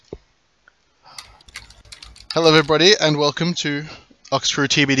Hello everybody and welcome to Oxcrew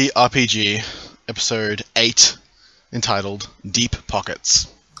TBD RPG episode 8 entitled Deep Pockets.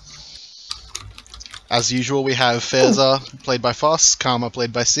 As usual we have Fairza played by Foss, Karma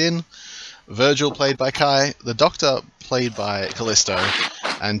played by Sin, Virgil played by Kai, the Doctor played by Callisto,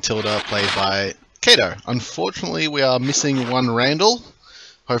 and Tilda played by Kato. Unfortunately we are missing one Randall.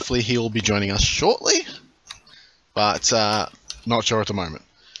 Hopefully he will be joining us shortly, but not sure at the moment.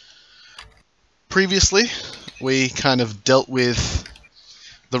 Previously, we kind of dealt with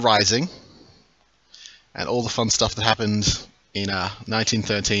the Rising and all the fun stuff that happened in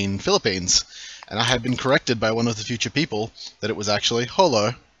 1913 Philippines, and I had been corrected by one of the future people that it was actually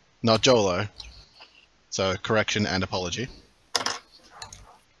Holo, not Jolo. So, correction and apology.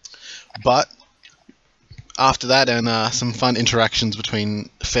 But, after that and some fun interactions between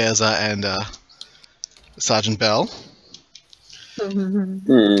Fairza and Sergeant Bell,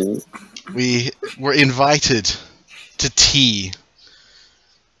 we were invited to tea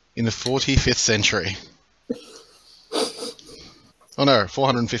in the 45th century. Oh no,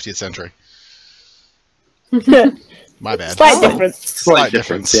 450th century. My bad. Slight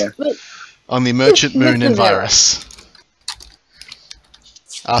difference, yeah. On the Merchant Moon and Virus.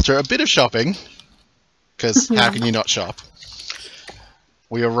 After a bit of shopping, because how can you not shop,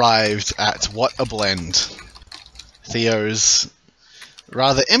 we arrived at What a Blend, Theo's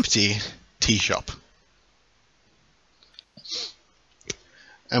rather empty tea shop.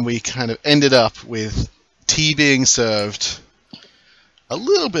 And we kind of ended up with tea being served, a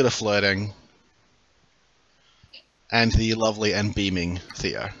little bit of flirting, and the lovely and beaming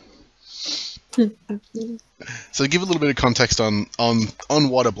Theo. So to give a little bit of context on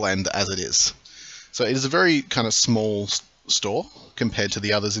What a Blend as it is. So it is a very kind of small store compared to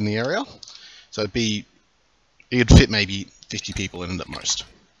the others in the area. So it'd fit maybe 50 people in it at most.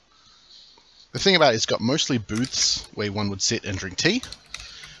 The thing about it, it's got mostly booths where one would sit and drink tea,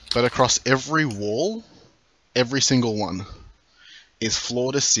 but across every wall, every single one, is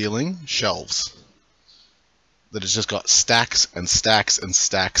floor-to-ceiling shelves that has just got stacks and stacks and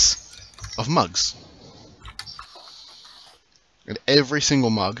stacks of mugs. And every single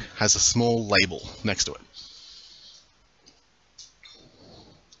mug has a small label next to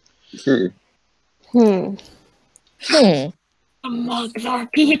it. Mugs are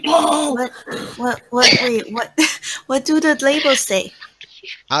people. What do the labels say?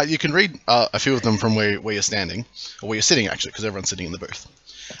 You can read a few of them from where you're standing, or where you're sitting actually, because everyone's sitting in the booth.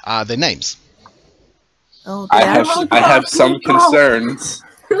 Their names. Oh, I have some concerns.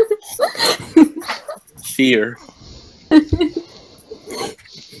 Fear.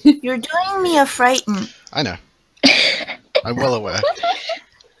 You're doing me a frighten. I know. I'm well aware.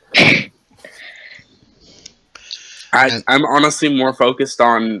 I'm honestly more focused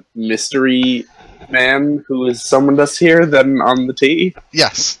on Mystery Man, who has summoned us here, than on the tea.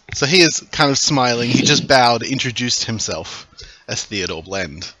 Yes. So he is kind of smiling. He just bowed, introduced himself as Theodore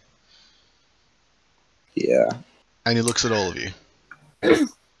Blend. Yeah. And he looks at all of you.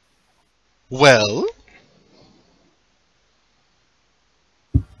 Well?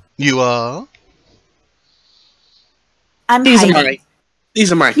 You are? I'm These hiding.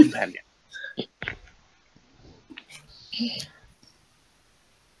 are my companions.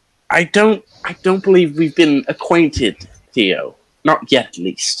 I don't believe we've been acquainted, Theo. Not yet, at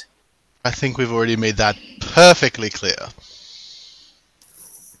least. I think we've already made that perfectly clear.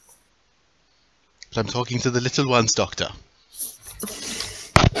 But I'm talking to the little ones, Doctor.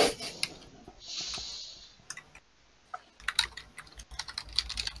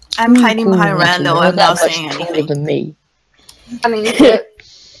 I'm hiding behind Randall. I'm not saying taller anything. than me. I mean, you're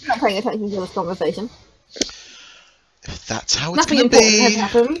not paying attention to this conversation. If that's how it's Nothing gonna important has be.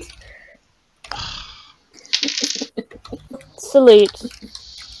 happened. Salute.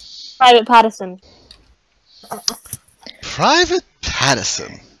 Private Patterson. Private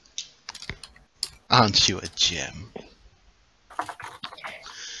Patterson. Aren't you a gem?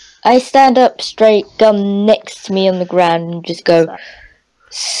 I stand up straight, gun next to me on the ground, and just go,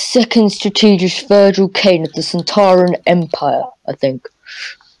 Second Strategist Virgil Kane of the Centauran Empire, I think.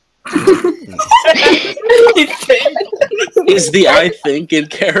 Is the I think in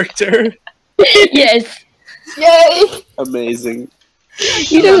character? Yes! Yay! Amazing.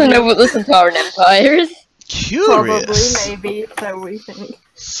 He doesn't know what the Centauran Empire is. Curious. Probably, maybe, so we think.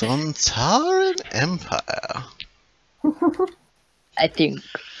 Sontaran Empire. I think.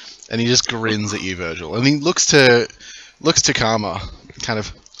 And he just grins at you, Virgil. And he looks to Karma, kind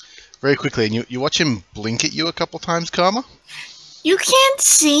of very quickly, and you watch him blink at you a couple times, Karma. You can't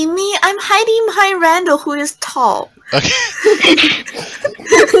see me. I'm hiding behind Randall, who is tall. Okay.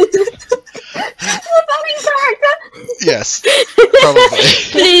 What about me,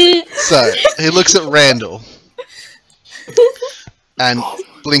 Probably. So he looks at Randall and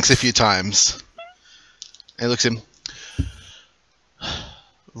blinks a few times. And he looks at him.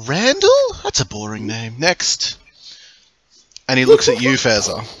 Randall? That's a boring name. Next. And he looks at you,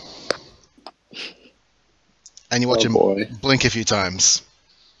 Fezza. And you watch him boy. blink a few times.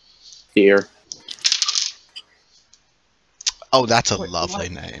 Here. Oh, that's a lovely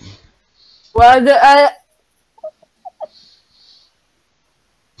name. Well,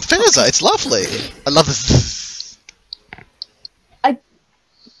 Fezza, it's lovely. I love this.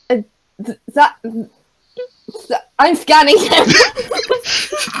 that I'm scanning him.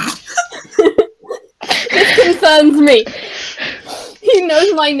 This concerns me. He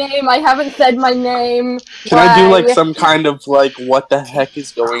knows my name. I haven't said my name. Can I do like some kind of like what the heck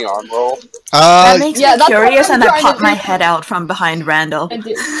is going on roll? That makes yeah, me that's what curious, I'm and I trying pop to my do. head out from behind Randall. I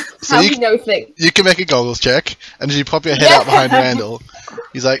do. So How you- he knows things. You can make a goggles check, and as you pop your head out behind Randall,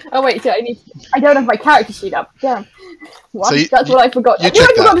 he's like, Oh wait, so I don't have my character sheet up. Damn. What? So you- That's what I forgot. you I knew I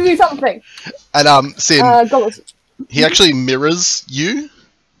check forgot that. to do something. and Sin, Goggles. he actually mirrors you,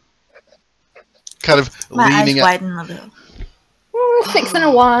 kind of My eyes leaning up. widen a little. 6 and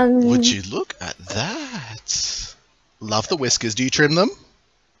a 1. Would you look at that? Love the whiskers. Do you trim them?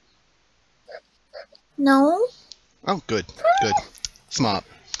 No. Oh, good, good, smart.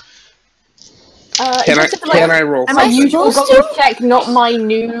 Can I roll? Am My I usual supposed goggles check, not my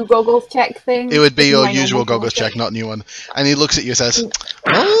new goggles check thing. It would be This is your my usual normal goggles check, not a new one. And he looks at you and says,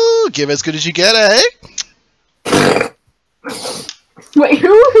 "Oh, give as good as you get, eh?" Wait,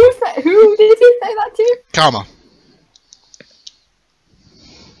 who did he say that to? Karma.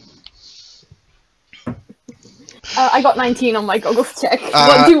 I got 19 on my goggles check.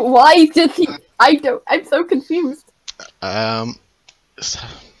 Uh, Why does he? I'm so confused. Not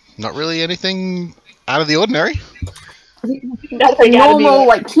really anything out of the ordinary. That's a normal,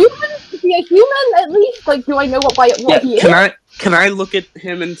 like, human? Is he a human, at least? Like, do I know what he is? Can I look at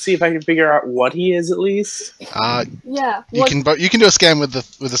him and see if I can figure out what he is at least? Yeah. You can do a scan with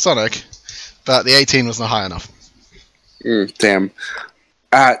the Sonic, but the 18 was not high enough. Damn.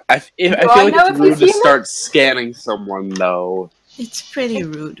 I feel I like know it's if rude he's to human? start scanning someone though. It's pretty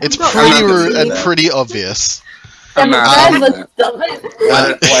rude. It's not pretty gonna rude do and that. pretty obvious. I'm not Why doing that.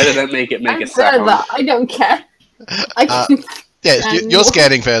 Why did that make it make a sound? I don't care. Yeah, you're Daniel.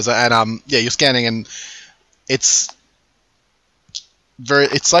 scanning, Fezza, and you're scanning, and it's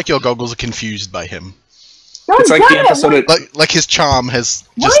like your goggles are confused by him. It's like the episode of Like his charm has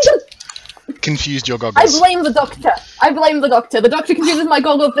Why just does confused your I goggles. blame the doctor. I blame the doctor. The doctor confuses my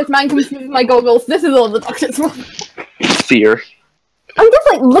goggles. This man confuses my goggles. This is all the doctor's fault. fear. I'm just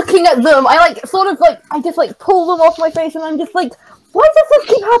like looking at them. I just pull them off my face, and I'm just like, why does this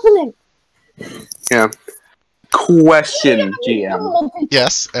keep happening? Yeah. Question, GM.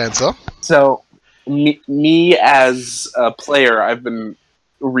 Yes, answer. So, me as a player, I've been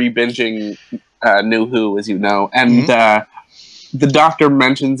re-binging New Who, as you know, and the doctor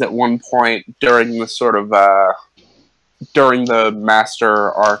mentions at one point during the sort of during the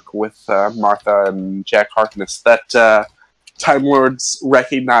Master arc with Martha and Jack Harkness that Time Lords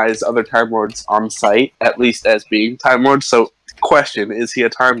recognize other Time Lords on site, at least as being Time Lords. So, question: is he a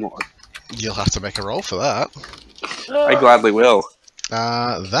Time Lord? You'll have to make a roll for that. I gladly will.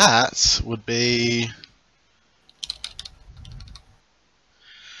 That would be.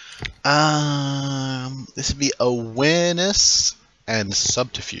 This would be awareness and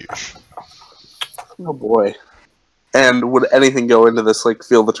subterfuge. Oh boy. And would anything go into this, like,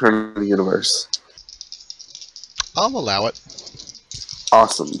 feel the turn of the universe? I'll allow it.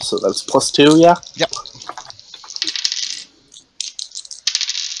 Awesome. So that's +2, yeah? Yep.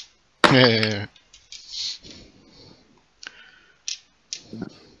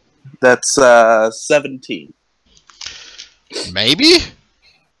 That's 17. Maybe?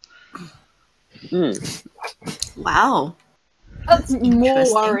 Wow. That's more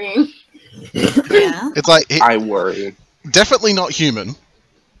Interesting. worrying. Yeah. It's like, I worry. definitely not human,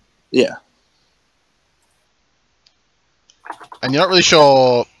 Yeah. and you're not really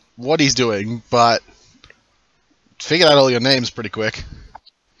sure what he's doing, but figured out all your names pretty quick.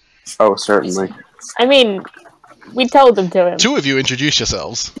 Oh, certainly. I mean, we told them to him. Two of you introduced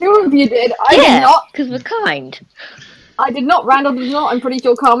yourselves. Two of you did. I Yeah, did not. because we're kind. I did not. Randall did not. I'm pretty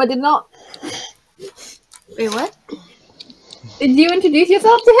sure Karma did not. Wait, what? Did you introduce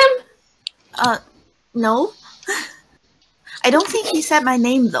yourself to him? No. I don't think he said my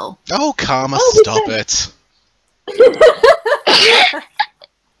name though. Oh, Karma, Oh, we stop did. it.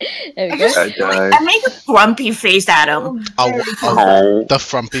 There we I go. just I made a grumpy face at him. Oh, the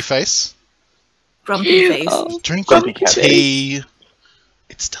frumpy face. Grumpy face. Oh. Drink your Grumpy cat tea.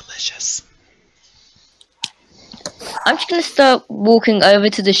 It's delicious. I'm just gonna start walking over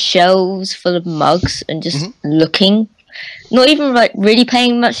to the shelves full of mugs and just looking. Not even like really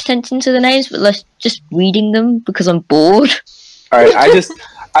paying much attention to the names, but like just reading them because I'm bored. All right,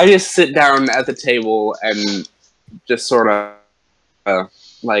 I just sit down at the table and just sort of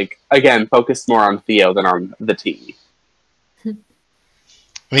like again focused more on Theo than on the tea.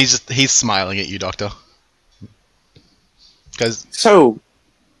 He's smiling at you, Doctor. Because So,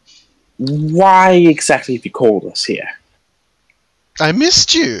 why exactly have you called us here? I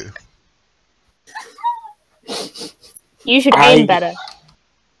missed you. You should I- aim better.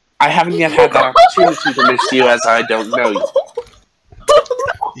 I haven't yet had the opportunity to miss you as I don't know you.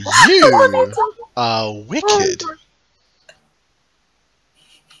 You are wicked.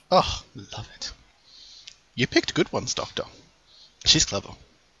 Oh, love it. You picked good ones, Doctor. She's clever.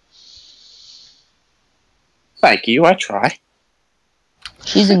 Thank you, I try.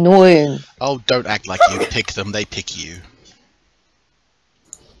 She's annoying. Oh, don't act like you pick them, they pick you.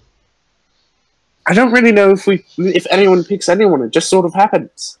 I don't really know if anyone picks anyone, it just sort of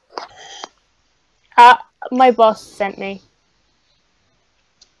happens. My boss sent me.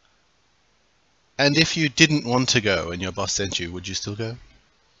 And if you didn't want to go and your boss sent you, would you still go?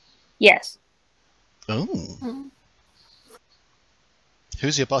 Yes. Oh.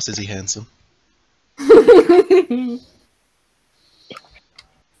 Who's your boss? Is he handsome?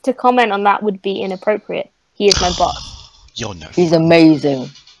 To comment on that would be inappropriate. He is my boss. You're no He's fun. amazing.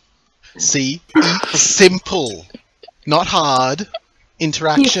 See? Simple. Not hard. He's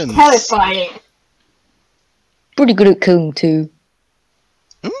Interactions. terrifying. Pretty good at killing too.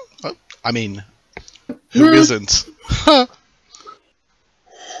 Oh, I mean, who isn't?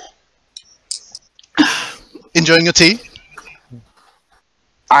 Enjoying your tea?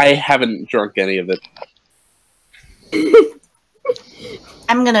 I haven't drunk any of it.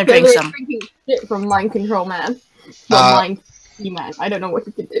 I'm gonna drink They're some. drinking shit from Mind Control Man. Well, Mind Man. I don't know what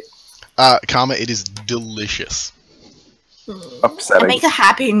you can do. Karma, it is delicious. I Upsetting. make a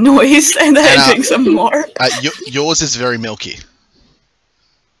happy noise and then I drink some more. Yours is very milky.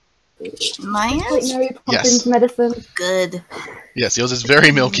 Mine Like is Mary Poppins Yes. medicine. good. Yes, yours is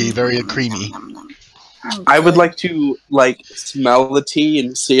very milky, very creamy. Nom, nom. I would like to smell the tea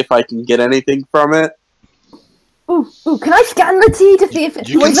and see if I can get anything from it. Ooh, can I scan the tea to see if it's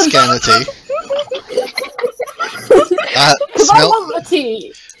You can poison? scan the tea. Because I want the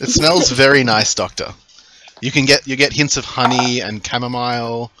tea. It smells very nice, Doctor. You get hints of honey and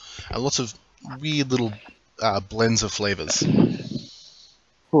chamomile, and lots of weird little blends of flavors.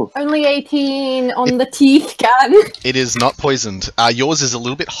 Only 18 on the tea scan. It is not poisoned. Yours is a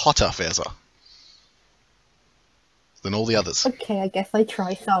little bit hotter, Feza, than all the others. Okay, I guess I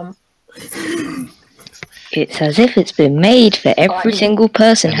try some. It's as if it's been made for every single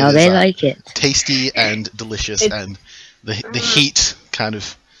person And how it they is, like it. Tasty and delicious, and the heat kind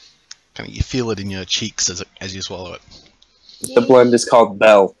of you feel it in your cheeks as you swallow it. The blend is called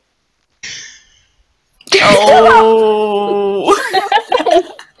Bell. Oh!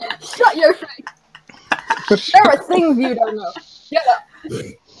 Shut your face. There are things you don't know. Shut up.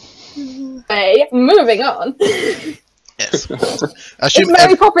 Hey, moving on. Yes. It's Assume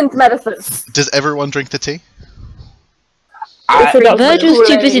Mary Poppins medicine. does everyone drink the tea? Virgil's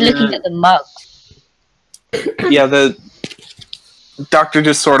too busy looking at the mugs. Yeah, the doctor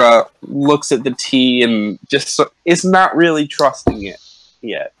just sort of looks at the tea and just is not really trusting it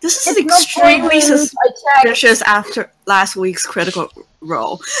yet. This is It's not extremely poison. I checked. suspicious after last week's critical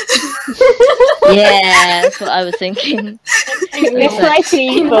role. Yeah, that's what I was thinking. It's my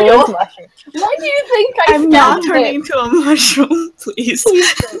tea. Why do you think I'm not scanned turning it? into a mushroom, please.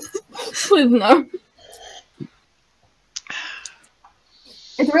 Please no.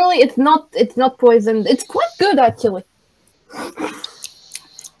 It's not poisoned. It's quite good actually.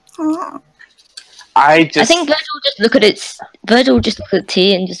 I I think Virgil just look at the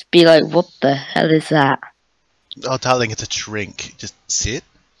tea and just be like, "What the hell is that?" Oh, darling, it's a drink. Just sit,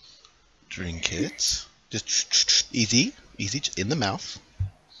 drink it. Just easy, just in the mouth.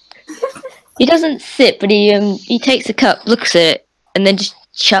 He doesn't sit, but he takes a cup, looks at it, and then just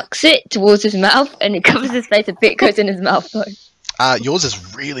chucks it towards his mouth, and it covers his face. A bit goes in his mouth though. Yours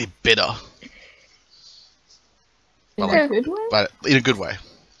is really bitter, In Well, a good way. but in a good way.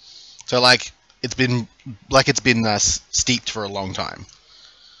 So it's been steeped for a long time.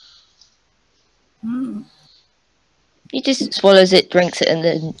 He just swallows it, drinks it, and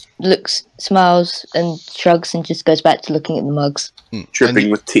then smiles, and shrugs, and just goes back to looking at the mugs. dripping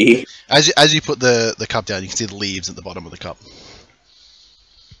And with tea. as you put the cup down, you can see the leaves at the bottom of the cup.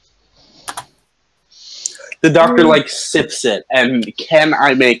 The doctor sips it, and can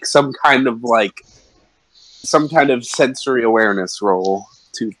I make some kind of sensory awareness roll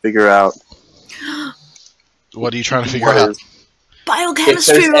to figure out What are you trying to figure what out? is-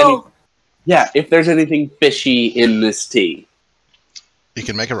 Biochemistry If there's roll. if there's anything fishy in this tea. You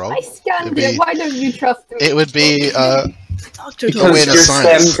can make a roll. I scanned It'd be- it. Why don't you trust me? It would be Doctor Because Awareness your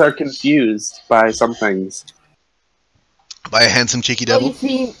science. scans are confused by some things. by a handsome cheeky Well, you devil.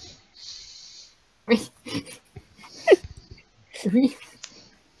 see...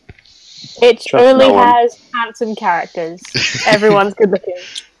 It Trust only no one. has handsome characters. Everyone's good looking.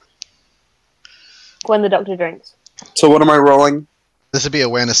 When the doctor drinks. So what am I rolling? This would be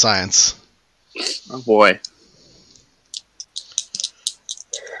awareness science. Oh boy.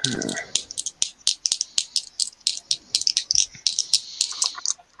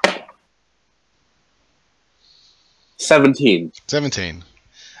 $17. 17.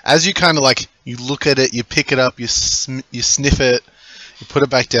 As you kind of you look at it, you pick it up, you sniff it, you put it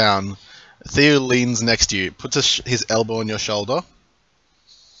back down. Theo leans next to you, puts his elbow on your shoulder,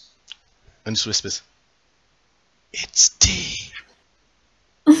 and just whispers, "It's tea."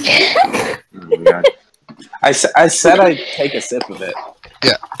 Oh my God. I said I'd take a sip of it.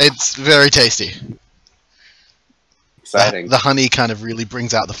 Yeah, it's very tasty. Exciting. The honey kind of really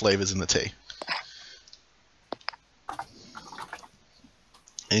brings out the flavors in the tea.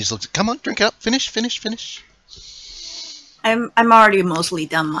 And he just looks, come on, drink it up, finish. I'm already mostly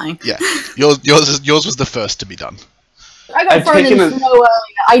done mine. Yeah, yours was the first to be done. I got I've thrown in taken the snow earlier.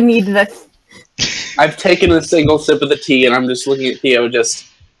 I need this. I've taken a single sip of the tea, and I'm just looking at Theo.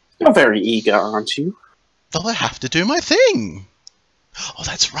 You're very eager, aren't you? Well, I have to do my thing. Oh,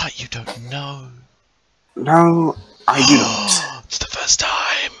 that's right, you don't know. No, I do not. It's the first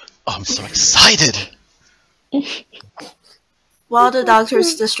time. Oh, I'm so excited. While the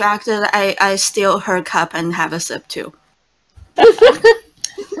doctor's distracted, I steal her cup and have a sip too. Because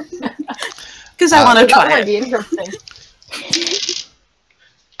I want to That try might it. be interesting.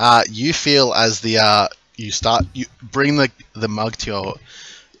 You feel as you bring the mug to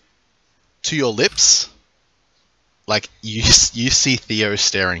your lips, you see Theo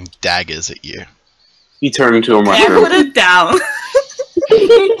staring daggers at you. You turn into a Can't mushroom. put it down.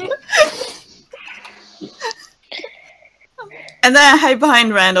 And then I hide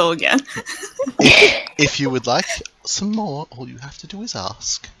behind Randall again. If you would like some more, all you have to do is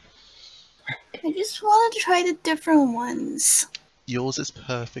ask. I just want to try the different ones. Yours is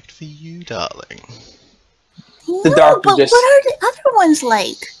perfect for you, darling. The doctor but just- what are the other ones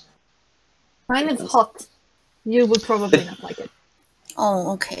like? Mine is hot. You would probably not like it.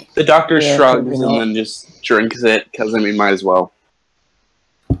 Oh, okay. The doctor Yeah, shrugs probably and not. then just drinks it, because, might as well.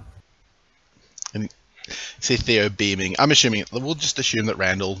 See Theo beaming. We'll just assume that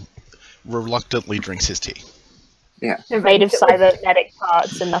Randall reluctantly drinks his tea. Made of cybernetic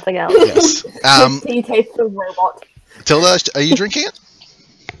parts and nothing else. Yes. His tea tastes of robot. Tilda, are you drinking it?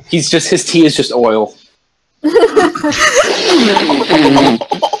 His tea is just oil.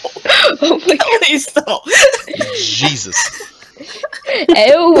 Oh my god. Please don't. Jesus.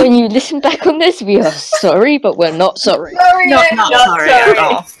 Ew, when you listen back on this, we are sorry, but we're not sorry. Sorry, No, I'm not sorry at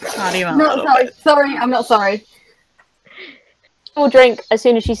all. Not even a Not little sorry. bit. Sorry, I'm not sorry. We'll drink as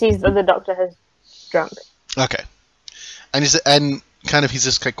soon as she sees that the doctor has drunk. Okay. And he's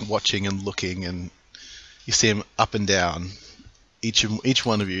just watching and looking, and you see him up and down. Each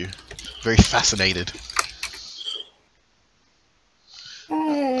one of you, very fascinated.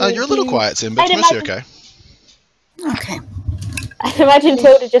 You're a little quiet, Sim, but I'd it's mostly okay. Okay. I imagine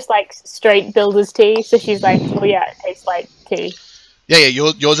Tilda just straight builder's tea, so she's like, oh yeah, it tastes like tea. Yeah,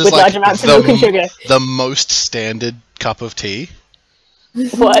 yours is With large amounts of milk and sugar. the most standard cup of tea.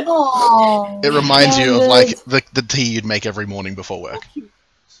 What? Oh. It reminds you of the tea you'd make every morning before work.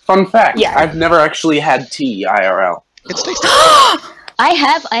 Fun fact, Yeah. I've never actually had tea IRL. It's tasty.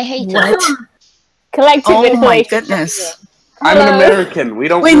 I hate What? it. Collective Oh my inhalation. goodness. I'm an American. We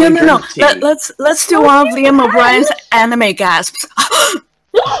don't Wait, really no. drink tea. Let's do one of Liam O'Brien's anime gasps.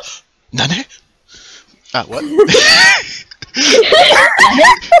 Nane? What?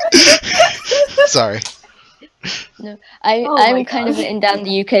 Sorry. No, Oh my I'm kind of in down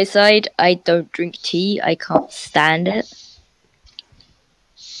the UK side. I don't drink tea. I can't stand it.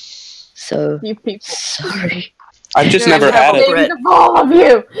 So You people. sorry. I've just Yeah, never I had have it. a- Maybe the all of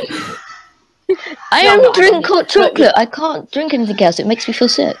you. I No, only no, I drink don't hot drink it. chocolate. I can't drink anything else. It makes me feel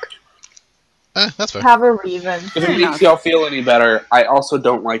sick. That's fair. Have a reason. If it makes y'all feel any better, I also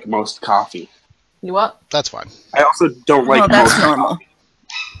don't like most coffee. You what? That's fine. I also don't like Well, that's most normal.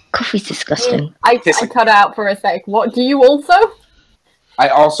 Coffee's disgusting. I cut out for a sec. What do you also? I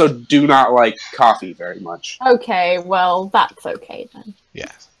also do not like coffee very much. Okay, well, that's okay then.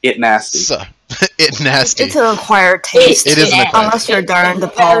 It nasty. So, it nasty. It's an acquired taste. It is an acquired Unless you're darned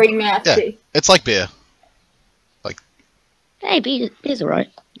It's Paul. very nasty. It's like beer. Hey, beer's alright,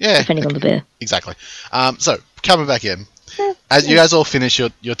 Yeah, depending on the beer. exactly. So, coming back in. As you guys all finish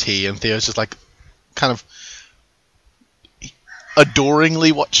your tea, and Theo's just like, kind of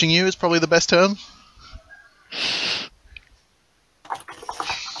adoringly watching you is probably the best term.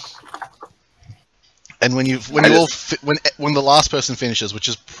 And when when the last person finishes, which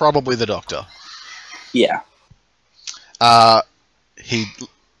is probably the doctor, Yeah. he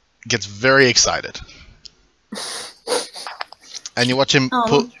gets very excited, and you watch him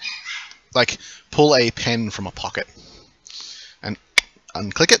pull a pen from a pocket and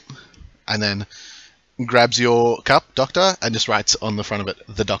unclick it, and then grabs your cup, Doctor, and just writes on the front of it,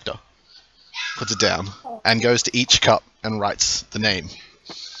 "The Doctor." Puts it down and goes to each cup and writes the name.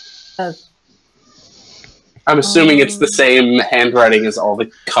 I'm assuming it's the same handwriting as all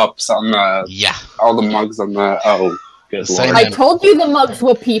the cups on the, Yeah. all the mugs on the. Oh, good Same. lord! I told you the mugs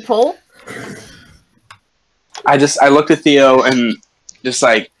were people. I looked at Theo and just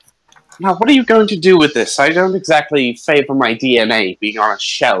like, now what are you going to do with this? I don't exactly favor my DNA being on a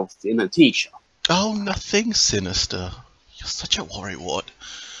shelf in a tea shop. Oh, nothing sinister. You're such a worrywart.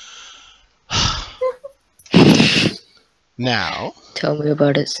 Now, Tell me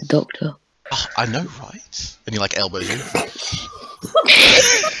about it, it's the doctor. oh, I know, right? And he like elbows you.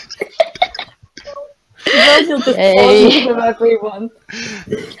 Virgil just Hey. pauses with everyone.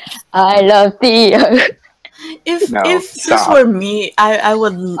 I love Theo. If No, this stop. were me, I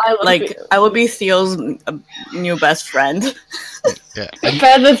would love Theo. I would be Theo's new best friend. Yeah. And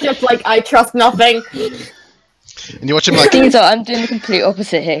Feather's just like, I trust nothing. you watch him The like, thing is, I'm doing the complete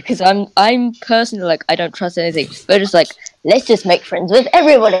opposite here because I'm personally like I don't trust anything. But just like let's just make friends with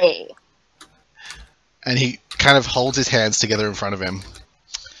everybody. and he kind of holds his hands together in front of him,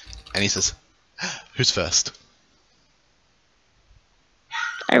 and he says, "Who's first?"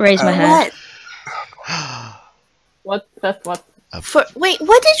 I raise my hand. What? What? Wait,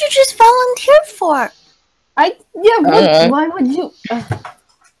 what did you just volunteer for? Why would you?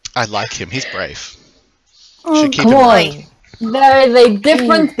 I like him. He's brave. Oh, Should keep Come him on. around. There is a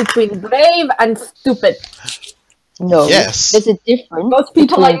difference between brave and stupid. No. Yes. There's a difference Most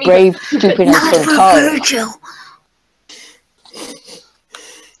people between like me brave, are stupid. stupid, and Not for Sontaran. Virgil.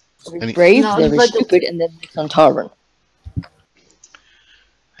 There's And he- brave, No, there is but- stupid, and then there's Sontaran.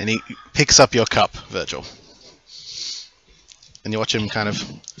 And he picks up your cup, Virgil. And you watch him kind of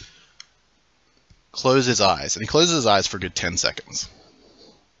close his eyes. And he closes his eyes for a good 10 seconds.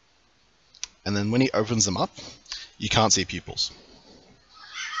 And then when he opens them up, you can't see pupils.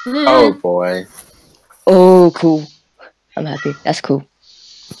 Oh boy. Oh, cool. I'm happy. That's cool.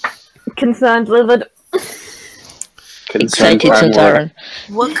 Concerned lizard. Concerned Excited crime lord. Sontaran.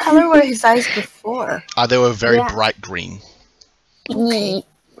 What color were his eyes before? They were very Yeah. bright green. Okay.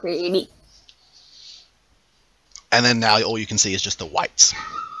 Pretty. And then now all you can see is just the whites.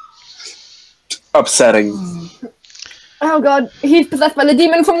 Upsetting. Oh god, he's possessed by the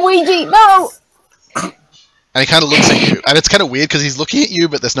demon from Ouija. No. And he kind of looks at you. And it's kind of weird because he's looking at you,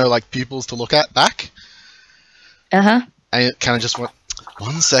 but there's no like pupils to look at back. Uh huh. And it kind of just went,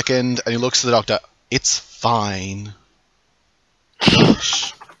 1 second. And he looks at the doctor. It's fine.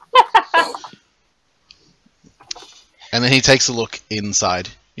 Shh. And then he takes a look inside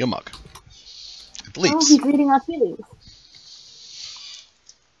your mug. It Oh, leaves. he's reading our feelings.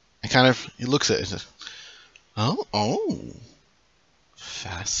 And kind of, he looks at it and says, oh,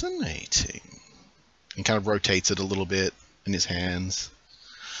 fascinating. And kind of rotates it a little bit in his hands.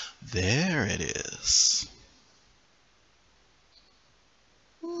 There it is.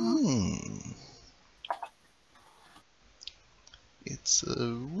 It's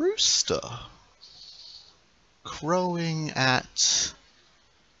a rooster crowing at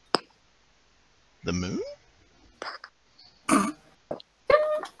the moon?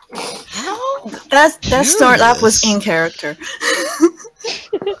 That start laugh was Curious. in character.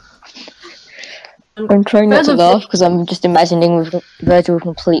 I'm trying not to Virgil- laugh because I'm just imagining with Virgil with a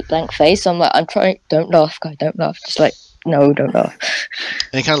complete blank face. I'm like, I'm trying. Don't laugh, guy. Don't laugh. Just like, no, don't laugh.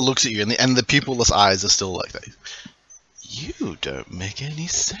 And he kind of looks at you, and the pupilless eyes are still like that. You don't make any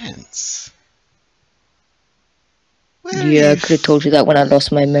sense. Where are Yeah, I you could have told you that when I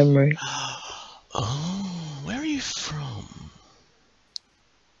lost my memory. Oh, where are you from?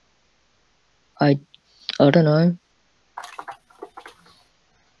 I don't know.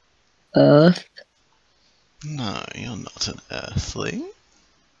 Earth. No, you're not an earthling.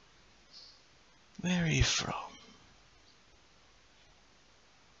 Where are you from?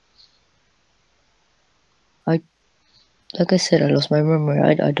 Like I said, I lost my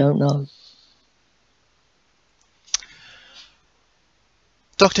memory. I don't know.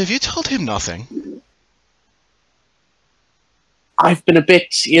 Doctor, have you told him nothing? I've been a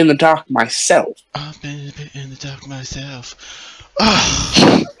bit in the dark myself. I've been a bit in the dark myself.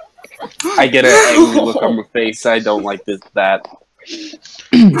 Ah. I get an angry look on my face. I don't like that.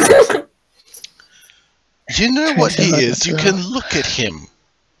 You know what he hard is. not You to can laugh. look at him.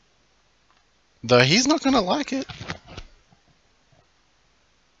 Though he's not going to like it.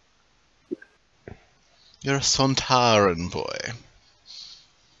 You're a Sontaran boy.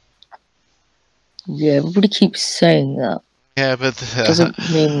 Yeah, everybody keeps saying that. Yeah, but... Doesn't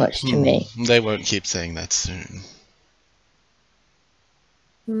mean much to me. They won't keep saying that soon.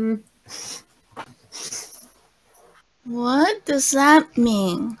 Hmm. What does that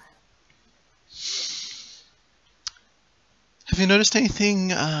mean? Have you noticed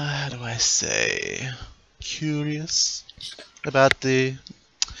anything, how do I say, curious about the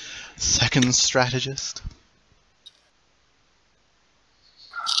second strategist?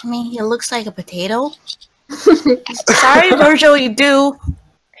 I mean, he looks like a potato. Sorry, Virgil, you do.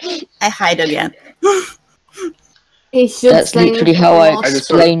 I hide again. He should That's stay literally with how I the I just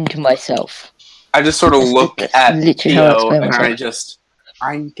sort of- explained myself. I just sort of look That's at literally how I Theo explain and myself.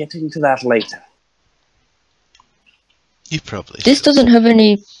 I'm getting to that later. You probably This should. doesn't have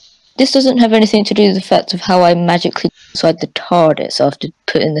anything to do with the fact of how I magically inside the TARDIS after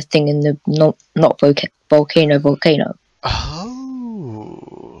putting the thing in the not volcano.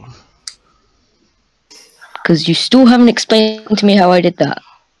 Oh. Because you still haven't explained to me how I did that.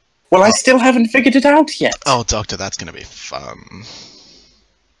 Well, I still haven't figured it out yet. Oh, Doctor, that's going to be fun.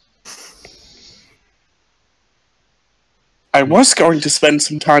 I was going to spend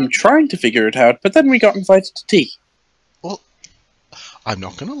some time trying to figure it out, but then we got invited to tea. I'm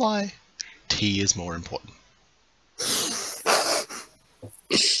not going to lie. Tea is more important.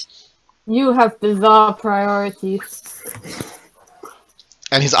 You have bizarre priorities.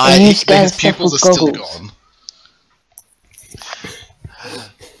 And his And you his scan stuff pupils are with still goggles. gone.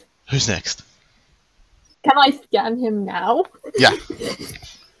 Who's next? Can I scan him now? Yeah.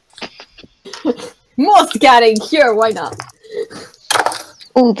 More scanning, sure, why not?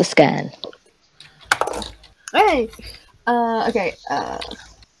 All the scan. Hey! Okay,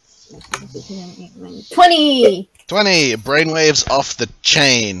 20! 20. Brainwaves off the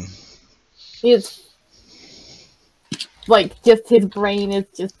chain. It's like just his brain is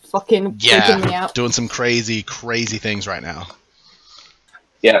just fucking freaking me Yeah. out. Doing some crazy, crazy things right now.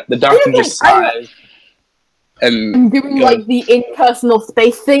 Yeah, the doctor just sighs. And I'm doing Go. like the impersonal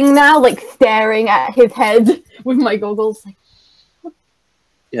space thing now, like staring at his head with my goggles. Like,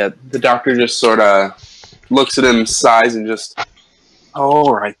 yeah, the doctor just sort of looks at him, sighs, and just,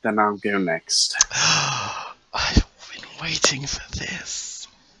 all right, then I'll go next. I've been waiting for this.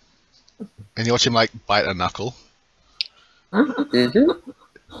 And you watch him like bite a knuckle. Mm-hmm.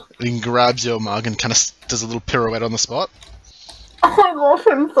 And he grabs your mug and kind of does a little pirouette on the spot. I love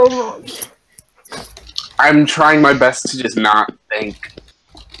him so much. I'm trying my best to just not think.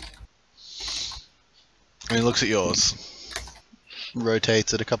 And he looks at yours.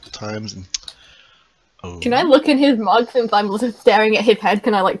 Rotates it a couple times and... Oh. Can I look in his mug since I'm just staring at his head?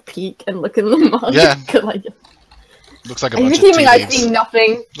 Can I like peek and look in the mug? Yeah. Could I just... Looks like a I'm bunch of tea assuming I leaves. see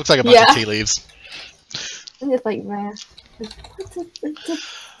nothing. Looks like a bunch Yeah. of tea leaves. I'm just like, man.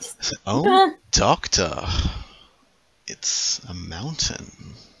 Oh, Doctor. It's a mountain.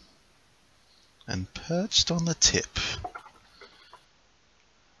 And perched on the tip,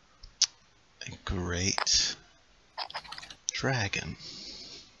 a great dragon.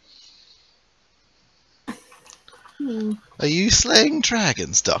 Are you slaying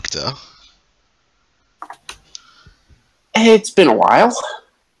dragons, Doctor? It's been a while.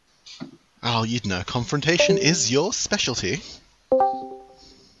 Oh, you'd know. Confrontation is your specialty.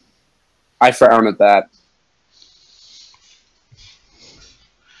 I frown at that.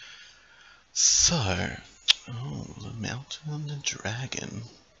 So, oh, the mountain and the dragon.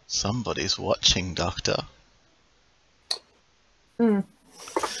 Somebody's watching, Doctor. Hmm.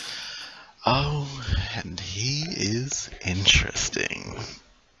 Oh, and he is interesting.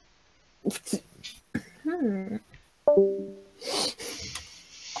 Hmm.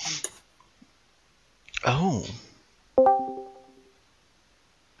 Oh.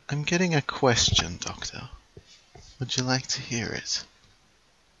 I'm getting a question, Doctor. Would you like to hear it?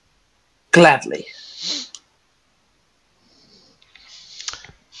 Gladly.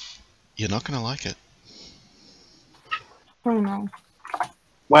 You're not going to like it. Oh no.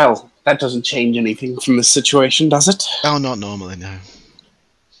 Well, that doesn't change anything from this situation, does it? Oh, not normally, no. It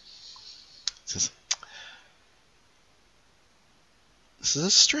says, This is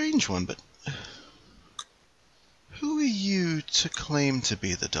a strange one, but who are you to claim to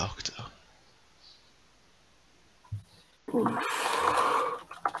be the doctor? I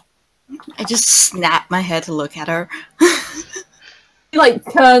just snap my head to look at her. He like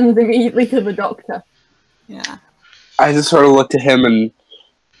turns immediately to the doctor. Yeah. I just sort of look to him and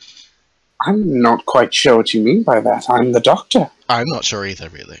I'm not quite sure what you mean by that. I'm the doctor. I'm not sure either,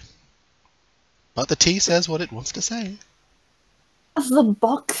 really. But the T says what it wants to say. That's the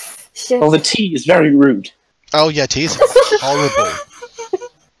box. Shit. Well, the tea is very rude. Oh yeah, T is horrible.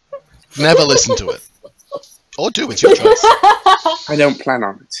 Never listen to it. Or do, it's your choice. I don't plan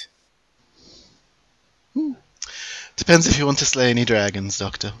on it. Depends if you want to slay any dragons,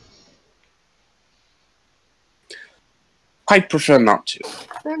 Doctor. I'd prefer not to.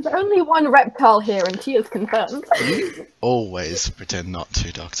 There's only one reptile here, and she is confirmed. You always pretend not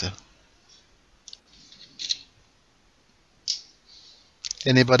to, Doctor.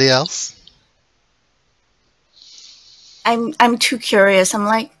 Anybody else? I'm too curious. I'm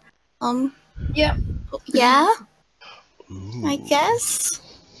like, Yeah. yeah, Ooh. I guess.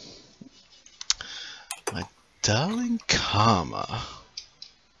 My darling Karma.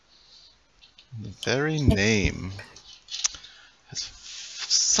 The very name has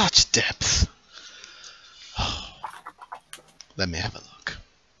such depth. Let me have a look.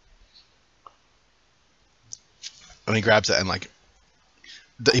 And he grabs it and like,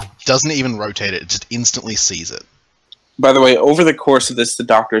 he doesn't even rotate it, just instantly sees it. By the way, over the course of this, the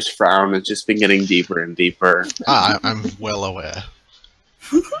doctor's frown has just been getting deeper and deeper. I'm well aware.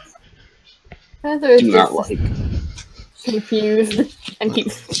 Heather is Do not just like. confused and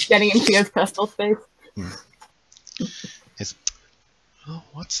keeps getting into his personal space. Oh,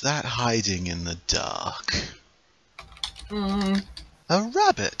 what's that hiding in the dark? Mm. A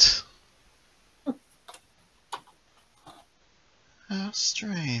rabbit. How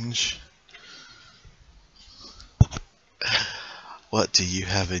strange. What do you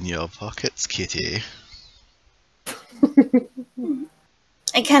have in your pockets, kitty?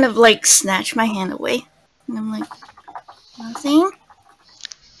 I kind of like snatch my hand away, and I'm like, nothing.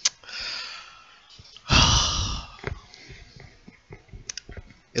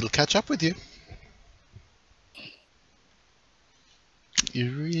 It'll catch up with you.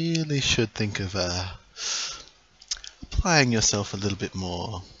 You really should think of applying yourself a little bit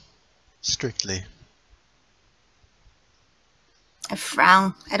more strictly. I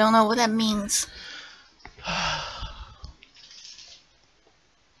frown. I don't know what that means.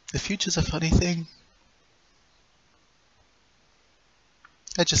 The future's a funny thing.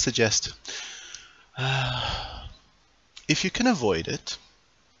 I just suggest, if you can avoid it,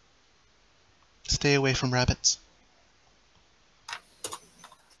 stay away from rabbits.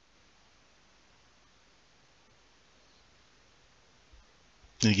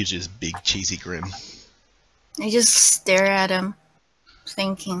 And he gives you this big cheesy grin. I just stare at him,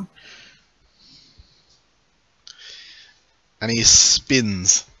 thinking. And he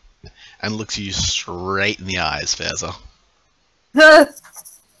spins and looks you straight in the eyes, Faiza.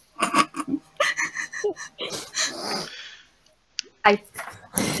 I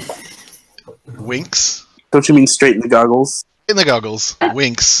Winks. Don't you mean straight in the goggles? In the goggles.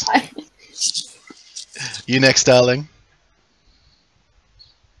 Winks. You next, darling.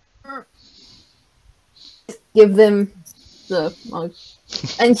 give them the mug,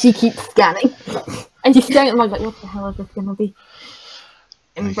 and she keeps scanning, and she's staring at the mug like, "What the hell is this gonna be?"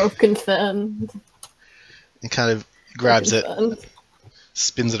 I'm both concerned. He kind of grabs it, Concerned.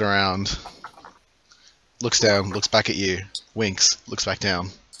 spins it around, looks down, looks back at you, winks, looks back down.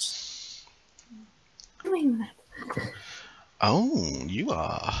 Doing that. Oh,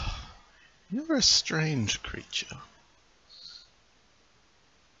 you're a strange creature.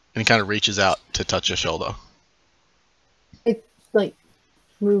 And he kind of reaches out to touch your shoulder. It's like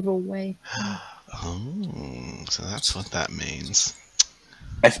move away. Oh, so that's what that means.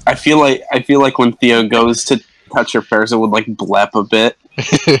 I feel like when Theo goes to touch her first, it would like blep a bit.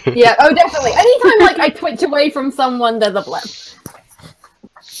 Yeah, oh definitely. Anytime like I twitch away from someone, there's a blip.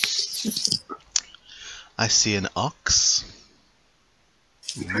 I see an ox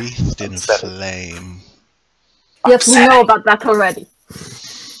wreathed in flame. Yes, we know about that already.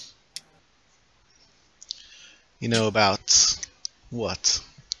 You know about what?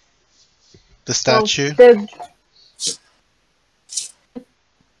 The statue? There's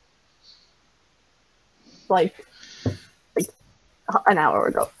like an hour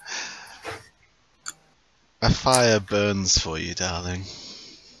ago. A fire burns for you, darling.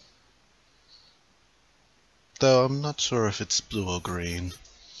 Though I'm not sure if it's blue or green.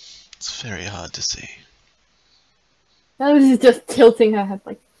 It's very hard to see. Alice is just tilting her head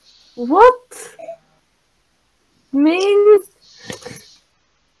like, what? Means?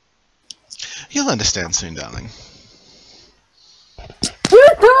 You'll understand soon, darling. You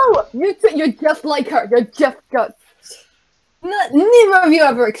too! You're just like her. You're just guts. Neither of you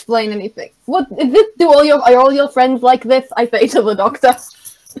ever explain anything. What is this? Are all your friends like this? I say to the doctor.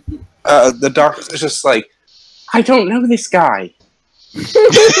 The doctor's just like, I don't know this guy. Don't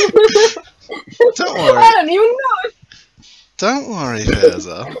worry. I don't even know. Don't worry,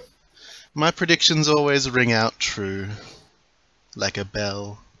 Faiza. My predictions always ring out true. Like a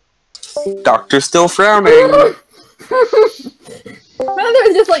bell. Doctor's still frowning. Faiza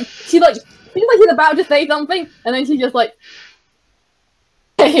is just like she's about to say something, and then she's just like,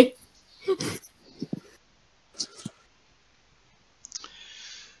 hey.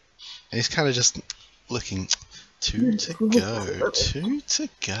 And he's kind of just looking. Two to go. Two to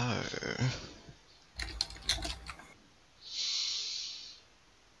go.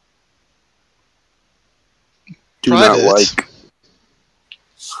 Do not Private. like.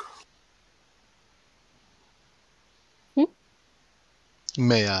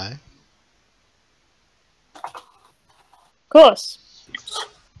 May I? Of course.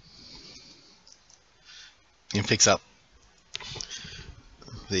 He picks up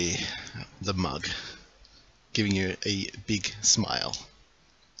the mug, giving you a big smile.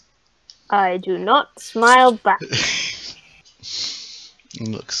 I do not smile back.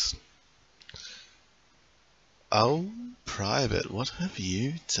 Looks. Oh, Private, what have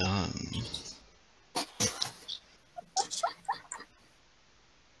you done?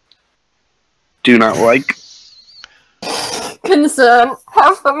 Do not like. Concern.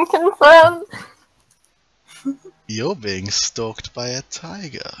 Have some concern. You're being stalked by a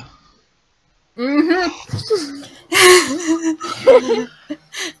tiger.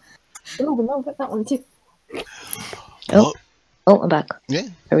 Oh no, get that one too. Oh. Oh, I'm back. Yeah.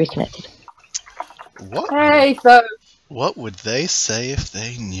 I reconnected. What? Hey, so What would they say if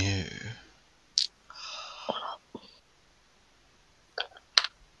they knew?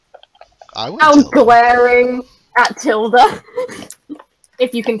 I would I'm tell them. glaring at Tilda.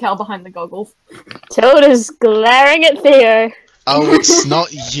 If you can tell behind the goggles. Tilda's glaring at Theo. Oh, it's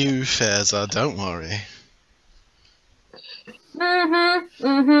not you, Faiza, don't worry.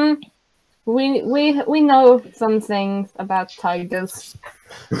 We know some things about tigers.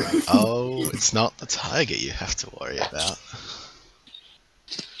 Oh, it's not the tiger you have to worry about.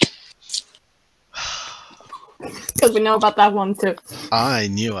 Because we know about that one too. I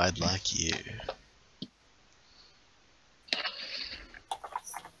knew I'd like you.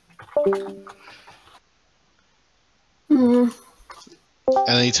 And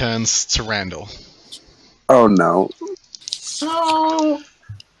then he turns to Randall Oh no. Oh.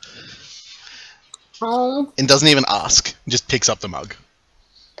 Oh. and doesn't even ask, just picks up the mug.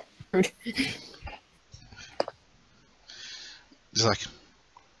 Just like,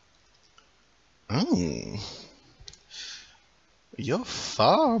 oh, you're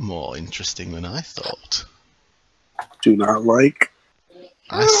far more interesting than I thought. Do not like.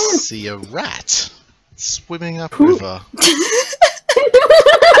 I see a rat swimming upriver.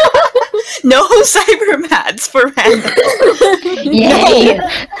 No cyber mats for Randall. Yay!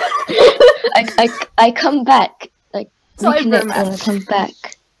 I come back, like, Cyber reconnect, mats. and I come back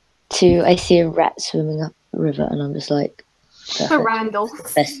to, I see a rat swimming up the river, and I'm just like, For perfect. Randall.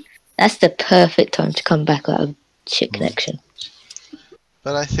 That's the perfect time to come back out of ship connection.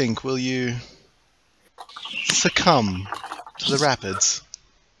 But I think, will you succumb to the rapids?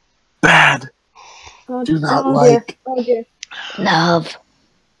 Bad. Oh, Do not dear. like. Oh dear. Love.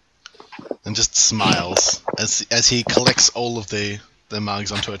 And just smiles as he collects all of the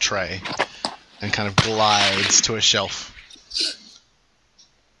mugs onto a tray and kind of glides to a shelf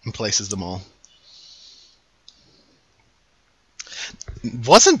and places them all.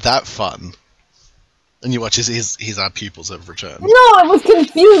 Wasn't that fun? And you watch his pupils have returned. No, it was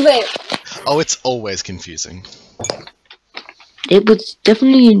confusing. Oh, it's always confusing. It was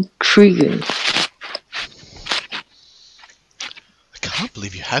definitely intriguing. I can't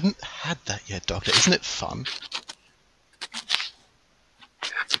believe you hadn't had that yet, Doctor. Isn't it fun?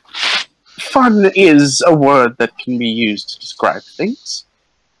 Fun is a word that can be used to describe things.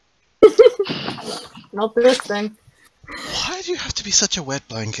 Not this thing. Why do you have to be such a wet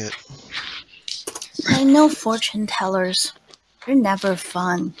blanket? I know fortune tellers. They're never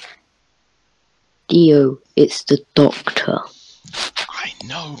fun. Dio, it's the doctor. I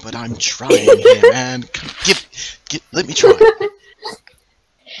know, but I'm trying here, man. Let me try.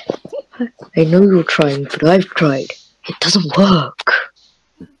 I know you're trying, but I've tried. It doesn't work.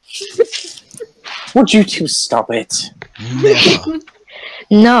 Would you two stop it? Never.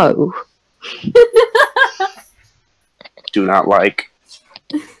 No. Do not like.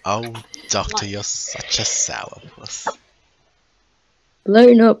 Oh, Doctor, you're such a sourpuss.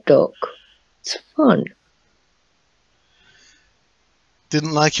 Blown up, Doc. It's fun.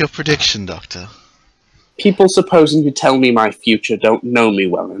 Didn't like your prediction, Doctor. People supposing to tell me my future don't know me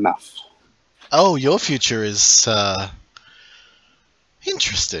well enough. Oh, your future is,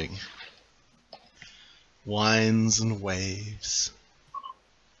 interesting. Winds and waves.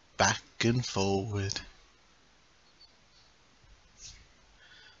 Back and forward.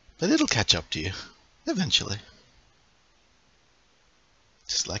 But it'll catch up to you. Eventually.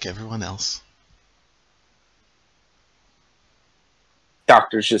 Just like everyone else.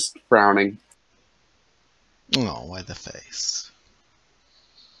 Doctor's just frowning. Oh, why the face?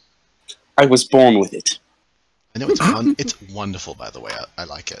 I was born with it. I know it's wonderful, by the way. I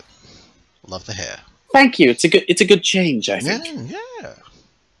like it. Love the hair. Thank you. It's a good change, I Yeah, think. yeah.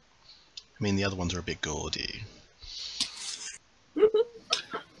 I mean, the other ones are a bit gaudy.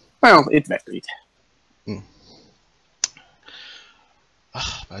 Well, it varied.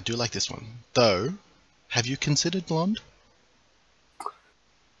 Ah, but I do like this one. Though, have you considered blonde?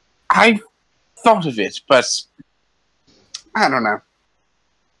 I thought of it, but I don't know.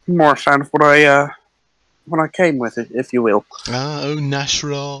 More fan of what I came with it, if you will. Ah, oh,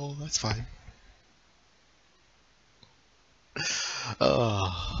 natural. That's fine.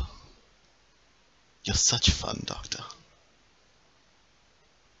 Oh, you're such fun, Doctor.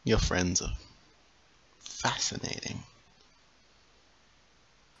 Your friends are fascinating.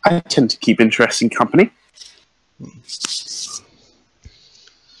 I tend to keep interesting company.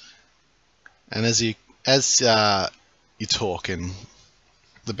 And as you talk and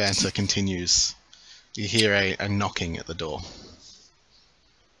the banter continues, you hear a knocking at the door.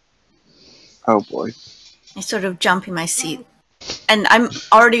 Oh boy. I sort of jump in my seat. And I'm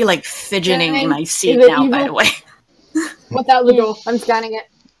already like fidgeting in my seat Is it now, by evil? the way. What's out the door? I'm scanning it.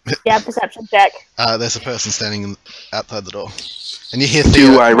 Yeah, perception check. There's a person standing outside the door. And you hear Do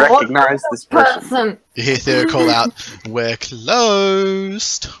Theo, I recognize this person? Person. you hear Theo call out, "We're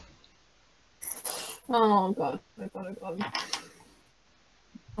closed." Oh god. Oh god. Oh god.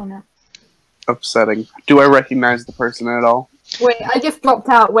 Oh no. Upsetting. Do I recognize the person at all? Wait, I just dropped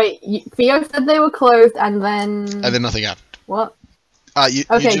out. Wait, Theo said they were closed, and then And then nothing happened. what? You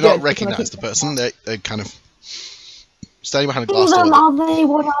Okay, do not good. recognize the person. They're kind of standing behind a Who glass door. are they?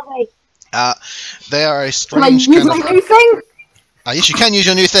 What are they? They are a Can I strange use kind my of. new thing? Yes, you can use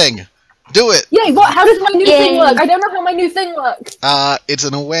your new thing. Do it. Yay! What? How does my new thing Yay. work? I don't know how my new thing works. It's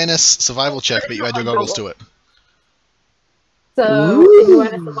an awareness survival check, but you add your goggles to it. So it's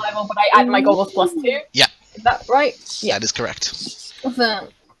awareness survival, but I add my goggles +2. Yeah. Is that right? Yeah. That is correct. Awesome.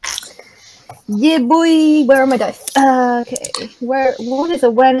 Yeah, boy. Where are my dice? Okay. What is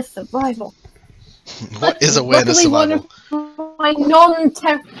awareness survival? What is awareness Luckily, survival? One of my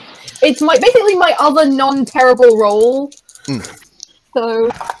non-ter- It's basically my other non-terrible roll. So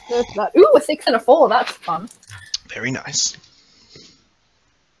there's that. Ooh, a 6 and a 4. That's fun. Very nice.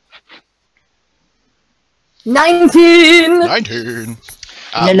 19. 19.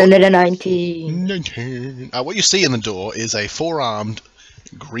 No, 19. 19. What you see in the door is a four-armed,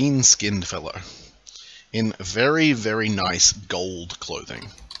 green-skinned fellow in very, very nice gold clothing.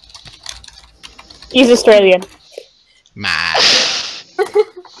 He's Australian. Man.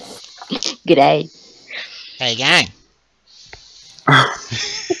 G'day. Hey, gang.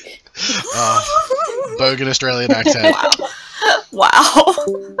 Bogan Australian accent. Wow.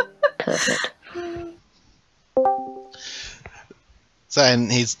 Perfect. So,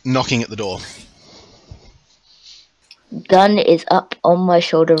 and he's knocking at the door. Gun is up on my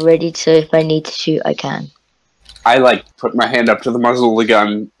shoulder, ready to, if I need to shoot, I can. I put my hand up to the muzzle of the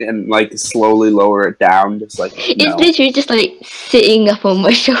gun and slowly lower it down, just no. It's literally just like sitting up on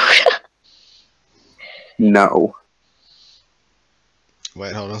my shoulder. No.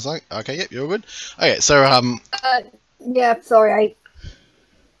 Wait, hold on a sec. Okay, yep, you're good. Okay, so Yeah, sorry,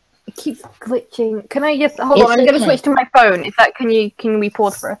 it keeps glitching. Can I just hold It's on? I'm gonna okay. switch to my phone. Is that? Can we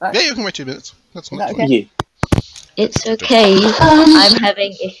pause for a sec? yeah, you can wait 2 minutes. That's not Okay. Yeah. It's okay. I'm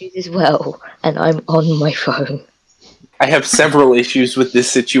having issues as well, and I'm on my phone. I have several issues with this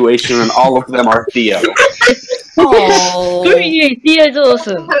situation, and all of them are Theo. Oh. Screw you, Theo's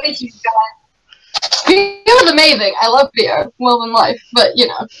awesome. Theo's amazing. I love Theo more than life, but you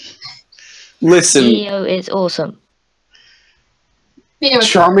know. Listen, Theo is awesome.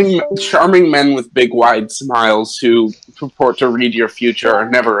 charming men with big wide smiles who purport to read your future are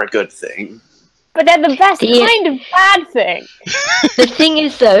never a good thing. But they're the best Yeah. kind of bad thing. The thing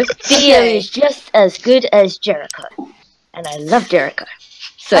is, though, Theo Okay. is just as good as Jericho. and I love Jericho.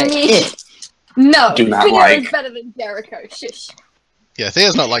 So I mean- yeah. No, Do not Theo like. is better than Jericho. Shush. Yeah,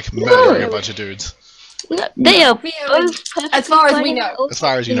 Theo's not like murdering a bunch of dudes. No, they are Theo both is, perfectly as far as we fine know. and As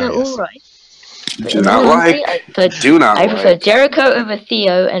far as you know, yes. all right. Do not like. Do not I prefer like. Jericho over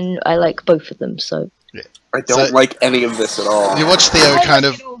Theo, and I like both of them. So I don't So- like any of this at all. You watch Theo I kind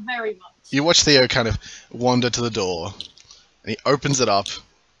like of it all very much. you watch Theo kind of wander to the door, and he opens it up,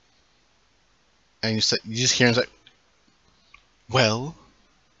 and you just hear him say, "Well,"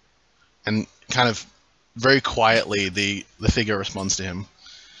 and kind of very quietly the figure responds to him,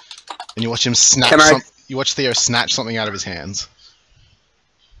 and you watch him snatch. Can I- You watch Theo snatch something out of his hands.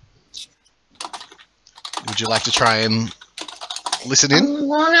 Would you like to try and listen in? I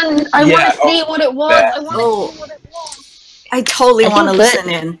want to Yeah, see what it was. that- I want to Oh. see what it was. I totally I want to think that-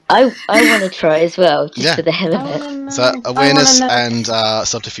 listen in. I want to try as well, just Yeah. for the hell I of it. want to know. So awareness and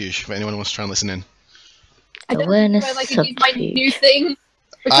subterfuge. If anyone wants to try and listen in. I don't Awareness, know if I could use my subterfuge. new thing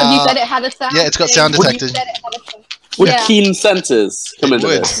because you said it had a sound. yeah, it's got thing. sound You detected. said it had a sound. Would Yeah. keen senses come It into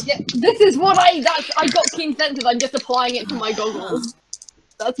would. this? Yeah, this is what I got keen senses. I'm just applying it to my goggles.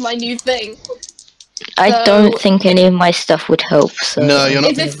 That's my new thing. I So- don't think any of my stuff would help. So No, you're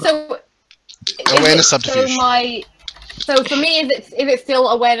not. Is it so? Awareness is it subterfuge. So for me, is it still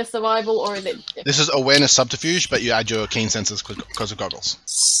awareness survival or is it? This is awareness subterfuge, but you add your keen senses because of goggles.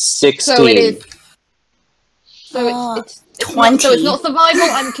 16. So it is. So Uh, it's not, 20. so it's not survival.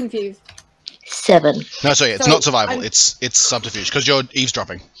 I'm confused. 7. No, sorry, it's So, not survival. I'm- It's subterfuge because you're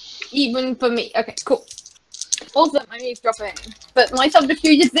eavesdropping. Even for me. Okay, cool. Awesome, I'm eavesdropping. But my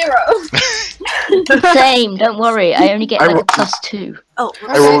subterfuge is 0. Same. Don't worry. I only get I like ro- a +2. Oh,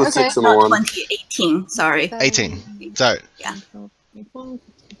 I rolled a Okay, 6 and a not 1. 20, 18. Sorry. 18. So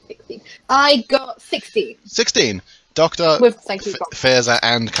 16. I got 16 16. Doctor with Sanctuary Box. Fairs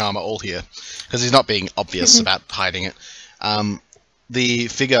and Karma all here because he's not being obvious about hiding it. The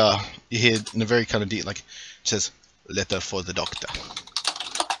figure you hear in a very kind of deep, like, says, "Letter for the doctor."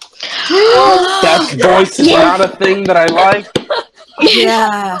 That voice is not a thing that I like.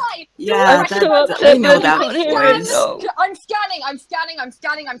 Yeah. Yeah, I know that voice. I'm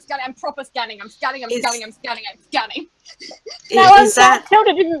scanning. I'm proper scanning. I'm scanning. Now I'm Is sad that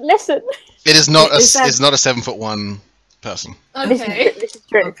Tilda didn't listen. It is not Is that- it's not a 7'1" person. Okay. This is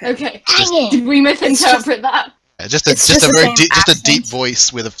true. okay? Okay. Dang it. Did we misinterpret that? Just It's a just the very same deep, just a accent. deep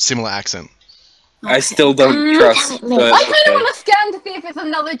voice with a similar accent. I still don't trust. damn it, But I kind of okay. want to scan to see if it's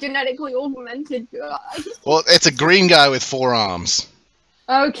another genetically augmented guy. Well, it's a green guy with 4 arms.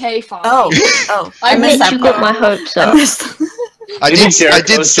 Okay, fine. Oh, I I missed that You got my part. hopes I up. missed. I Maybe did Jericho's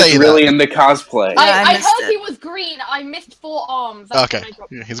just say really into cosplay. I I missed heard it. he was green. I missed 4 arms. that. That's Okay, when I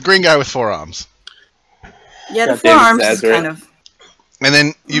dropped- yeah, he's a green guy with 4 arms. Yeah, the God damn it, forearms is Zazra. kind of. And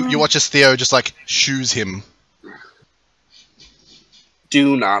then you watch as Theo just like shoos him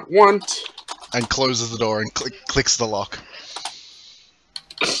Do not want. and closes the door and clicks the lock.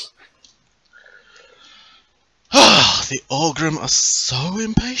 Ah, the Orgrim are so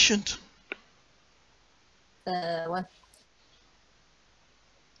impatient. What?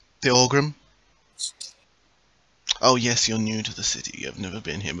 The Orgrim? Oh yes, you're new to the city. You've never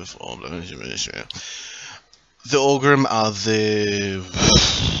been here before. The Orgrim are the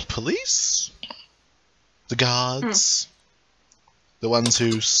police? The guards? The ones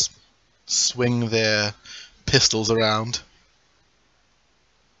who swing their pistols around?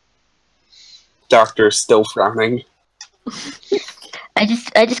 Doctor still frowning. I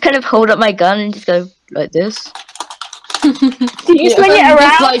just kind of hold up my gun and just go like this. Do you swing it Just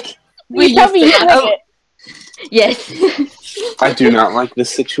around? like Will you tell me you used to swing that. it? Yes. I do not like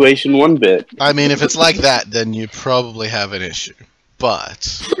this situation one bit. I mean, if it's like that, then you probably have an issue.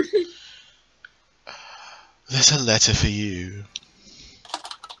 But there's a letter for you.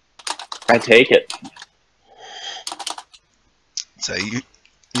 I take it. So you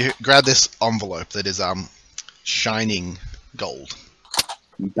grab this envelope that is shining gold.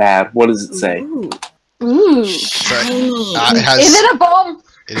 Bad. What does it say? Ooh, Ooh. So shiny. it has. Is it a bomb?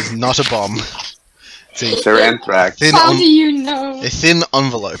 It is not a bomb. See, Is there anthrax? How do you know? a thin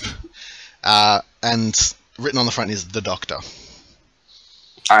envelope, and written on the front is the doctor,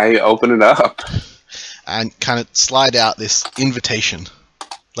 I open it up. and kind of slide out this invitation,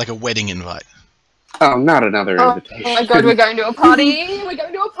 like a wedding invite. Oh, not another Oh, invitation. oh my god, we're going to a party. We're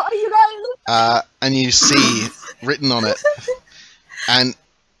going to a party, you guys. And you see written on it, and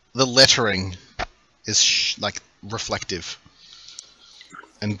the lettering is like reflective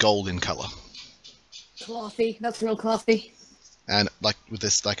and gold in color, Classy. That's real classy. and like with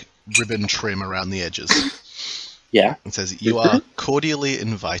this like ribbon trim around the edges. Yeah. It says, "You are cordially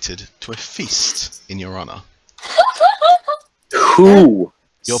invited to a feast in your honor." Who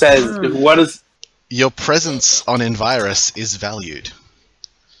Your- says what is? Your presence on Envirus is valued.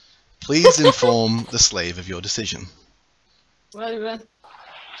 Please inform the slave of your decision. Whatever.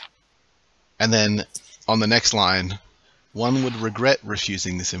 And then on the next line, one would regret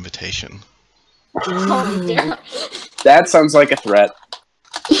refusing this invitation. Oh dear. That sounds like a threat.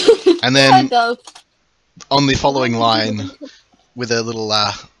 And That then does. on the following line, with a little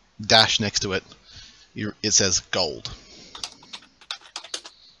dash next to it, it says gold.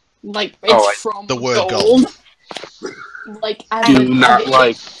 Like it's Oh, from the word gold. Like as Do in, not as in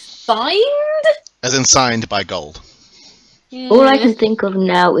like. signed. As in signed by gold. All I can think of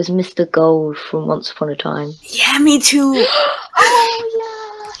now is Mr. Gold from Once Upon a Time. Yeah, me too.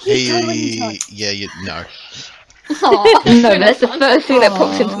 Oh yeah. He totally Hey, does. yeah, no. Aw, No, good that's the one. first thing that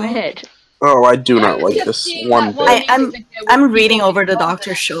pops into my Aw. head. Oh, I do not I like kept this seeing one that one bit. I'm- music video I'm where reading people over the love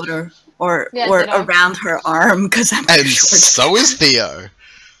doctor's it. shoulder or Yeah, or ditto. around her arm because I'm And too short. so is Theo.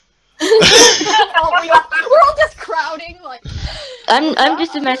 We're all just crowding like. I'm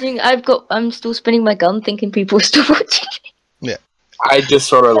just imagining I'm still spinning my gun thinking people are still watching. I just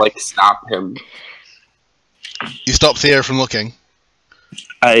sort of like stop him. You stop Theo from looking.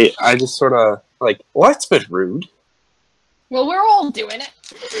 I just sort of like, well, that's a bit rude. Well, we're all doing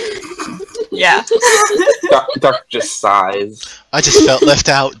it. Yeah. Doctor just sighs. I just felt left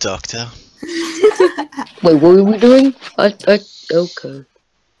out, Doctor. Wait, what were we doing? Okay.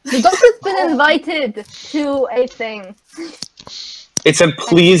 The doctor's been invited to a thing. It said,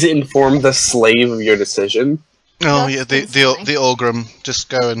 please inform the slave of your decision. Oh, That's yeah, the insane. Orgrim. Just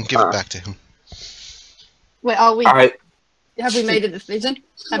go and give Ah. it back to him. Wait, are we? I Have we made a decision?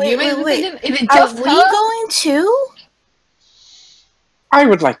 Have Wait, you made a wait, wait. decision? Is it Are just we her? going too?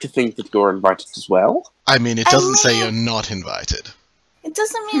 would like to think that you're invited as well. I mean, it I doesn't say mean- you're not invited. It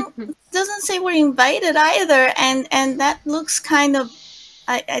doesn't say we're invited either, and that looks kind of.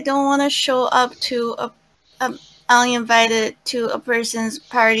 I don't want to show up to a uninvited to a person's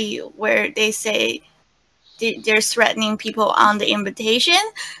party where they say they're threatening people on the invitation.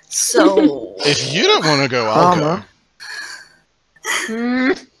 So If you don't want to go, I'll go.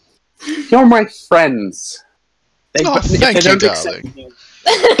 Karma. You're my friends. They, Oh, if thank they you, don't accept darling. you-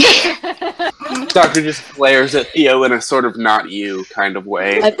 Doctor just glares at Theo in a sort of not you kind of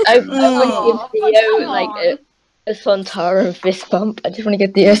way. I want to give Theo come like on. a Sontaran fist bump. I just want to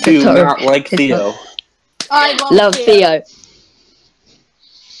give Theo a Do Sontaran not like fist Theo. I bump. Love Theo.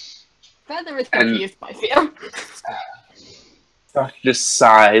 Feather is And- confused by Theo. Doctor just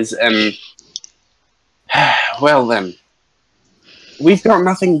sighs and. Well then. We've got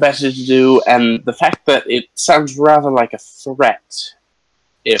nothing better to do, and the fact that it sounds rather like a threat.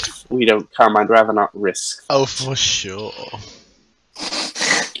 If we don't come, I'd rather not risk. Oh, for sure.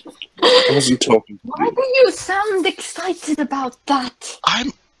 I wasn't talking to Why you. do you sound excited about that?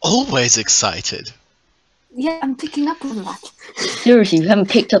 I'm always excited. Yeah, I'm picking up on that. Seriously, you haven't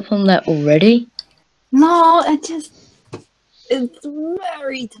picked up on that already? No, it's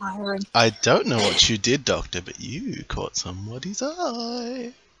very tiring. I don't know what you did, Doctor, but you caught somebody's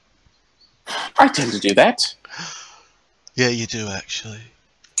eye. I tend to do that. Yeah, you do, actually.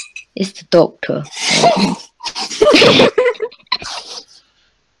 It's the doctor.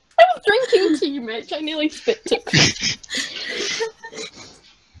 I was drinking tea, Mitch. I nearly spit it.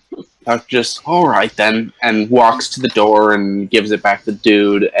 Doctor just, alright then, and walks to the door and gives it back to the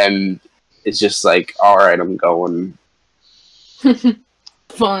dude, and is just like, alright, I'm going.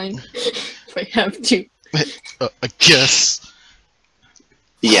 Fine. If I have to. I guess.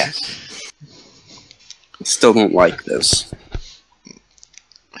 Yeah. Still don't like this.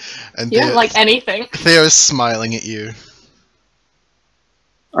 And You don't like anything. Theo's smiling at you.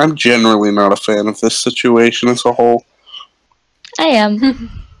 I'm generally not a fan of this situation as a whole. I am.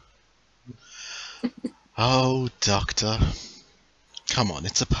 Oh, Doctor. Come on,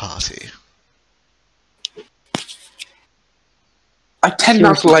 it's a party. I tend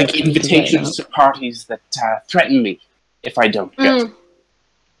not to Seriously, like Doctor, invitations to parties that threaten me if I don't go. Mm.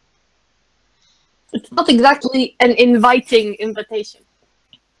 It's not exactly an inviting invitation.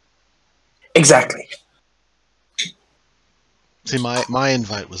 Exactly. See, my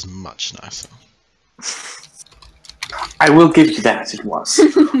invite was much nicer. I will give you that, it was.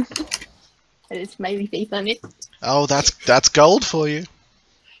 It is maybe face on it. Oh, that's gold for you.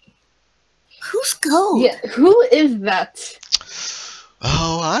 who's gold? Yeah, who is that?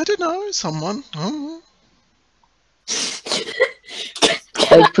 Oh, I don't know, someone. Oh.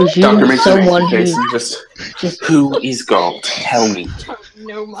 I Doctor presume makes someone an face who and just, just who is gold? Tell me.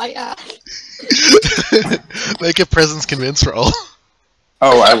 No, my ass. Make a presence convince roll.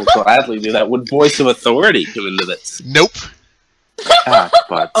 Oh, I will gladly do that. Would voice of authority come into this? Nope.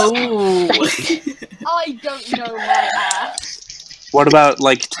 Butts. Oh. I don't know my ass. What about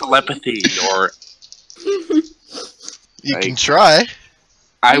like telepathy or? You can Like- try.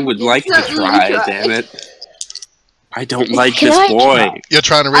 I would You like to certainly try. try. Damn it! I don't like Can this I boy. try? You're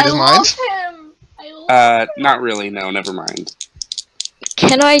trying to read his mind? him. I love Not really. No, never mind.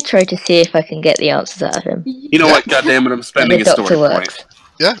 Can I try to see if I can get the answers out of him? You know what? God damn it! I'm How spending the a story doctor point. works.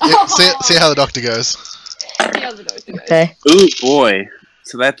 Yeah. See how the doctor goes. the other doctor goes. Okay. Ooh boy.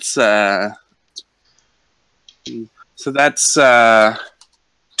 So that's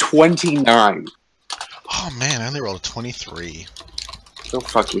 29. Oh man, I only rolled a 23. Go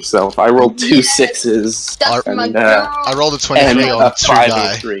fuck yourself. I rolled two Yes. 6s That's my and, girl. I rolled a and 23 a on 2 5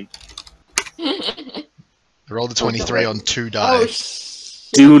 die. and 3. I rolled a 23 on 2 die. Oh,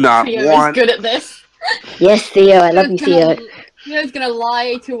 Do not Theo want. is good at this. Yes, Theo. I love you, Theo. Theo's gonna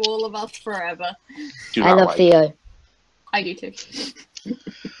lie to all of us forever. Do I not love like. Theo. I do too.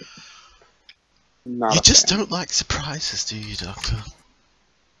 Not You a just fan. don't like surprises, do you, Doctor?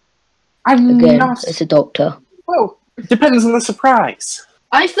 I'm Again, not. it's a doctor. Well, depends on the surprise.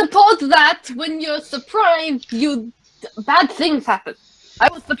 I suppose that when you're surprised, bad things happen. I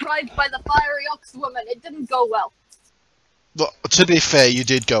was surprised by the fiery ox woman. It didn't go well. Well, to be fair, you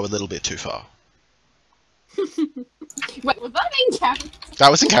did go a little bit too far. Wait, was that in character? That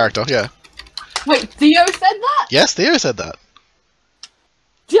was in character, yeah. Wait, Theo said that? Yes, Theo said that.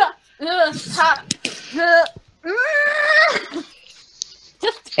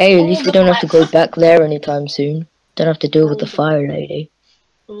 Just Hey, at all least the we don't have to go blep. back there anytime soon. Don't have to deal with the fire lady.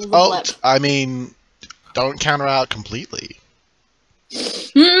 All the Oh, blep. I mean, don't counter out completely.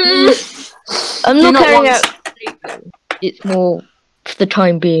 I'm Do not not carrying want- out. It's more for the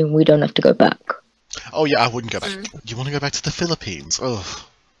time being. We don't have to go back. Oh yeah, I wouldn't go back. You want to go back to the Philippines? Ugh.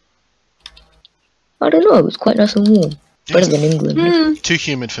 I don't know. It was quite nice and warm. Yeah, Better than England. too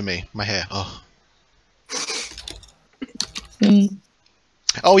humid for me. My hair. Oh. Mm.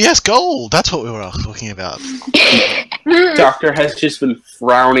 Oh yes, gold. That's what we were talking about. Doctor has just been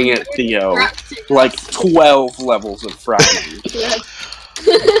frowning at Theo. Like 12 levels of frowning.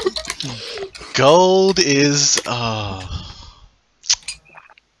 Gold is.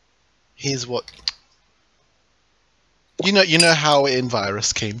 Here's what. You know how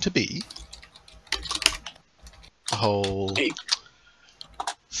Invirus came to be. The whole.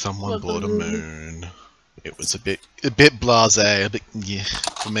 Someone bought a moon. It was a bit blasé, a bit yeah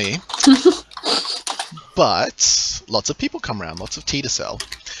for me. But lots of people come around, lots of tea to sell.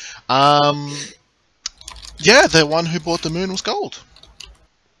 Yeah, the one who bought the moon was gold.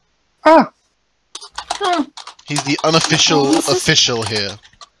 Ah. He's the unofficial official here.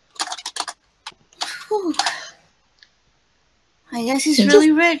 Whew. I guess he's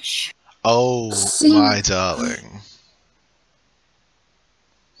really rich. Oh my darling.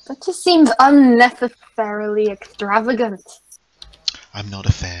 That just seems unnecessarily extravagant. I'm not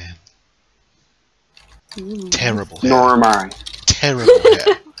a fan. Terrible hair. Nor am I. Terrible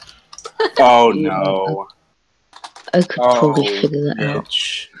hair. Oh no. I could probably Oh, figure that out.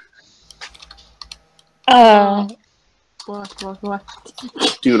 bitch. What?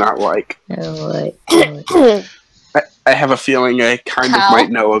 Do not like. Alright. I have a feeling I kind of Cal? might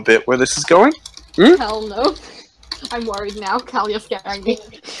know a bit where this is going. Hell no. I'm worried now. Cal, you're scaring me.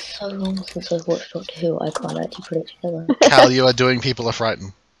 So long since I've watched Doctor Who, I can't actually put it together. Cal, you are doing people are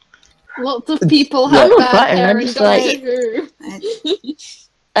frightened. Lots of people Yeah. have I'm not bad frightened, hair I'm in just Doctor like- Who.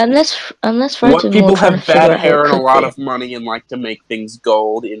 Unless What frightened people more trying to have figure bad out how hair it and a could lot be. of money and like to make things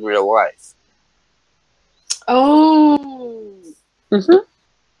gold in real life. Oh.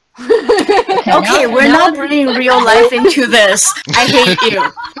 Okay, we're not bringing real life into this. I hate you.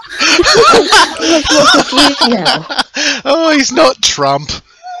 I'm confused now. Oh, he's not Trump.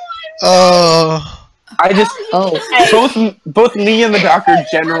 Oh. I just Oh, both me and the doctor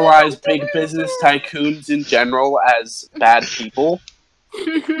generalize big business tycoons in general as bad people.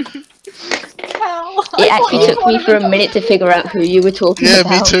 it actually took me for a minute to figure out who you were talking Yeah,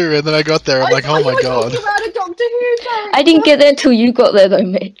 about. me too. And then I got there. I'm like, oh my god. I didn't get there until you got there, though,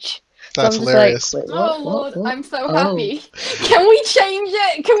 Mitch. So That's I'm just hilarious. Like, wait, Oh what? lord, I'm so Oh. happy. Can we change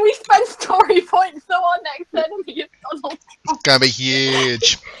it? Can we spend story points so our next enemy is Donald? It's gonna be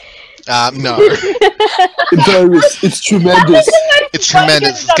huge. No. It's tremendous. It's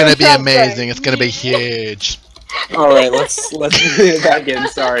tremendous. It's gonna be amazing. It's gonna be huge. Alright, let's bring it back in,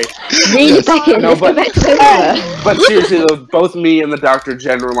 sorry. Read it back in. No, Let's go but- back to where we were. But seriously though, both me and the doctor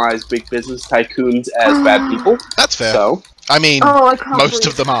generalize big business tycoons as bad people. That's fair. So I mean, I can't most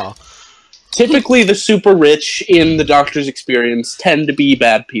of them are. typically the super rich in the doctor's experience tend to be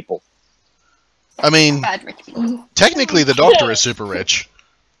bad people. I mean, Bad rich people. technically the doctor is super rich.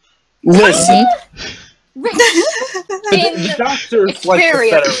 Listen, Rich the doctor's like the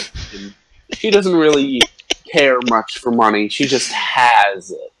experience. Federation. She doesn't really care much for money. She just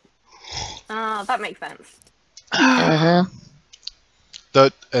has it. Ah, that makes sense. Uh-huh.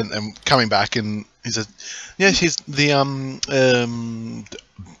 And coming back, and he says, "Yeah, she's the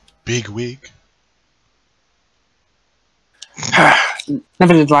big wig."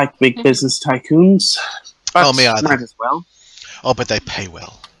 Never did like big business tycoons. But Oh, me either. might as well. Oh, but they pay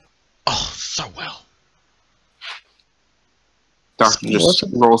well. Oh, so well. Doctor just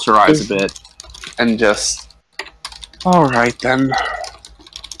rolls her eyes a bit and just. All right then.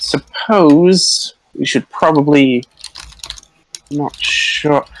 Suppose we should probably. Not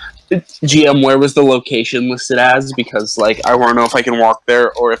sure. GM, where was the location listed as? Because like I want to know if I can walk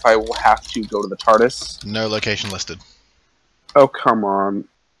there or if I will have to go to the TARDIS. No location listed. Oh come on.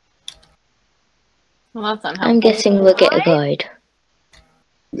 Well, that's unhelpful. I'm guessing we'll get a guide.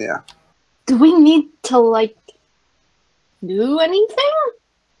 Yeah. Do we need to like do anything?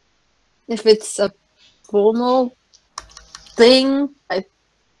 If it's a formal thing,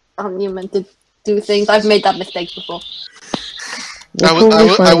 you meant to do things. I've made that mistake before.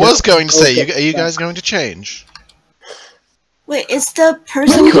 I was going to say, are you guys going to change? Wait, is the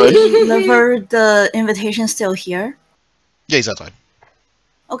person who delivered the invitation still here? Yeah, he's outside.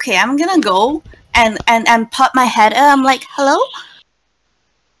 Okay, I'm gonna go and pop my head out. I'm like, hello?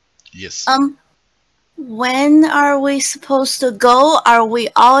 Yes. When are we supposed to go? Are we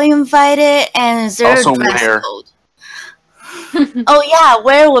all invited? And is there Also a dress where? code? Oh yeah,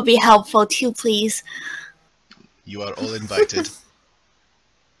 where would be helpful too, please. You are all invited.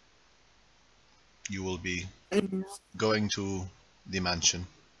 You will be going to the mansion,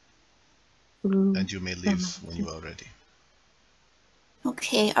 and you may leave when you are ready.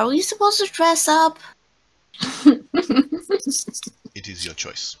 Okay, are we supposed to dress up? It is your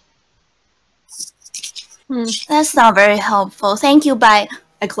choice. That's not very helpful. Thank you, bye.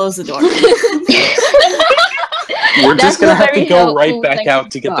 I close the door. We're just gonna have to very go right helpful, back thank out you,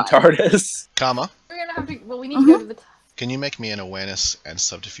 to get the God. TARDIS. Karma, We're gonna have to. Well, we need to go to the. can you make me an awareness and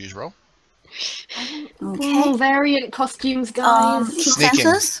subterfuge roll? Okay. Variant costumes, guys. Sneaking.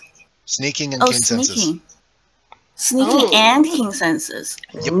 Consensus? Sneaking and Oh, consensus. sneaking. Sneaking Oh. and king census.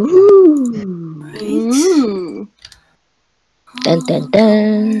 Yep. Right. Ooh. Dun dun dun.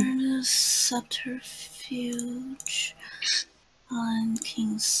 Awareness, subterfuge on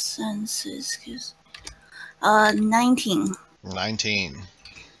king census. 19. 19.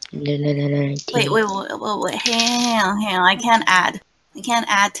 Wait. Hang on. I can't add. I can't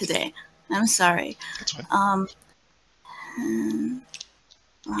add today. I'm sorry. That's fine.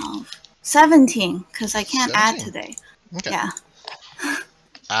 12, 17, because I can't add 17. today. Okay.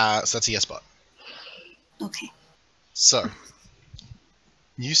 Yeah. So that's a yes bot. Okay. So,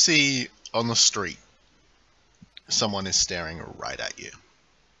 you see on the street, someone is staring right at you.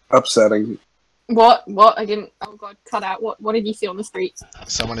 Upsetting. What? I didn't. Oh god, cut out. What did you see on the street?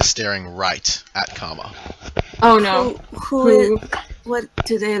 Someone is staring right at Karma. Oh no. What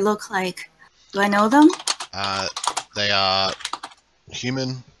do they look like? Do I know them? They are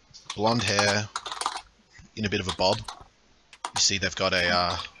human, blonde hair, in a bit of a bob. You see they've got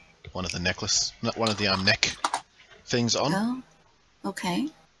a one of the neck things on, Oh. Okay.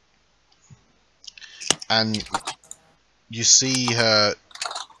 and you see her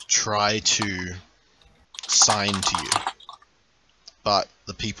try to sign to you, but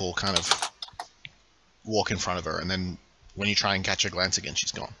the people kind of walk in front of her, and then when you try and catch her glance again,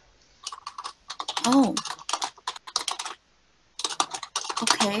 she's gone. Oh.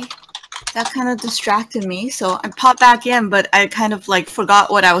 Okay. That kind of distracted me, so I popped back in, but I kind of like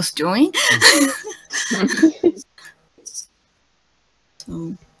forgot what I was doing.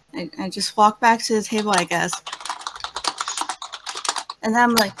 So I just walked back to the table, I guess. And then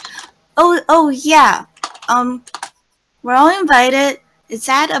I'm like, oh yeah. We're all invited. It's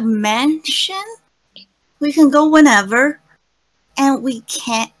at a mansion. We can go whenever. And we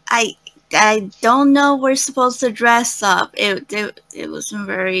can't I don't know we're supposed to dress up. It wasn't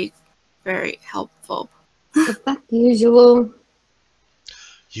very, very helpful. Is that usual?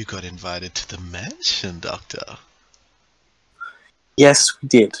 You got invited to the mansion, Doctor. Yes, we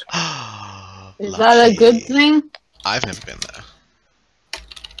did. Is that a good thing? I've never been there.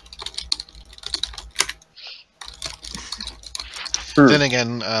 Then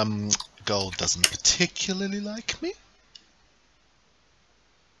again, Gold doesn't particularly like me.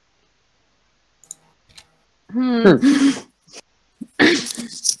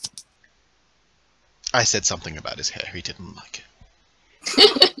 I said something about his hair. He didn't like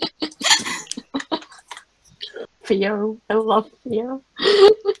it. Theo. I love Theo.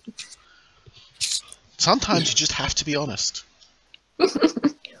 Sometimes you just have to be honest.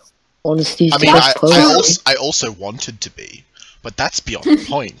 Honesty is I the mean, best policy. I also wanted to be, but that's beyond the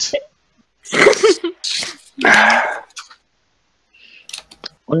point.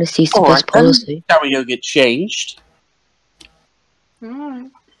 Honesty is the Alright, best policy. Shall we go get changed?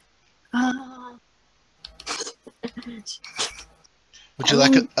 Alright. Would you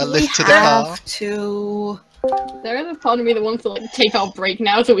like a lift to the We car? have to. There is a part of me that wants to take our break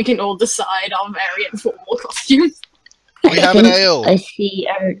now so we can all decide our variant formal costumes. We have an ale. I see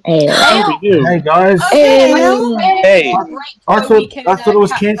an ale. Oh, we do. Hey guys, Okay, Ale. Hey. I thought it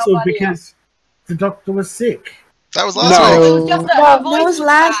was cancelled because the doctor was sick. That was No. last It week. was just that No, her that voice was was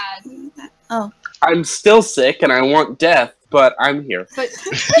last. bad, I'm still sick and I want death, but I'm here. but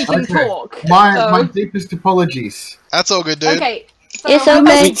she can Okay. talk. My deepest apologies. That's all good, dude. Okay, so It's how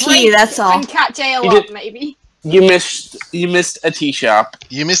okay. about Tea, break that's all. and catch ale You up, did- maybe. You missed a tea shop.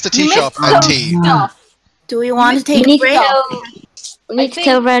 You missed a You tea shop missed and some tea. stuff. Do we want to We take a need to break? tell, we need to think-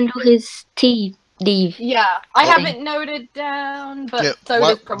 tell Randall his tea leave. Yeah, I Okay. haven't noted down, but Yeah, so why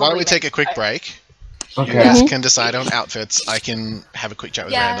does probably why don't we take a next quick time. break? Okay. You guys can decide on outfits. I can have a quick chat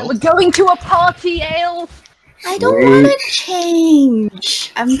with Yeah, Randall. we're going to a party ale. I don't want to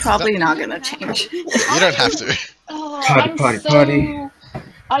change. I'm probably not gonna change. You don't have to. Oh, Party.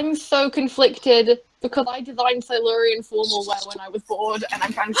 I'm so conflicted because I designed Silurian formal wear when I was bored, and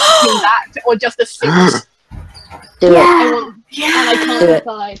I'm trying to do that or just a suit. Do it. I want, and I Yeah. can't Do it.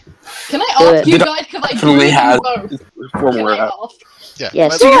 decide. Can I Do ask it. you Did guys? Because I Definitely do has both. formal Can I wear. ask? Yeah.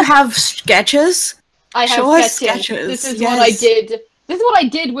 Yes. Do you have sketches? I have Show us sketches. sketches, This is yes. what I did. This is what I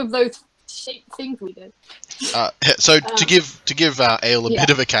did with those shaped things we did. So to give Ale a yeah, bit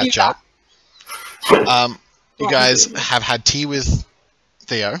of a catch yeah. up, you guys have had tea with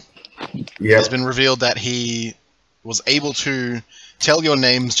Theo. It's Yep. been revealed that he was able to tell your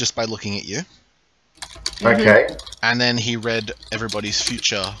names just by looking at you, Okay. and then he read everybody's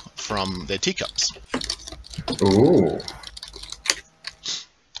future from their teacups. Ooh.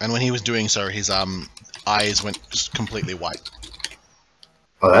 And when he was doing so, his eyes went just completely white.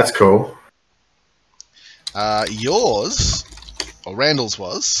 Oh, that's cool. Yours, or Randall's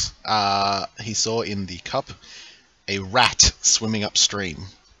was, he saw in the cup a rat swimming upstream,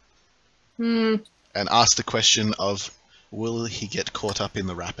 Hmm. and asked the question of, will he get caught up in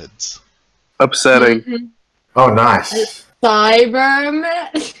the rapids? Upsetting. Mhm. Oh, nice.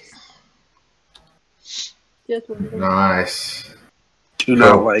 Cyberman. Just wondering. Nice. Do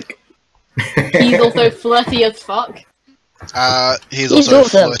not Cool. like. He's also flirty as fuck. He's He's also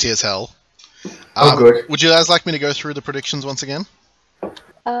awesome. flirty as hell. Oh, good. Would you guys like me to go through the predictions once again?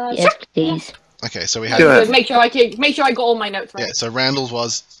 Yes, please. Okay, so we had Do it. Good. Make sure I got all my notes right. yeah. So Randall's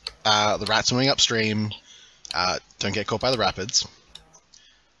was the rat swimming upstream. Don't get caught by the rapids.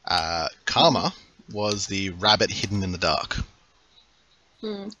 Karma was the rabbit hidden in the dark,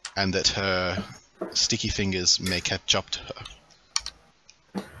 Hmm. and that her sticky fingers may catch up to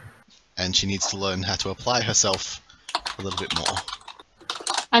her, and she needs to learn how to apply herself a little bit more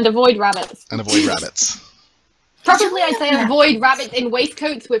And avoid rabbits. and avoid rabbits. Preferably, I say avoid rabbits in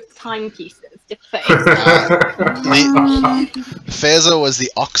waistcoats with timepieces. Just saying. Feza was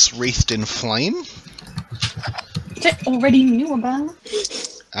the ox wreathed in flame, Which I already knew about.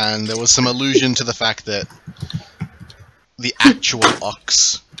 and there was some allusion to the fact that the actual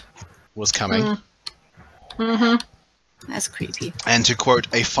ox was coming. Mm-hmm. That's creepy. And to quote,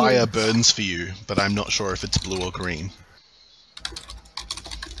 a fire burns for you, but I'm not sure if it's blue or green.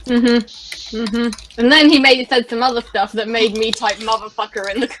 And then he said some other stuff that made me type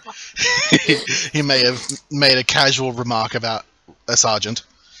motherfucker in the car. He may have made a casual remark about a sergeant.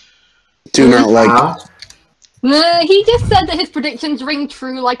 Do not like. No, he just said that his predictions ring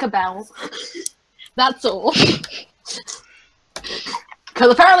true like a bell. That's all.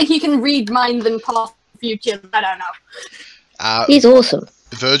 Because apparently he can read minds and past futures. I don't know. He's awesome.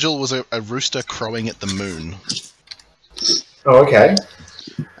 Virgil was a rooster crowing at the moon. Oh, okay.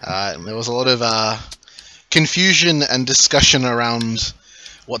 There was a lot of confusion and discussion around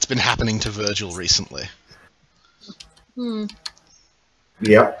what's been happening to Virgil recently.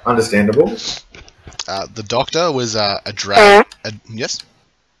 Yep, understandable. The doctor was a drag. Yes?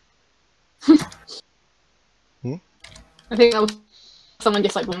 I think that was someone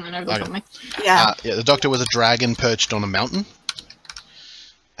just like woman over Okay. something. Yeah. Yeah, the doctor was a dragon perched on a mountain.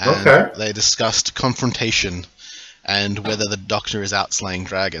 And Okay. they discussed confrontation and whether the doctor is out slaying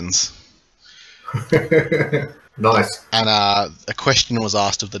dragons. Nice. And a question was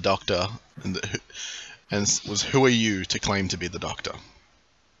asked of the doctor, and was, who are you to claim to be the doctor?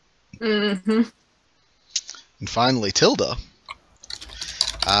 Mm-hmm. And finally, Tilda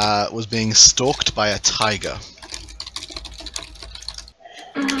was being stalked by a tiger.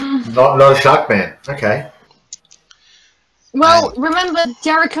 Not a shark man. Okay. Well, remember,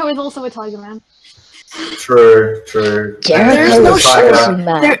 Jericho is also a tiger man. True. Jericho no is tiger. also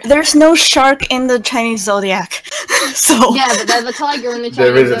mad. There's no shark in the Chinese zodiac, so Yeah, but there's a tiger in the Chinese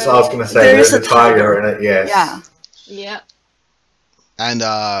There is. I was going to say There there's is a a tiger tiger. in it. Yes. yeah. Yeah.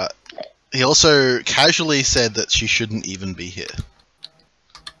 And he also casually said that she shouldn't even be here.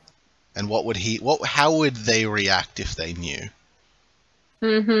 And how would they react if they knew?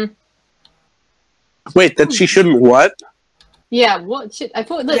 Mm-hmm. Wait, that she shouldn't what? Yeah, what should... I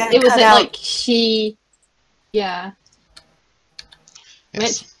thought that Yeah, it was cut that, out. like, she... Yeah.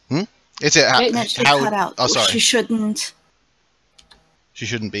 Yes. Mitch? It's a, Mitch, That should how cut out. Oh, sorry. She shouldn't. She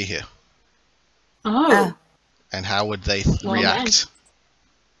shouldn't be here. Oh. And how would they Well, react?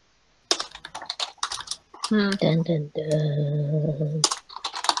 Dun, dun, dun.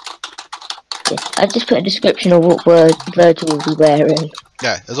 Yeah, I just put a description of what word Virgil will be wearing.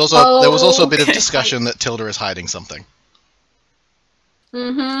 Yeah, there was also a bit of Okay. discussion that Tilda is hiding something.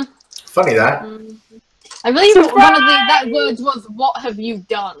 Mm-hmm. Funny that. I believe one of that words was, "What have you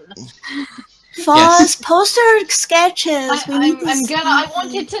done?" False poster sketches. We need I'm to gonna. I see.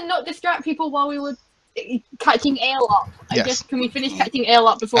 wanted to not distract people while we were catching ale up. I Yes. guess can we finish catching ale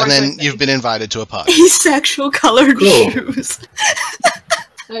up before? And I then go you've been invited to a party. Asexual colored Cool. shoes.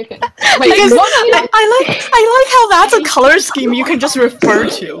 Okay. I, Wait. guess- What? I like how that's a color scheme you can just refer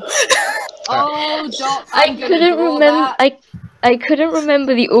to. Oh, Doc, I I'm gonna couldn't draw remember. that. I couldn't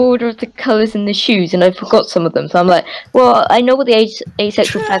remember the order of the colours in the shoes, and I forgot some of them. So I'm like, well, I know what the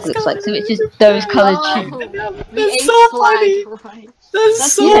asexual flag looks like, so it's just those coloured shoes. The That's ace so flag, funny. right.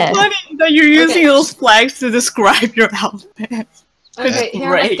 That's so Yeah. funny that you're using Okay. those flags to describe your outfit. Okay, here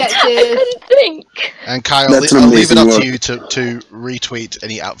are my Great. I sketches. couldn't think. And Kyle, That's an I'll leave it up amazing to look. you to retweet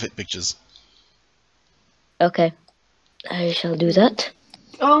any outfit pictures. Okay, I shall do that.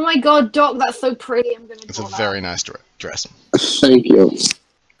 Oh my god, Doc, that's so pretty. I'm gonna It's a draw that. very nice dress. Thank you.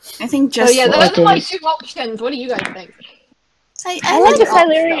 I think So just yeah, what those I are my did. 2 options. What do you guys think? I I like the like Like-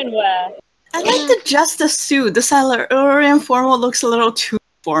 Silurian wear. I like the just the suit. The Silurian formal looks a little too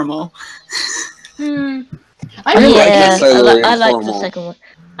formal. I I really like Yeah, the I Silurian like the formal. second one.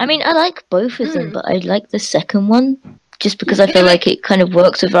 I mean, I like both of them, Mm. but I like the second one just because I feel like it kind of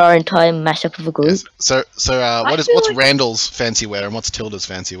works with our entire mashup of a group. Yes. So what's feel like- Randall's fancy wear and what's Tilda's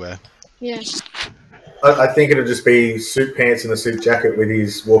fancy wear? Yeah. I think it'll just be suit pants and a suit jacket with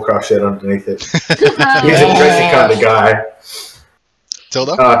his Warcraft shirt underneath it. He's a dressy kind of guy.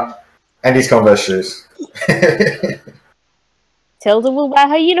 Tilda? And his Converse shoes. Tilda will wear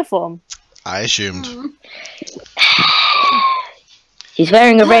her uniform. I assumed. She's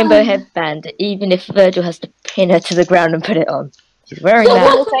wearing a rainbow headband, even if Virgil has to pin her to the ground and put it on. She's wearing I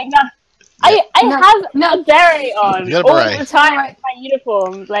that. will take that. I have a beret on You got a all beret. the time. My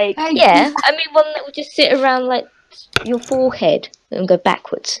uniform, like Yeah, I mean one that would just sit around like your forehead and go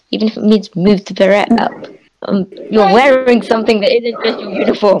backwards, even if it means move the beret up. You're wearing something that isn't just your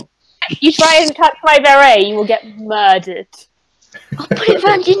uniform. you try and touch my beret, you will get murdered. I'll put it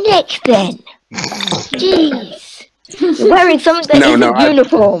around your neck then. Jeez. You're wearing something that No, isn't no, I-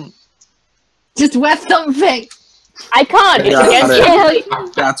 uniform. Just wear something. I can't. It's Yeah, against I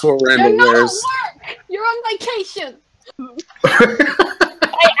me. That's what You're Randall not at wears. work. You're on vacation. I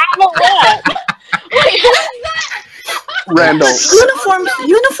am at work. Wait, what is that? Randall.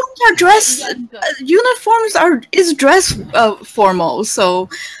 Uniforms are dress. Uniforms is dress formal, so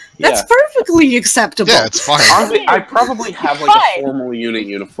that's Yeah. perfectly acceptable. Yeah, it's fine. Honestly, I probably have like Fine. a formal unit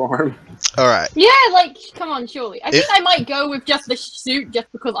uniform. Alright. Yeah, like, come on, surely. I think I might go with just the suit just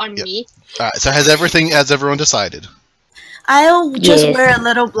because I'm Yep. me. Alright, so has everyone decided? I'll just Yes. wear a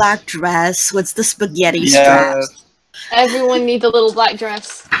little black dress with the spaghetti Yeah. straps. Everyone needs a little black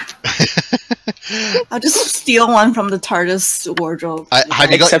dress. I'll just steal one from the TARDIS wardrobe.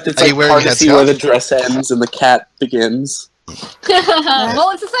 Except it's are you like wearing hard a to see where the headscarf? dress ends and the cat begins. Well,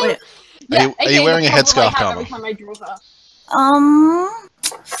 it's the same. Wait. Yeah, Are you AKA wearing the a problem headscarf, I have Karma? every time I draw her.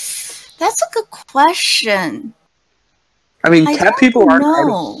 That's a good question. I mean, I cat don't people aren't out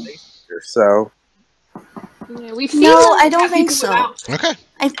know. of place here, so Yeah, we've seen No, them I don't cat think people so. without. Okay.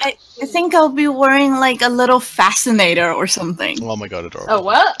 I think I'll be wearing like a little fascinator or something. Oh my god, adorable. Oh,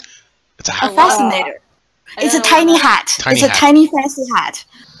 what? It's a A hat. wow. fascinator. I It's a don't know tiny what that hat. Tiny It's a hat. tiny fancy hat.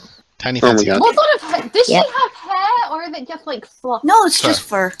 Tiny Oh my fancy God. hat. is. What sort of hair? Does Yep. she have hair, or is it just like fluff? No, it's just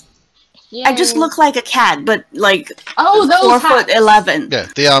fur. I just Yay. look like a cat, but like Oh, those 4'11". Yeah,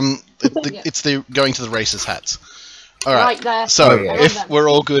 Yeah. it's the going to the races hats. Alright. right there. So, Oh, yeah. if them. we're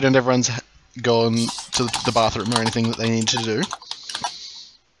all good and everyone's gone to to the bathroom or anything that they need to do.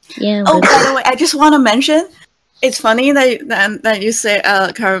 Yeah. Oh, by the way, I just want to mention, it's funny that you say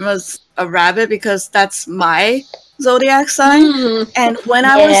Karma's a rabbit because that's my zodiac sign. And when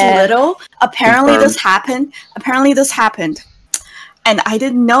I was little, apparently this happened. And I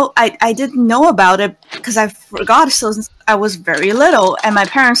didn't know. I didn't know about it because I forgot since I was very little, and my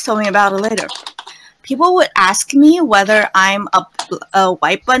parents told me about it later. People would ask me whether I'm a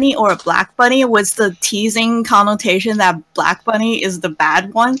white bunny or a black bunny, with the teasing connotation that black bunny is the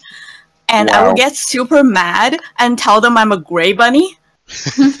bad one. And I would get super mad and tell them I'm a gray bunny.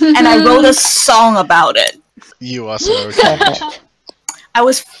 And I wrote a song about it. You are so cute. I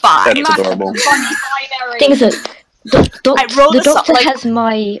was 5. That's adorable. Thing is that I wrote the a song, doctor like- has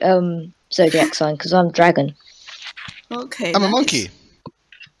my zodiac sign because I'm dragon. Okay. I'm a nice. monkey.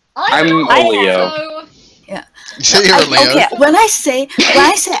 I'm a Leo. So you're a Leo. Okay, when I say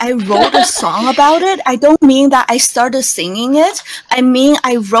I wrote a song about it, I don't mean that I started singing it. I mean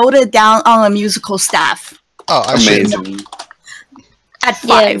I wrote it down on a musical staff Oh, I see. Amazing. at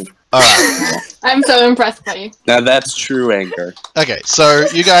 5. Alright. I'm so impressed by you. Now that's true anger. Okay, so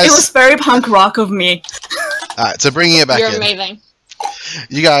you guys... It was very punk rock of me. Alright, so bringing it back You're in. amazing.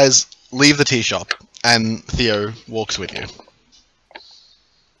 You guys leave the tea shop, and Theo walks with you.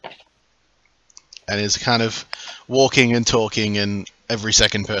 And is kind of walking and talking, and every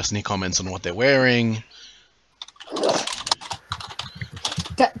second person he comments on what they're wearing.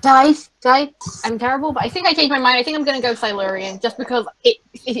 Guys, I'm terrible, but I think I changed my mind. I think I'm going to go Silurian, just because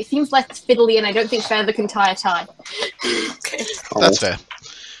it seems less fiddly, and I don't think Feather can tie a tie. Okay. That's fair.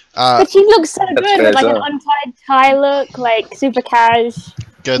 But she looks so That's good fair with like as an well. untied tie look, like super cash.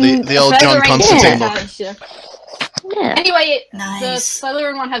 Go the old Feather John ain't Constantine tie look. tie. Yeah. Anyway, the Nice.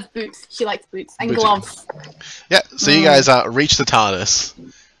 Silurian one has boots. She likes boots and Booty. gloves. Yeah, so you guys reach the TARDIS.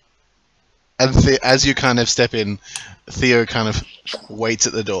 And as you kind of step in, Theo kind of waits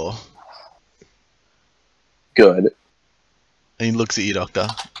at the door. Good. And he looks at you, Doctor,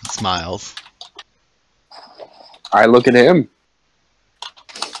 and smiles. I look at him.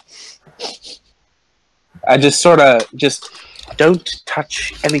 I just sort of don't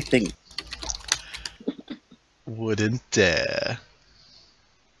touch anything. Wouldn't dare.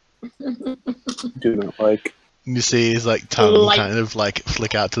 Do not like. And you see his tongue Like- kind of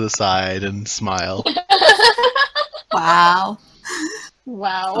flick out to the side and smile. Wow.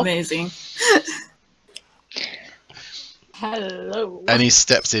 Wow. Amazing. Hello. And he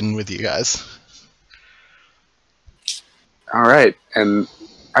steps in with you guys. All right, and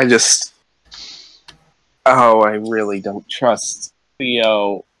I just. Oh, I really don't trust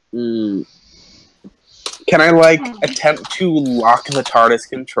Theo. Can I attempt to lock the TARDIS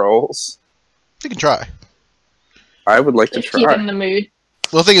controls? You can try. I would like to Just keep try. in the mood.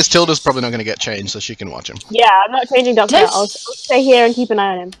 Well, the thing is, Tilda's probably not going to get changed, so she can watch him. Yeah, I'm not changing Doctor. I'll stay here and keep an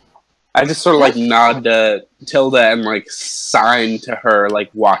eye on him. I just sort of nod to Tilda and sign to her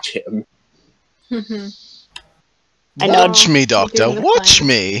watch him. I know. Watch me, Doctor. doing the Watch fine.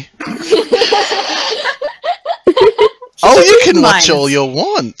 me. Oh, you can watch Minds. all you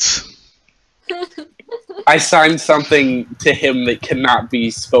want. I signed something to him that cannot be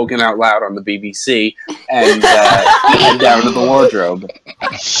spoken out loud on the BBC, and head down to the wardrobe.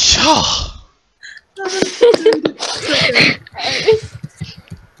 Yeah.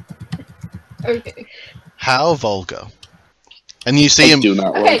 Okay. How vulgar. And you see I him, do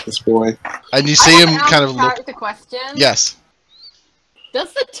not Okay. like this boy. and you see I him have kind a of look. character question. Yes.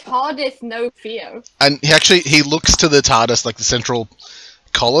 Does the TARDIS know Theo? And he looks to the TARDIS, the central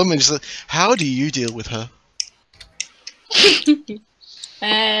column, and he's like, "How do you deal with her?"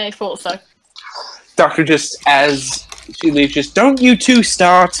 I thought so. Doctor, just as she leaves, just don't you two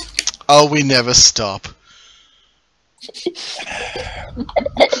start. Oh, we never stop.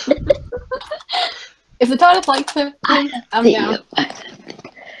 If the TARDIS likes him, I'm down.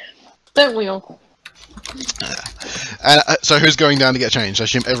 Don't we all? And so who's going down to get changed? I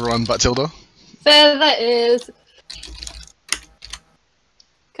assume everyone but Tilda. Feather is.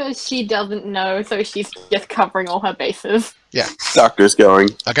 Because she doesn't know, so she's just covering all her bases. Doctor's going.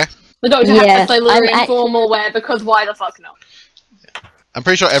 Okay. The Doctor Yeah, has to Silurian I'm formal wear because why the fuck not? I'm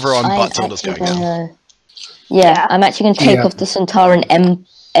pretty sure everyone I'm but Tilda's actually going down. gonna. Yeah, I'm actually gonna take Yeah. off the Centauran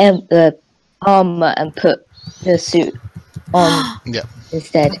armor and put the suit on Yeah.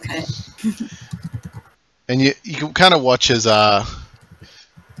 instead. Okay. And you can kind of watch as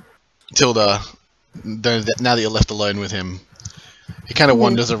Tilda, now that you're left alone with him, he kind of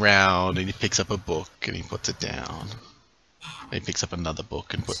wanders around and he picks up a book and he puts it down. And he picks up another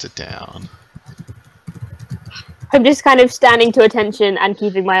book and puts it down. I'm just kind of standing to attention and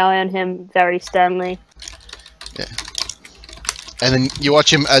keeping my eye on him very sternly. And then you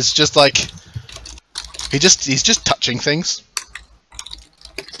watch him as just like he's just touching things.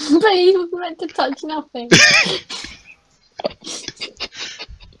 But he was meant to touch nothing.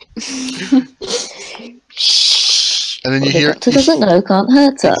 And then you What the hear doctor doesn't know can't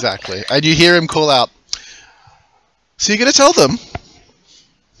hurt her. exactly, and you hear him call out. So you're gonna tell them?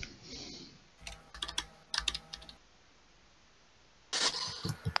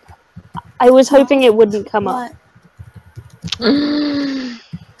 I was hoping it wouldn't come up. What?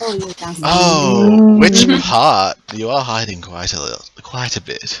 Oh, you're downstairs. Oh, which part? You are hiding quite a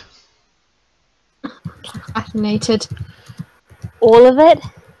bit. Fascinated. All of it?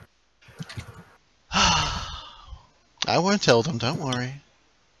 I won't tell them, don't worry.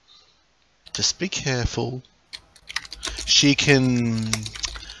 Just be careful. She can...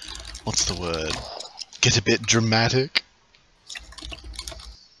 what's the word? Get a bit dramatic.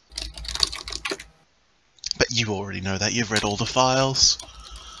 But you already know that, you've read all the files.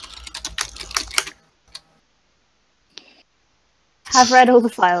 Have read all the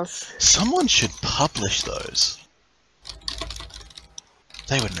files. Someone should publish those.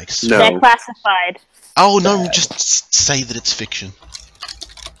 They would make No. They're classified. Oh no, just say that it's fiction.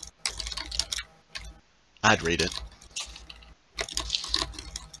 I'd read it.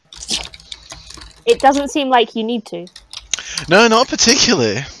 It doesn't seem like you need to. No, not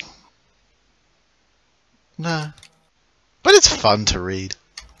particularly. No. But it's fun to read.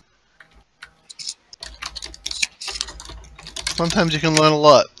 Sometimes you can learn a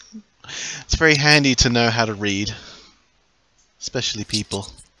lot. It's very handy to know how to read. Especially people.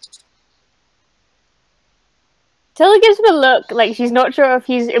 Tilda gives him a look like she's not sure if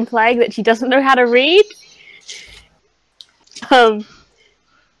he's implying that she doesn't know how to read.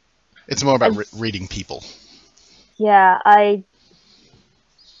 It's more about reading people. Yeah, I'm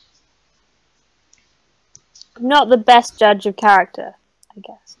not the best judge of character, I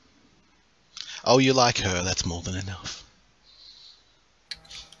guess. Oh, you like her, that's more than enough.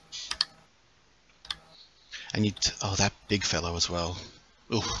 And oh, that big fellow as well.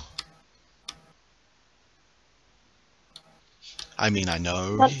 Ooh. I mean, I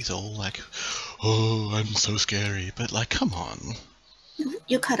know he's all like, oh, I'm so scary, but like, come on.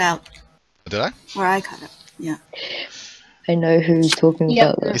 You cut out. Did I? Or I cut out. Yeah. I know who he's talking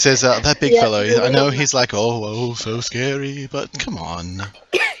Yeah. about. He says, that big Yeah, fellow, I know yeah. he's like, oh, so scary, but come on.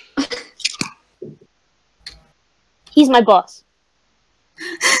 He's my boss.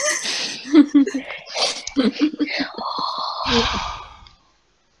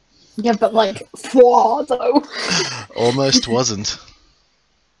 Yeah, but like, whoa, though. Almost wasn't.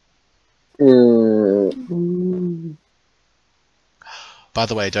 By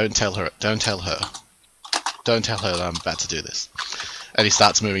the way, don't tell her. Don't tell her that I'm about to do this. And he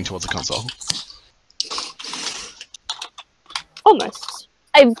starts moving towards the console. Almost.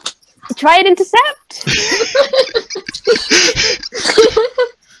 I tried intercept.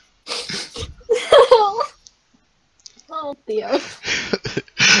 Oh, Theo.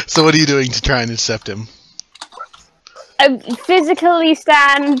 So what are you doing to try and intercept him? I physically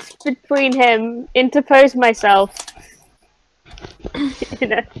stand between him, interpose myself. You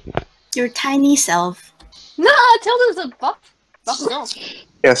know. Your tiny self. No, Tilda's a buff girl.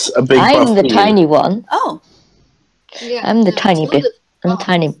 Yes, a big I'm buff the bean. tiny one. Oh, Yeah, I'm the no, tiny Tilda- bit. I'm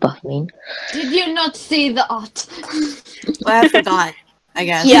tiny buff mean. Did you not see the art? well, I forgot. I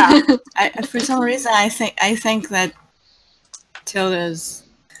guess. Yeah. For some reason, I think that Tilda's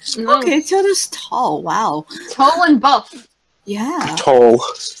No. okay. Tilda's tall. Wow. Tall and buff. Yeah. Tall.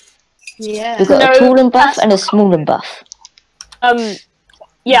 Yeah. We've got No, a tall and buff that's- and a small and buff.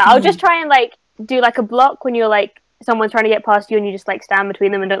 Yeah, I'll just try and like do like a block when you're like someone's trying to get past you and you just like stand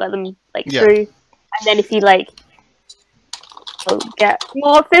between them and don't let them like Yeah. through. And then if you like get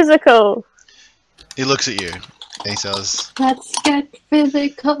more physical. He looks at you. And he says, Let's get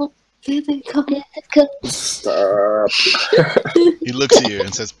physical. Physical. Stop. he looks at you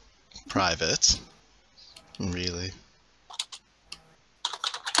and says, private? Really?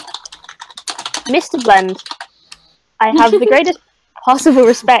 Mr. Blend, I have the greatest possible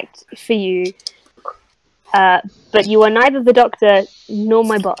respect for you, but you are neither the doctor nor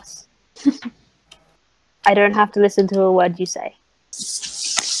my boss. I don't have to listen to a word you say.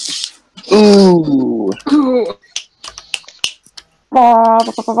 Ooh. Ooh.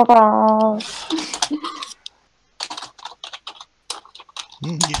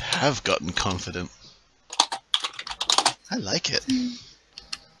 You have gotten confident. I like it.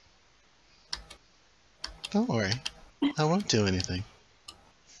 Don't worry. I won't do anything.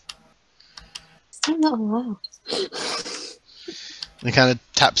 I'm not allowed. He kind of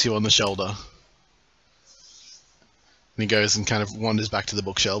taps you on the shoulder. he goes and kind of wanders back to the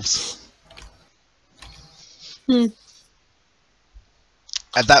bookshelves.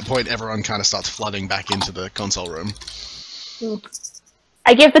 At that point, everyone kind of starts flooding back into the console room.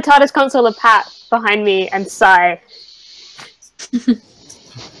 I give the TARDIS console a pat behind me and sigh.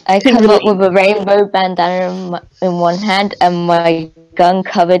 I come up with a rainbow bandana in one hand and my gun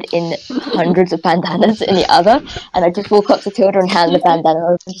covered in hundreds of bandanas in the other, and I just walk up to Tilda and hand the bandana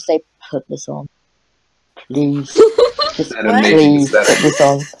over and just say, "Put this on, please. Just That amazing please put setup. this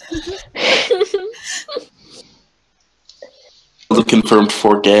on." Confirmed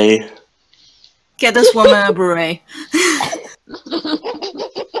for gay. Get this woman a beret.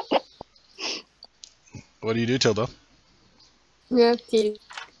 What do you do, Tilda? Yeah, please.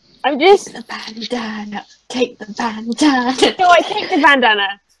 I'm just... The bandana. Take the bandana. So I take the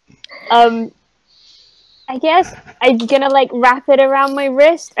bandana. I guess I'm gonna wrap it around my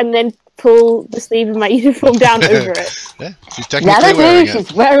wrist and then pull the sleeve of my uniform down over it. Yeah, she's Now technically that wearing she's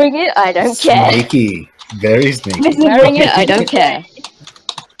it. wearing it, I don't care. Sneaky. Very sneaky. She's wearing it, I don't care.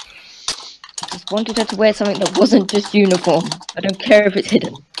 I just wanted her to wear something that wasn't just uniform. I don't care if it's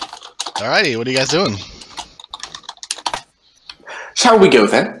hidden. Alrighty, what are you guys doing? Shall we go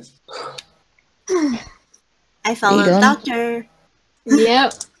then? I follow the done? doctor.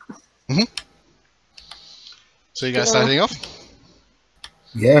 Yep. So you guys starting off?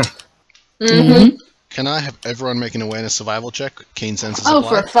 Yeah. Mm-hmm. Can I have everyone make an awareness survival check? Keen senses Oh,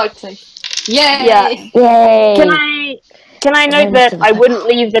 apply. for fuck's sake. Yay! Yeah. Yay! Can I note that I wouldn't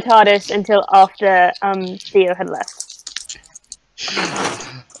leave the TARDIS until after Theo had left?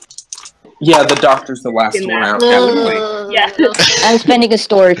 Yeah, the doctor's the last In one that. out. Definitely. Yeah. I'm spending a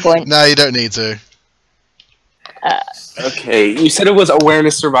story point. No, you don't need to. Okay, you said it was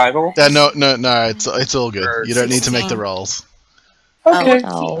awareness survival? No, it's all good. You don't need to make the 16. rolls. Okay.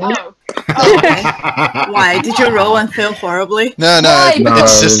 Oh. Why? Did you roll and fail horribly? No, Why?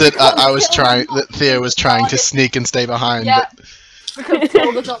 it's just No. that I was trying. That Theo was trying to sneak and stay behind. Yeah. But Because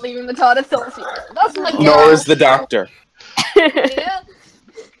Tilda's not leaving the TARDIS till she... That's my girl. Nor is the doctor. Yeah.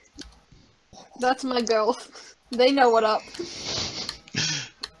 That's my girl. They know what up.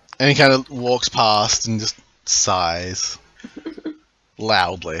 and he kind of walks past and just sighs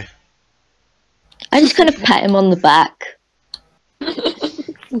loudly. I just kind of pat him on the back.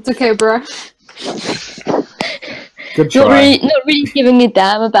 It's okay, bro. Good Not try. really giving a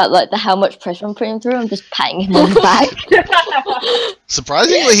damn about how much pressure I'm putting through. I'm just patting him on the back.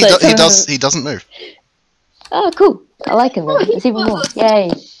 Surprisingly, So he doesn't move. Oh, cool. I like him then. It's even more.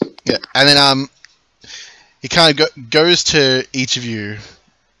 Yay. Yeah, and then he kind of goes to each of you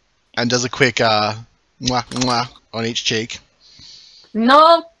and does a quick mwah mwah on each cheek.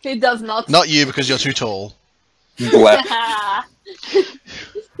 No, he does not. Not you because you're too tall. Blech.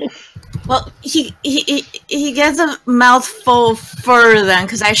 Well, he gets a mouthful of fur then,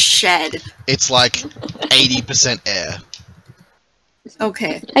 because I shed. It's like 80% air.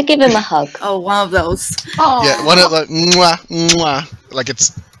 Okay. I give him a hug. Oh, one of those. Oh. Yeah, one of mwah mwah, like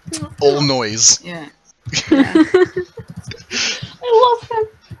it's all noise. Yeah. I love him.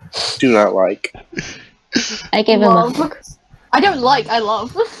 Do not like. I give him a hug. Love. I don't like, I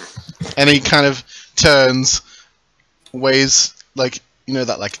love. And he kind of turns, waves that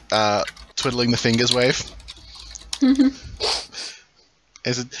twiddling the fingers wave. He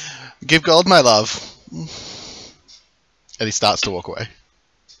said, "Give gold, my love." And he starts to walk away.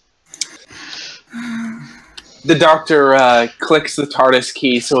 The doctor clicks the TARDIS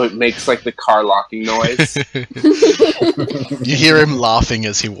key so it makes the car locking noise. You hear him laughing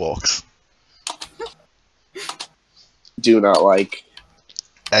as he walks. Do not like.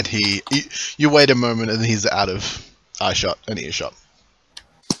 And you wait a moment and he's out of eyeshot and earshot.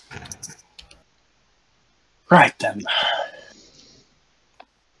 Right then.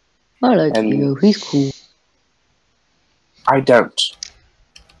 I like And- Theo. He's cool. I don't.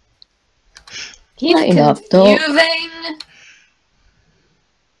 He's Not enough, though. confusing.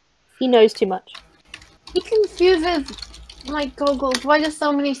 He knows too much. He confuses my goggles. Why do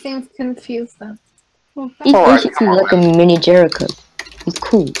so many things confuse them? He's Alright. basically like a mini Jericho. He's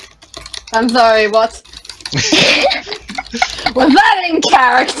cool. I'm sorry, what? Was that in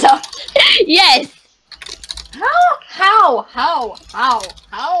character? Yes! How?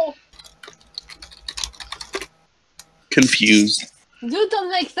 Confused. You don't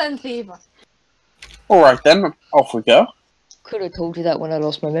make sense either. Alright then, off we go. Could have told you that when I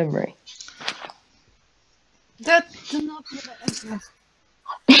lost my memory. That's not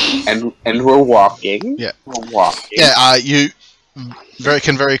And we're walking. Yeah. We're walking. Yeah, you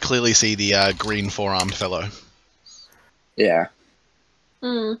can very clearly see the green four-armed fellow. Yeah.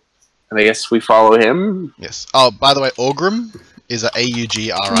 And I guess we follow him. Yes. Oh, by the way, Orgrim is a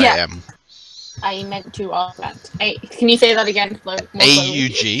Augrim. I meant to ask that. Can you say that again?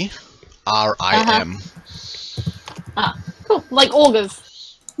 Augrim. Cool. Like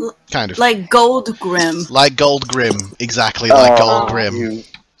augurs. Kind of. Like Gold Grim. Like Goldgrim. Exactly like Goldgrim.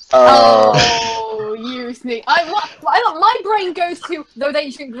 Oh, you sneak. My brain goes to those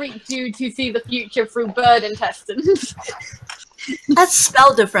ancient Greek Jews who see the future through bird intestines. That's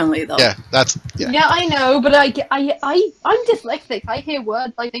spelled differently, though. Yeah, that's... Yeah. Yeah, I know, but I'm dyslexic. I hear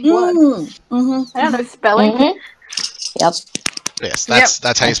words, I think words. Mm-hmm. I don't know spelling. Yep. Yes,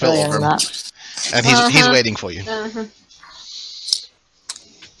 that's how you spell Really on Orgrim. that. And he's waiting for you.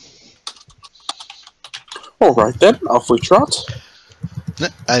 All right then, off we trot.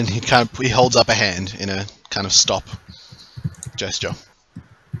 And he holds up a hand in a kind of stop gesture.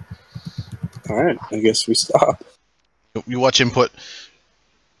 All right, I guess we stop. You watch him put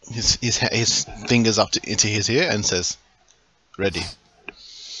his fingers up into his ear and says, "Ready."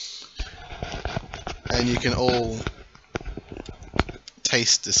 And you can all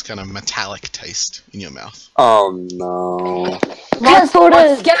taste this kind of metallic taste in your mouth. Oh no!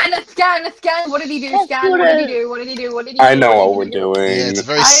 Transporters! Scan! What did he do? Scan! What did he do? What did he do? What did he do? I know what we're doing. Yeah, it's a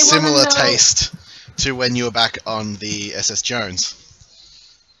very I similar wanna know. taste to when you were back on the SS Jones.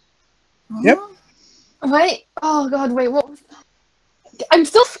 Yep. Wait. Oh god. Wait. What was that? I'm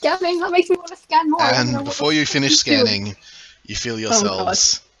still scanning. That makes me want to scan more. I don't know And what before you finish he's doing. scanning, you feel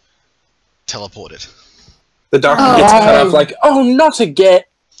yourselves teleported. The doctor Oh. gets cut off like, oh, not again.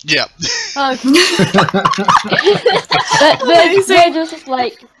 Yeah. Oh, They're just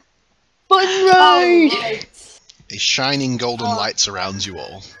like, but no! right. A shining golden light surrounds you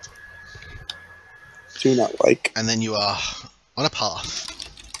all. Do not like. And then you are on a path.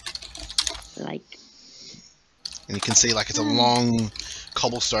 Like, And you can see like it's a long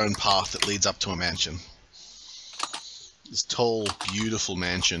cobblestone path that leads up to a mansion. This tall, beautiful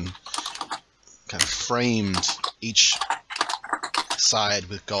mansion, kind of framed each side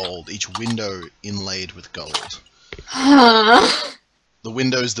with gold, each window inlaid with gold. The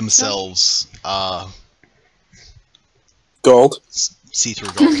windows themselves are Gold. see-through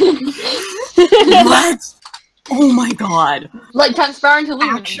gold. What? Oh my god. Like transparent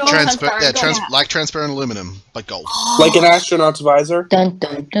aluminum. Actual- Like transparent aluminum, but gold. Like an astronaut's visor. dun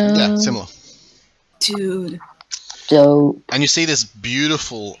dun dun. Yeah, similar. Dude. Dope. And you see this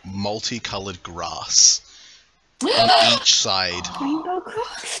beautiful multicolored grass on each side. Rainbow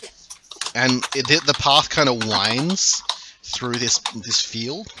cross. And the path kind of winds through this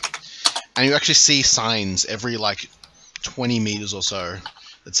field, and you actually see signs every like 20 meters or so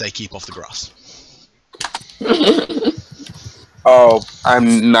that say "keep off the grass." Oh,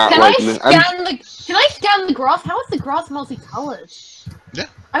 I'm not liking this. Can I scan the grass? How is the grass multicolored? Yeah.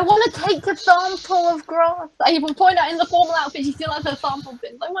 I want to take a sample of grass. I will point out in the formal outfit she still has her sample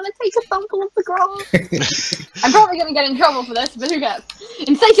bins. I want to take a sample of the grass. I'm probably going to get in trouble for this, but who cares?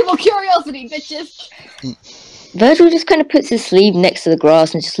 Insatiable curiosity, bitches. Virgil just kind of puts his sleeve next to the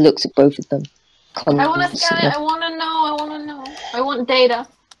grass and just looks at both of them. I want to scan it. I want to know. I want data.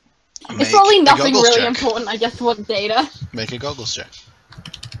 Make It's probably a nothing goggles really check. important. I just want data. Make a goggles check.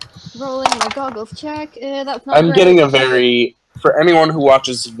 Rolling my goggles check. That's not I'm great. getting a very... For anyone who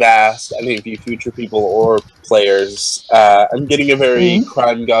watches Vast, any of you future people or players, I'm getting a very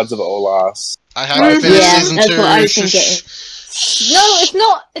Crime Gods of Olas. I haven't finished Yeah, season that's 2. what I was thinking. No, it's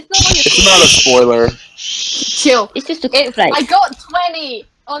not. It's not like It's not a spoiler. chill. It's just a quick flight. I got 20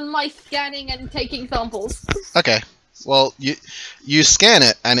 on my scanning and taking samples. Okay. Well, you scan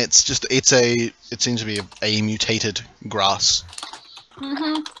it, and it seems to be a mutated grass.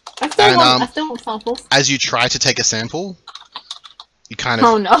 I still want samples. As you try to take a sample, you kind of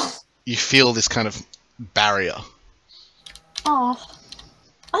Oh no. you feel this kind of barrier. Oh.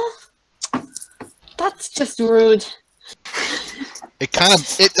 That's just rude. It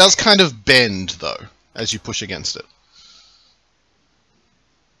does kind of bend though as you push against it.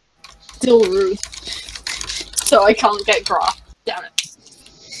 Still rude. So I can't get grass. Damn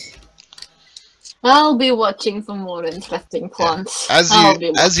it. I'll be watching for more interesting plants.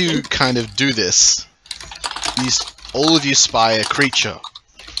 As you kind of do this, all of you spy a creature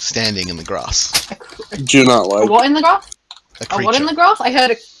standing in the grass. Do not like. What in the grass? A creature. What in the grass? I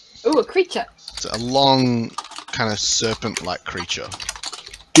heard a creature. It's a long, kind of serpent-like creature.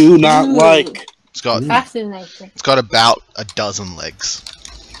 Do not like. It's got Fascinating. about a dozen legs,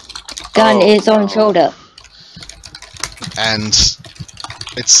 Gun is on shoulder. and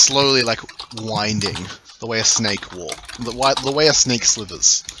it's slowly like winding the way a snake the way a snake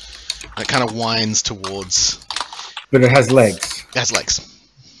slithers. And it kind of winds towards. But it has legs. It has legs.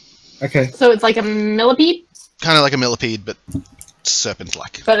 Okay. So it's like a millipede, Kind of like a millipede, but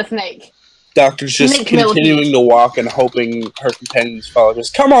serpent-like. but a snake. Doctor's just Snake continuing millipede. to walk and hoping her companions follow.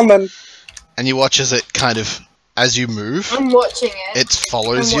 Just come on then. And you watch as it kind of, as you move, I'm watching it. it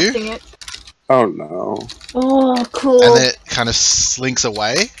follows you, watching it. Oh no. Oh, cool. and then it kind of slinks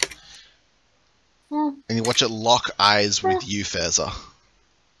away, Hmm. and you watch it lock eyes with you, Feza.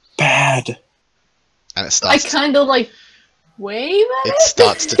 Bad. And it I starts. kind of like wave at It it.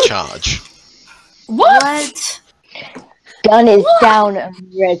 starts to charge. What? What? Gun is What? down and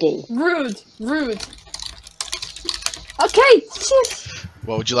ready. Rude. Okay, shit.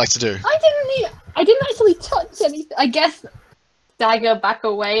 What would you like to do? I didn't actually touch anything. I guess stagger back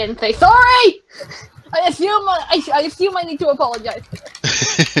away and say sorry. I assume I need to apologize.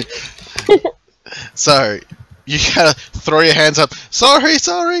 So you kind of throw your hands up.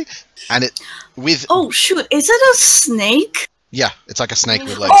 Sorry, and it with Oh shoot! Is it a snake? yeah, it's like a snake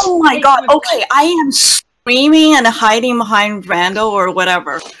with legs. Oh my god! Okay, I am screaming and hiding behind Randall or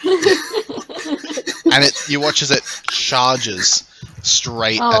whatever. And you watch as it charges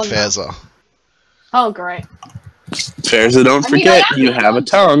straight Oh, at no. Feza. Oh, great. Faiza, don't I mean, forget, I am you have a going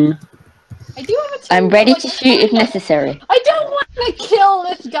to- tongue. I do have a I'm tongue, ready but to I shoot if don't- necessary. I don't want to kill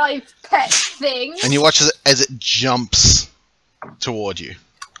this guy's pet thing. And you watch as it jumps toward you,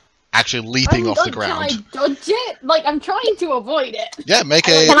 actually leaping off the Can ground. I dodge it? Like, I'm trying to avoid it. Yeah, make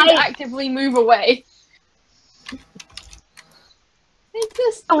I a like, to actively move away.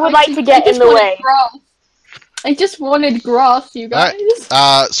 I would like to get in the way. Grass. I just wanted grass, you guys.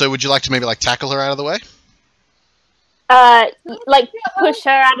 So would you like to maybe like tackle her out of the way? Like push her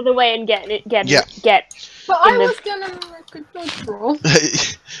out of the way and get. Yeah. But I in the- was gonna make a dodge roll.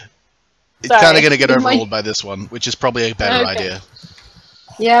 It's Sorry. kind of going to get Is my- overruled by this one, which is probably a better Okay. idea.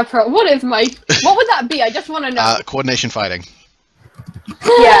 Yeah, what would that be? I just want to know. Coordination fighting.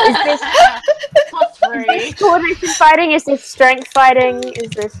 Yeah, is this Plus 3. coordination fighting? Is this strength fighting?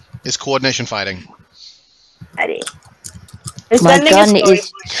 Is this It's coordination fighting. Eddie? My gun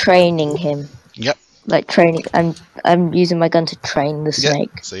is training him. Yep. Like training. I'm using my gun to train the Yep.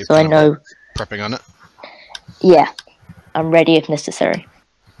 snake. So you're So I kind of know. prepping on it. Yeah. I'm ready if necessary.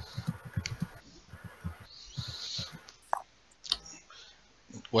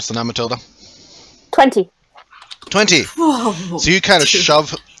 What's the number, Tilda? 20. 20. Whoa! So you kind of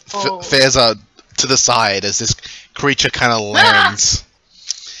shove Oh. Feza to the side as this creature kind of lands.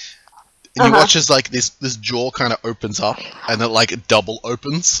 And you Uh-huh. watch as like this jaw kind of opens up and it like double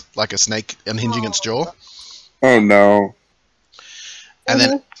opens like a snake unhinging its jaw. Oh no. And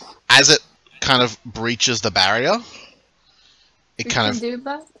then as it kind of breaches the barrier, it kind of do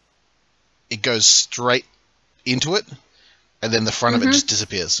that. it goes straight into it, and then the front of it Mhm. just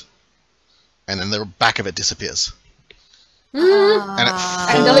disappears. And then the back of it disappears. And And it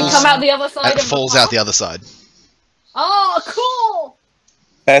does it falls- come out the other side And it of falls the out the other side. Oh, cool!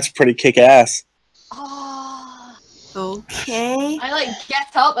 That's pretty kick-ass. Oh. Okay. I like get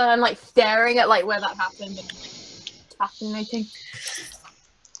up and I'm like staring at like where that happened and like fascinating.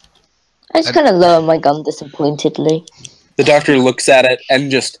 I just kind of lower my gun disappointedly. The doctor looks at it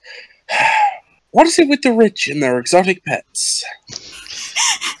and just... What is it with the rich and their exotic pets?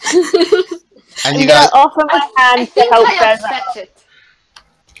 And I'm you gonna guys, offer my I hand to think help I Feza. upset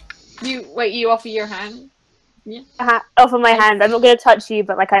it. You offer your hand? Offer my hand. I'm not gonna touch you,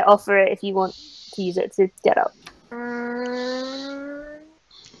 but like I offer it if you want to use it to get up.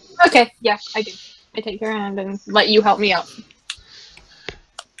 Okay, yeah, I do. I take your hand and let you help me out.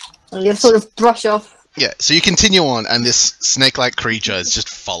 And you sort of brush off. yeah, so you continue on, and this snake-like creature is just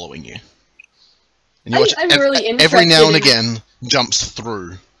following you. And you watch I'm it really every now and interested again jumps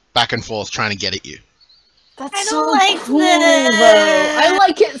through, back and forth, trying to get at you. That's I so don't like cool, this. though. I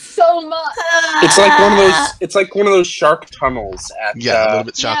like it so much. It's like one of those. It's like one of those shark tunnels at Yeah, a little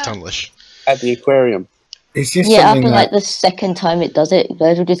bit shark yeah. tunnelish. at the aquarium. Is this Yeah, something after like that the second time it does it,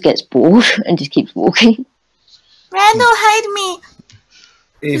 Virgil just gets bored and just keeps walking. Randall, hide me.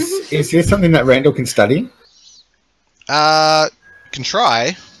 is this something that Randall can study? Can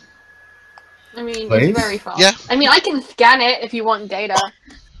try. I mean, Please? it's very fast. Yeah. I mean, I can scan it if you want data.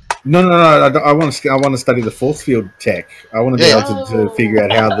 No. I want to study the force field tech. I want to be Yeah. able to figure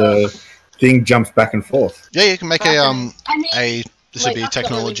out how the thing jumps back and forth. Yeah, you can make a I mean, this would be that's not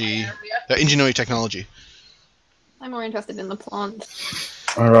really technology, my area. ingenuity technology. I'm more interested in the plant.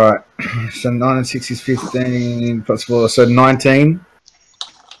 All right. So 9 and 6 is 15 plus 4. So 19.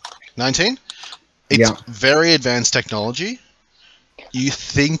 19. It's Yeah. very advanced technology. You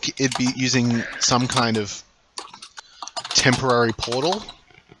think it'd be using some kind of temporary portal,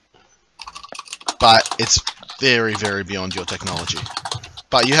 but it's very, very beyond your technology.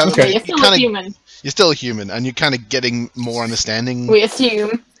 but you have Okay. You're still kinda, a human. you're still a human, and you're kind of getting more understanding. We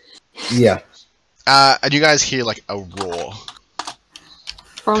assume. Yeah. And you guys hear like a roar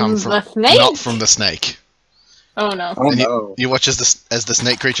From come the snake? not from the snake. Oh no. Oh And no. You watch as the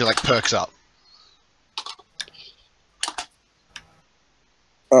snake creature like perks up,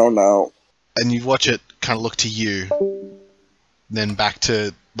 Oh no. and you watch it kind of look to you, then back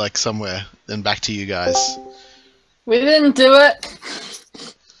to like somewhere, then back to you guys. We didn't do it.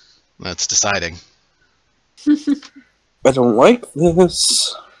 That's deciding. I don't like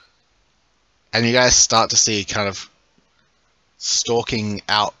this. And you guys start to see kind of stalking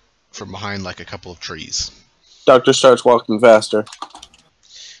out from behind like a couple of trees. Doctor starts walking faster.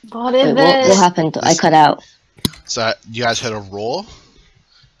 What is Wait, what this? happened? I cut out. So you guys heard a roar,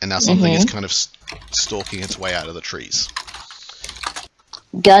 and now something is Mhm. kind of stalking its way out of the trees.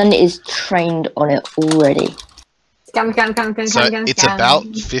 Gun is trained on it already. Scan. So it's about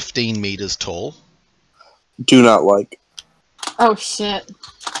 15 meters tall, Do not like. Oh shit.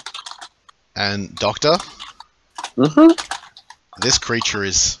 and Doctor, Mm-hmm. this creature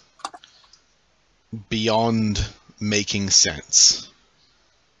is beyond making sense.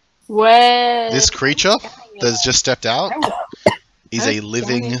 Where? This creature that's just stepped out is a Oh,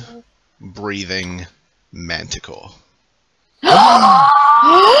 living, damn breathing manticore. Oh.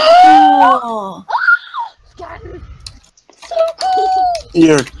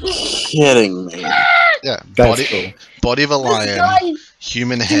 You're kidding me. Yeah, That's cool. body of a This lion, guy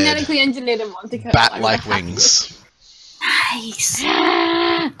human head, genetically engineered a Montico. bat-like wings. Nice.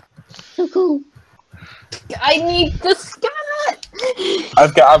 So cool. I need to scan it.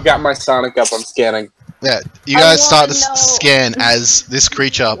 I've got my Sonic up. I'm scanning. Yeah, you I guys start to wanna know. scan as this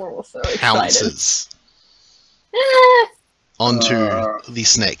creature We're all so excited. pounces onto the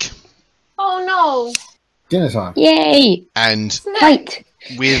snake. Oh no! Dinner time. Yay! And Fight!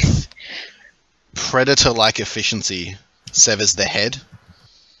 with predator-like efficiency, severs the head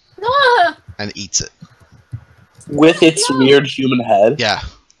Ah! and eats it. With its weird human head. Yeah.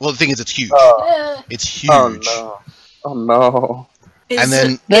 Well, the thing is, it's huge. Uh, It's huge. Oh no. Oh no. And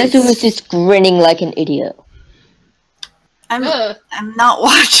then Virgil was just grinning like an idiot. I'm uh, I'm not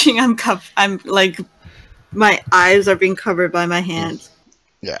watching. I'm like, my eyes are being covered by my hands.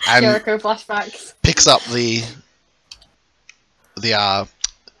 yeah, and Jericho flashbacks. picks up the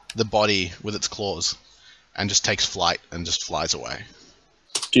body with its claws, and just takes flight and just flies away.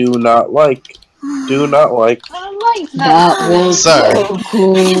 Do not like. Do not like. I like That that. was So- so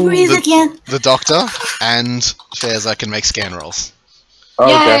cool. Breathe The- again. The doctor and Fairza can make scan rolls. Oh,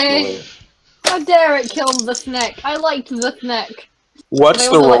 Yay. definitely. How dare it kill the snake? I liked the snake. What's They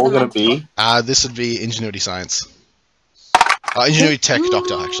the also like role the gonna be? This would be ingenuity science. Ingenuity tech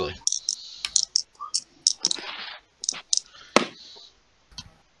doctor, actually.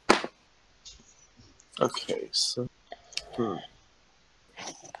 Okay, so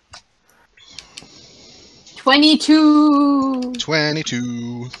 22.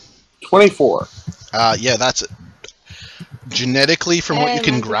 22. 24. Yeah, that's it. Genetically, from what you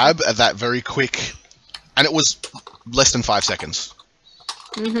can grab at that very quick, and it was less than 5 seconds.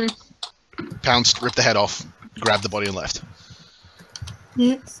 Pounced, ripped the head off, grabbed the body and left.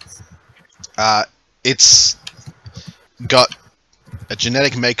 It's got a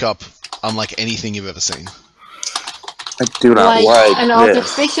genetic makeup unlike anything you've ever seen. I do not like an this.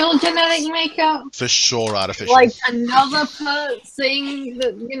 artificial genetic makeup? For sure, artificial. Like another thing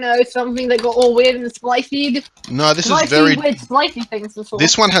that, you know, something that got all weird and splicey? No, this is I've very. seen weird splicey things before.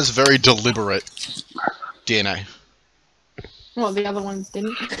 This one has very deliberate DNA. Well, the other ones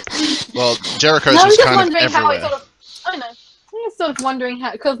didn't. Well, Jericho's No, I'm was just kind of wondering how it everywhere. sort of. I don't know. I'm just sort of wondering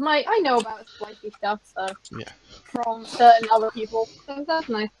how, because I know about splicey stuff, so Yeah. from certain other people, so that's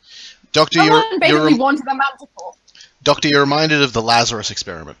nice. Doctor, Someone basically wanted a manticore. Doctor, you're reminded of the Lazarus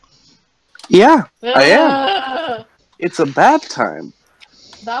experiment. Yeah, I am. Ugh, It's a bad time.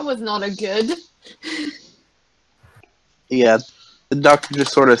 that was not a good. Yeah, the doctor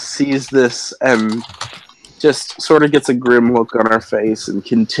just sort of sees this and just sort of gets a grim look on her face and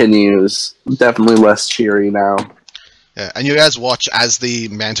continues. Definitely less cheery now. Yeah, and you guys watch as the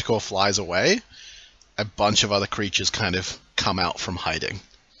manticore flies away. A bunch of other creatures kind of come out from hiding,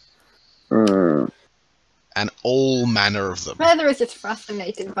 and all manner of them. Feather is just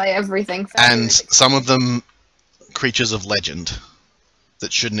fascinated by everything. Feather And is some of them creatures of legend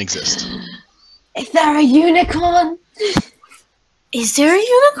that shouldn't exist. Is there a unicorn? Is there a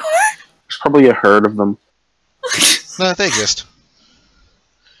unicorn? There's probably a herd of them. No, they exist.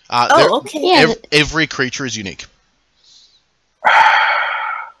 Oh, okay. Yeah, Every creature is unique.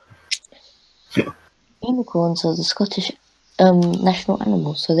 unicorns are the Scottish national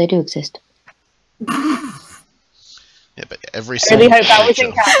animals, so they do exist. Yeah, but every I really single hope that was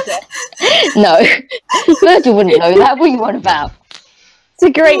in creature. character. No, Virgil wouldn't know that. What are you on about? It's a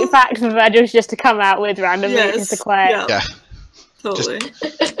great fact for Virgil's just to come out with randomly and just declare. Yeah. Yeah. Totally.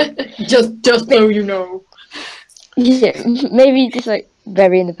 just so you know. Yeah, maybe just like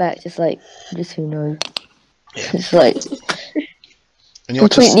very in the back, just who knows? Yeah. Just like And you're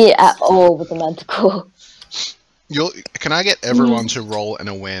just, completely at all with the manticore. can I get everyone to roll an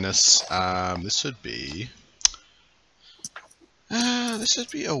awareness? This would be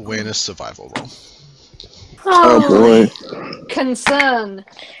awareness survival roll. Oh boy. Concern.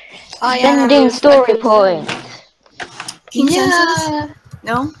 I Spending have story a concern. points. King Yeah, Census?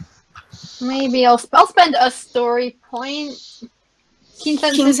 No? maybe I'll spend a story point. Keen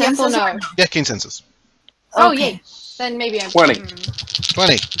senses, yes or Census? no? Yeah, keen census. Oh, Okay. yay. Then maybe I'm 20.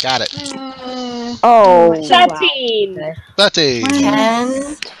 20. Got it. Oh, 13. 30.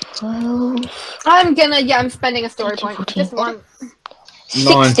 10. 12, I'm spending a story 13, point. 14. Just one.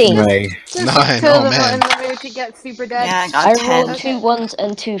 9 16. for me. Just 9, because oh, I'm not man. in the mood to get super dead. Yeah, I I got rolled 10. Okay. 2 1s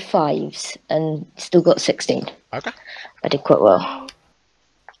and 2 5s and still got 16. Okay. I did quite well.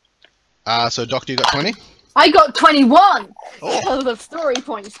 So Doctor, you got 20? I got 21 Oh. because of story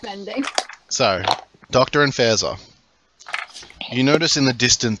point spending. So, Doctor and Fairza, you notice in the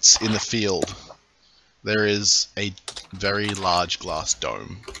distance in the field there is a very large glass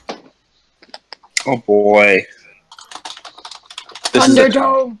dome. Oh boy. This is a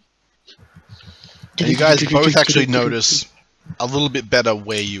Thunderdome. And you guys both actually notice a little bit better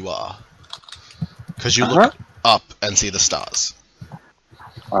where you are. Because you look up and see the stars.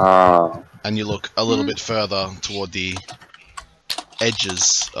 And you look a little bit further toward the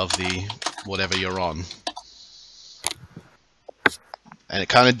edges of the whatever you're on. And it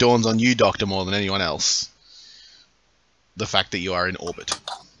kind of dawns on you, Doctor, more than anyone else, the fact that you are in orbit.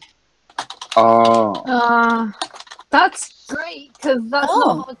 That's great because that's Oh.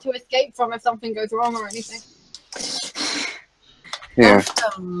 not hard to escape from if something goes wrong or anything. Yeah. Of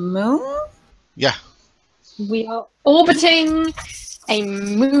the moon? Yeah. We are orbiting a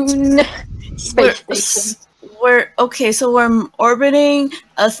moon space station. So we're orbiting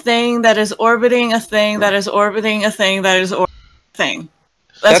a thing that is orbiting a thing that is orbiting a thing that is orbiting a thing.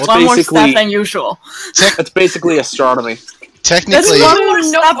 That's That's one more basically- step than usual. That's basically astronomy. Technically, That's one more Moon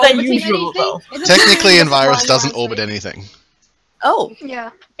step not than orbiting usual, anything? though. It's a technically, moon Envirus that's doesn't flying orbit around anything. Oh. space. Yeah.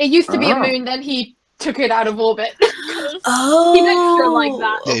 It used to be a Oh. moon, then he took it out of orbit. Oh. He's extra like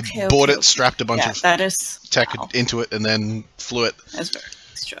that. Yeah, he bought it, strapped a bunch of that is tech wow. into it, and then flew it. That's very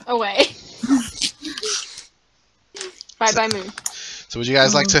extra. Away. Bye moon. So would you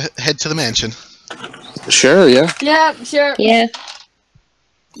guys like to head to the mansion? Sure, yeah. Yeah, sure. Yeah.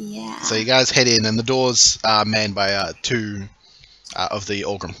 Yeah. So you guys head in, and the doors are manned by 2 of the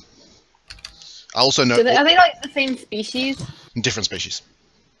Orgrim. I also note Are they like the same species? different species.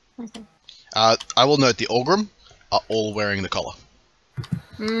 Okay. I will note the Orgrim are all wearing the collar.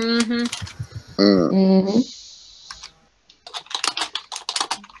 Mm-hmm. Mm-hmm.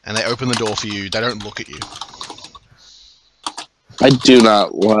 And they open the door for you. They don't look at you. I do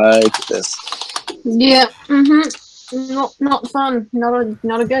not like this. Yeah. Mm-hmm. Not fun. Not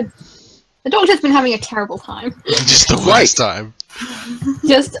a good. The doctor's been having a terrible time. Just the Right. worst time.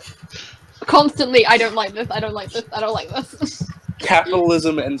 Just constantly, I don't like this. I don't like this. I don't like this.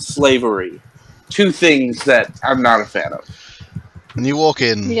 Capitalism and slavery. 2 things that I'm not a fan of. And you walk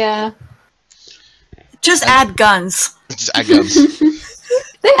in. Yeah. Just add guns. Just add guns.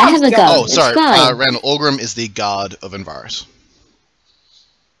 I have a gun. Oh, It's sorry. fine. Randall, Orgrim is the guard of Envirus.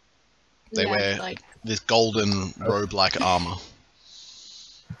 They Yeah, wear like, this golden robe-like armor.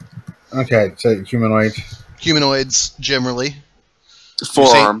 Okay, so humanoid. Humanoids, generally.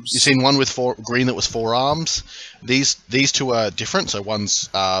 Forearms. You've seen one with green that was 4 arms. These 2 are different. So one's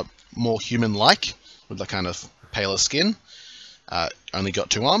more human-like, with the kind of paler skin. Only got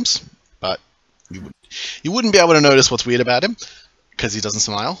 2 arms, but you wouldn't be able to notice what's weird about him because he doesn't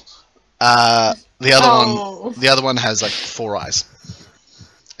smile. The other one has like 4 eyes,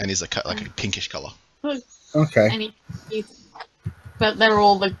 and he's like a pinkish color. Okay. But they're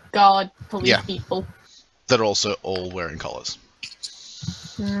all the guard police Yeah. people. That are also all wearing collars.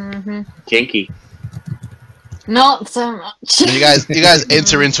 Mm-hmm. Kinky. Not so much. And you guys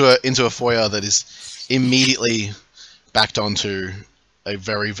enter into a foyer that is immediately backed onto a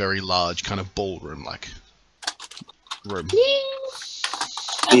very, very large kind of ballroom-like room.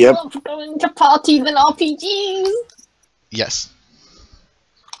 I Yep. love going to parties and RPGs. Yes.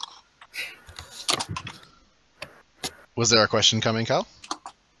 Was there a question coming, Carl?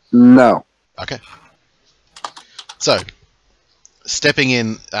 No. Okay. So, stepping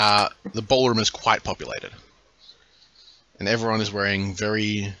in, the ballroom is quite populated, and everyone is wearing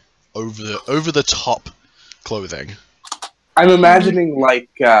very over the top clothing. I'm imagining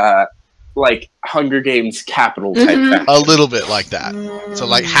like Hunger Games capital type fashion. A little bit like that. So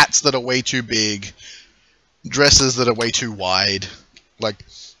like hats that are way too big, dresses that are way too wide, like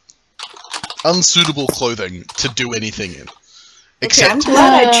unsuitable clothing to do anything in. Okay, I'm Except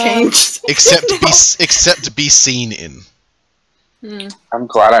glad I changed. except be seen in. I'm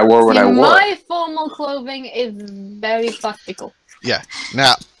glad I wore what I wore. My formal clothing is very practical. Yeah.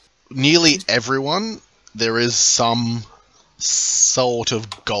 Now, nearly everyone, there is some sort of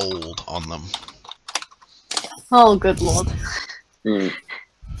gold on them. Oh, good lord. Hmm.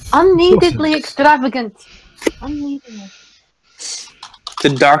 Unneededly extravagant. Unneededly. The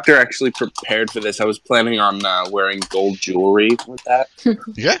doctor actually prepared for this. I was planning on wearing gold jewelry with that.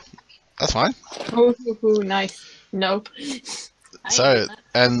 Yeah, that's fine. Ooh, nice. No. So,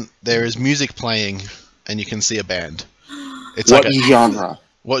 and there is music playing, and you can see a band. It's What like a, genre?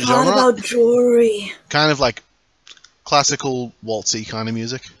 what Thought genre? about jewelry. Kind of like classical waltzy kind of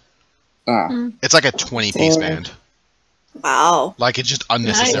music. Ah. It's like a 20-piece band. Wow, Like it's just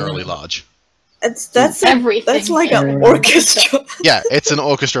unnecessarily large. that's Everything. like an orchestra. Yeah, it's an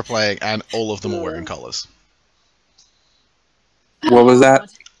orchestra playing, and all of them are wearing collars. What was that?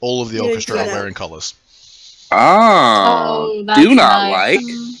 All of the Yeah, orchestra do are that. wearing collars. Oh, that's do not nice. like.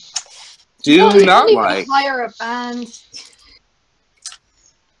 Do Well, you not don't even like. hire a band.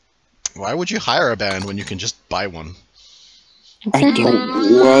 Why would you hire a band when you can just buy one? I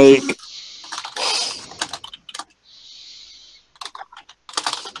don't like.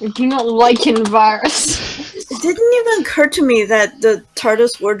 I do not like virus. It didn't even occur to me that the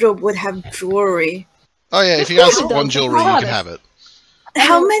TARDIS wardrobe would have jewelry. Oh yeah, if you guys It does. want jewelry, you can have it.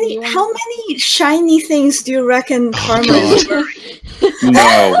 How Oh, many you want- how many shiny things do you reckon Karma God. is wearing?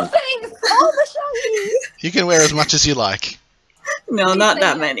 No. Thanks, all the shiny. You can wear as much as you like. No, not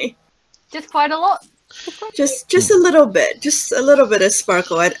that many. Just quite a lot. Just a little bit. Just a little bit of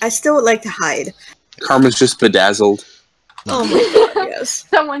sparkle. I still would like to hide. Karma's just bedazzled. Oh my god, yes.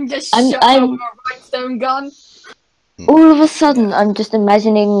 Someone just I'm- shot I'm- over a rhinestone gun. All of a sudden, I'm just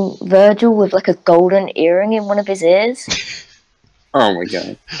imagining Virgil with like a golden earring in one of his ears. Oh my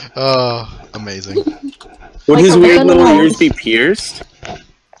god. Oh, amazing. Would Like his a weird gun little knife. ears be pierced?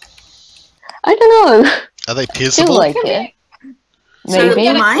 I don't know. Are they Feel pierceable? like it. So Maybe.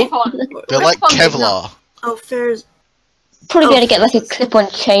 am I? They're like Clip-on, Kevlar. Oh, Fair's. Probably Oh, be able to get like a clip-on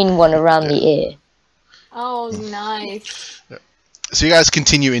chain one around the ear. Oh, nice. So you guys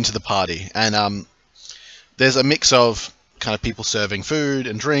continue into the party, and there's a mix of kind of people serving food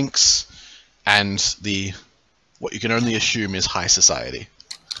and drinks, and the what you can only assume is high society.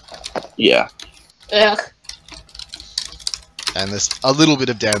 Yeah. Ugh. And there's a little bit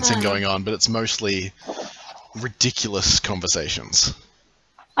of dancing going on, but it's mostly ridiculous conversations.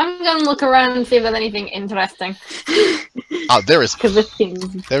 I'm gonna look around and see if there's anything interesting. There is Because this seems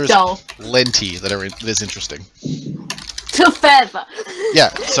dull. plenty that is interesting. To feather. Yeah,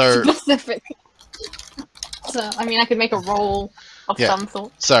 so Specific. So, I mean, I could make a roll of Yeah. some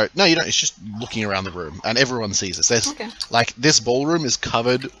sort. no, you don't. It's just looking around the room, and everyone sees this. There's Okay. like this ballroom is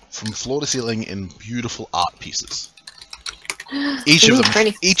covered from floor to ceiling in beautiful art pieces. Each Ooh, of them,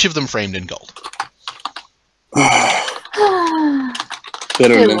 pretty. each of them framed in gold. Bit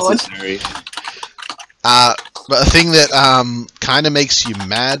Good lord. unnecessary. But a thing that kind of makes you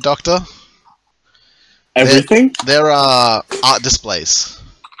mad, Doctor, Everything? there are art displays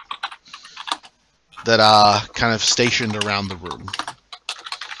that are kind of stationed around the room.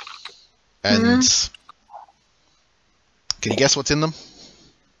 And can you guess what's in them?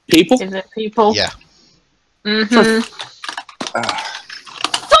 People? Is it people? Yeah. Mm-hmm.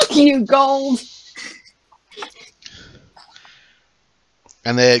 Fuck you, gold!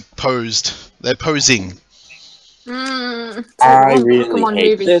 And they're posing. I Come really on,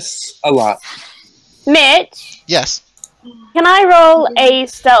 hate movie. this a lot. Mitch, Yes. can I roll a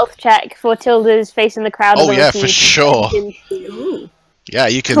stealth check for Tilda's facing the crowd? Oh yeah, ability for to sure. blend into- Yeah,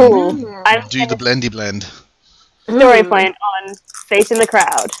 you can Cool. I'm do the blendy blend. story point on facing the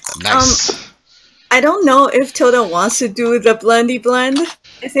crowd. Nice. I don't know if Tilda wants to do the blendy blend.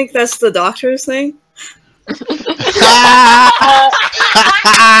 I think that's the doctor's thing.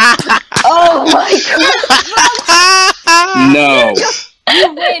 Oh my god! No.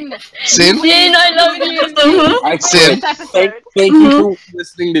 You win! Sin? Jin, I love you! I Sin. quit. Thank you for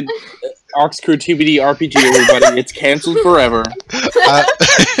listening to Ox Crew TBD RPG, everybody. It's cancelled forever. Uh,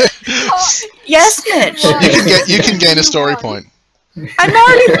 Yes, Mitch. you can gain a story point. I'm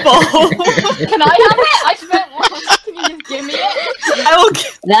already full. Can I have it? I spent one. Can you just give me it? I will.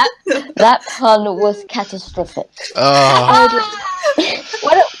 Get... That pun was catastrophic. Oh.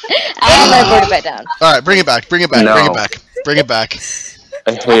 And I brought it back down. All right, bring it back. Bring it back. No. Bring it back. Bring it back.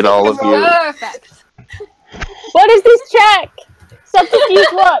 I hate all of you. Perfect. What is this check? Subterfuge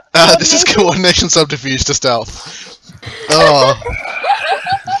what? This is coordination subterfuge to stealth. Oh.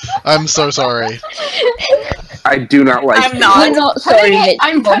 I'm so sorry. I do not like I'm you. not. We're not sorry, Mitch.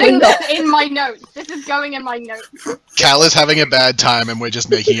 I'm but putting we're this not. in my notes. This is going in my notes. Cal is having a bad time and we're just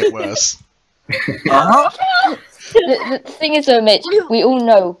making it worse. The thing is, though, Mitch, we all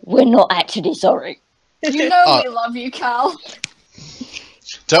know we're not actually sorry. You know Oh. we love you, Cal.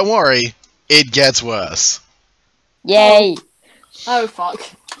 Don't worry, it gets worse. Yay! Oh, fuck.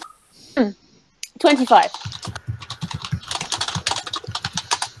 25.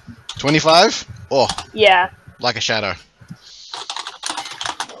 25? Oh, Yeah. like a shadow.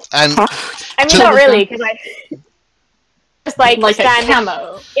 And I mean, To- not really, because I just like Like a stand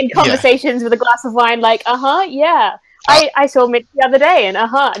camo. in conversations with a glass of wine, like, yeah. I saw Mitch the other day, and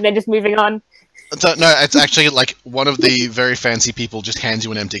and then just moving on. so, no, it's actually like one of the very fancy people just hands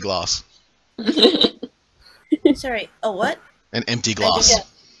you an empty glass. Sorry. A what? An empty glass.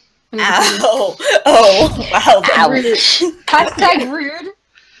 Ow. Oh. Wow. Ouch. Hashtag rude.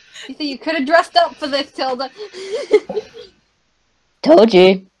 You think you could have dressed up for this, Tilda? Told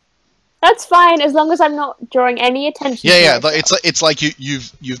you. That's fine, as long as I'm not drawing any attention. to Yeah. myself. It's like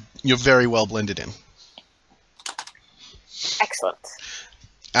you're very well blended in. Excellent.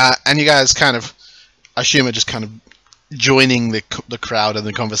 And you guys kind of, I assume, are just kind of joining the crowd in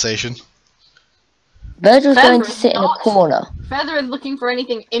the conversation. Virgil's Feather going to is sit in a not. corner. Feather is looking for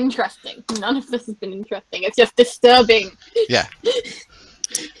anything interesting. None of this has been interesting. It's just disturbing. Yeah.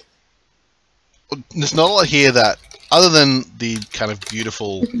 There's not a lot here that, other than the kind of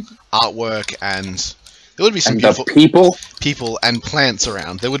beautiful artwork, and there would be some And beautiful the people. people and plants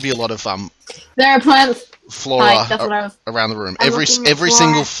around. There would be a lot of There are plants. flora Hi, that's what I was. around the room. I'm Every looking at flora.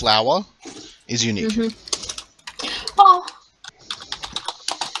 single flower is unique, Oh,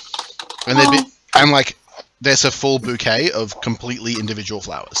 and there'd be like there's a full bouquet of completely individual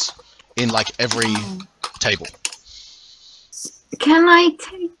flowers in like every table. can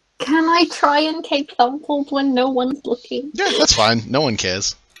I try and take samples when no one's looking? Yeah, that's fine. No one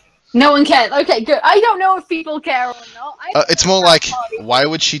cares. No one cares. Okay, good. I don't know if people care or not. It's more like, why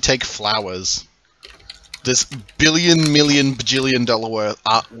would she take flowers? There's billion, million, bajillion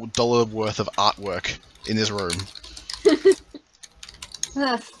dollar worth of artwork in this room.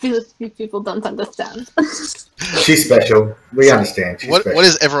 These people don't understand. She's special. We understand. She's What special.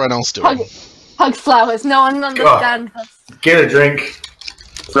 is everyone else doing? Hug flowers. No one understands us. Get a drink.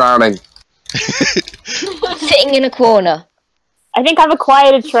 Frowning. Sitting in a corner. I think I've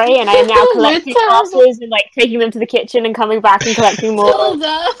acquired a tray, and I am now collecting Terrible. glasses and like taking them to the kitchen and coming back and collecting more.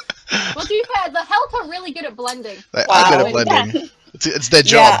 Tilda. Well, to be fair, the help are really good at blending. They Wow. are good at blending. It's their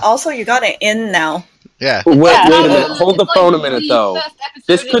Yeah. job. Also, you got it in now. Yeah. Wait, Yeah. wait a minute. Hold the It's phone a like minute, the though. first episode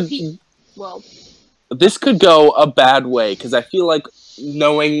This of could Well, this could go a bad way because I feel like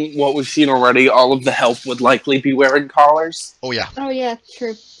knowing what we've seen already, all of the help would likely be wearing collars. Oh yeah. oh yeah,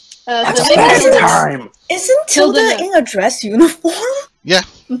 true. That's So a bad maybe- time. Isn't Tilda Tilda knows. in a dress uniform? Yeah.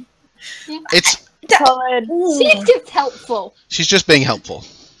 It's Solid. she's just helpful. she's just being helpful.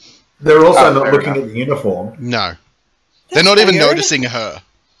 They're also Oh, not fair looking enough. at the uniform. No, they're not even weird. noticing her.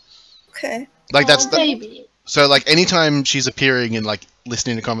 Okay. Like that's the, Maybe. so like anytime she's appearing and like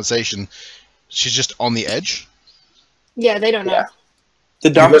listening to conversation, she's just on the edge. Yeah, they don't know. Yeah. The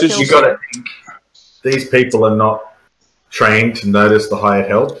You doctor's got to think these people are not trained to notice the hired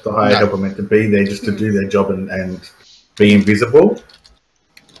help. The hired No. help are meant to be there just to do their job and be invisible.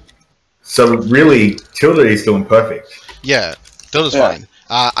 So really, Tilda is doing perfect. Yeah, Tilda's Yeah. fine.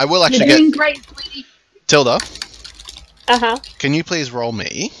 I will You're actually get doing great, sweetie. Tilda. Uh-huh. Can you please roll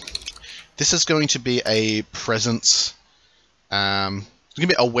me? This is going to be a presence. It's going to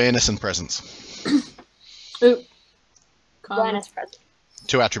be awareness and presence. Ooh. Awareness present.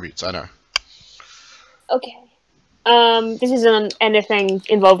 2 attributes. I know. Okay. This isn't anything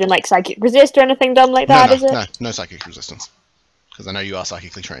involved in like psychic resist or anything dumb like that, is it? No psychic resistance. Because I know you are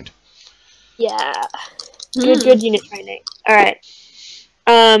psychically trained. Yeah. Good unit training. Alright.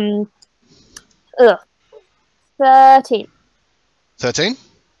 13. 13.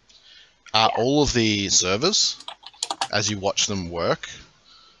 All of the servers, as you watch them work,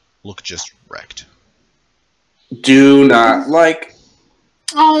 look just wrecked. do not like.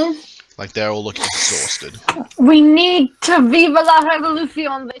 Oh, Like they're all looking exhausted. we need to viva la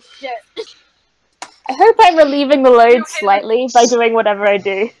revolution this shit. I hope I'm relieving the load slightly by doing whatever I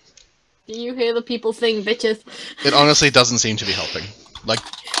do. Do you hear the people sing, bitches? It honestly doesn't seem to be helping. Like,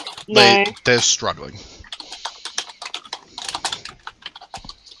 No. they're struggling.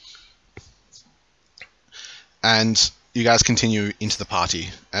 And you guys continue into the party,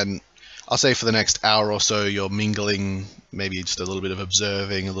 and I'll say for the next hour or so you're mingling, maybe just a little bit of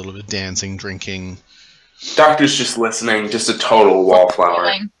observing, a little bit of dancing, drinking. Doctor's just listening, just a total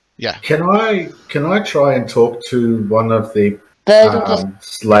wallflower. Yeah. Can I try and talk to one of the Birds will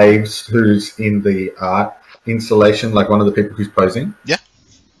just slaves who's in the art installation, like one of the people who's posing? Yeah.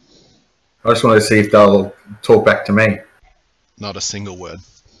 I just want to see if they'll talk back to me. Not a single word.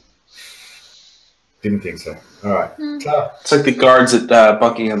 Didn't think so. All right. It's like the guards at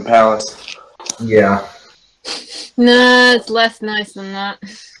Buckingham Palace. Yeah. No, it's less nice than that.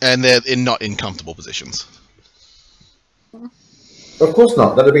 And they're not in comfortable positions, Of course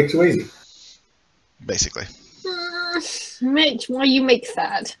not. That'd be too easy. basically. Mitch, why you make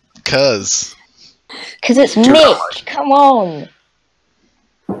sad? Because it's Mitch. Come on.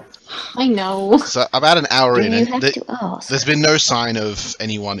 I know. so about an hour Do in, you and have to ask? there's been no sign of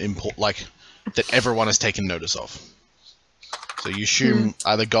anyone that everyone has taken notice of. So you assume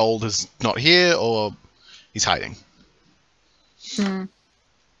either Gold is not here or he's hiding.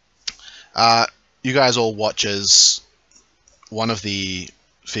 You guys all watch as one of the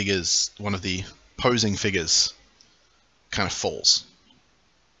posing figures, kind of falls.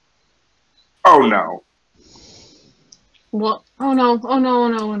 Oh no. What? Oh no, oh no, oh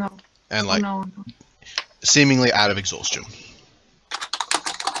no, oh no. And Oh no. seemingly out of exhaustion.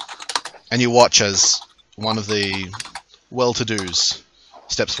 And you watch as one of the well-to-dos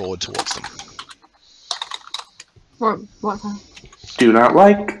steps forward towards them. What's that? Do not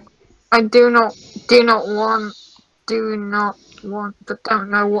like. I do not want, but don't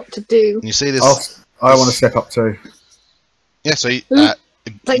know what to do. And you see this. I want to step up too. Yeah, so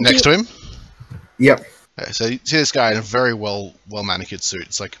Thank next to him. Yep. Okay, so you see this guy in a very well manicured suit.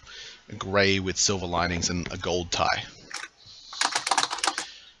 It's like a grey with silver linings and a gold tie.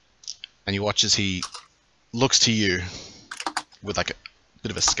 And you watch as he looks to you with like a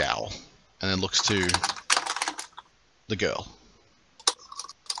bit of a scowl, and then looks to the girl,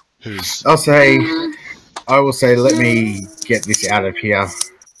 who's I will say, let me get this out of here.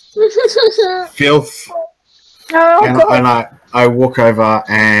 Filth. And I walk over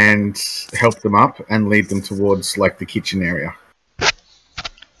and help them up and lead them towards like the kitchen area.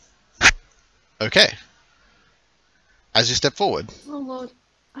 okay. As you step forward, Oh lord.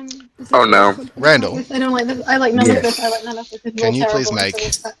 Oh no. Randall, I don't like this. I like none of Yes. this. I like none of this. It's Can all you please terrible. make-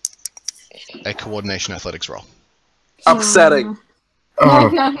 It's all a coordination athletics roll. Upsetting. No, Oh,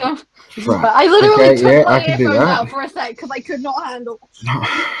 no, no. right. I literally Okay, took yeah, my I can do earphones that. out for a sec because I could not handle.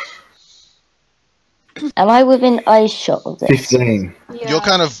 Am I within eyeshot of this? 15. Yeah. You're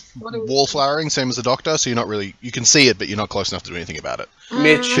kind of What do we- wallflowering, same as the doctor, so you're not really... You can see it, but you're not close enough to do anything about it.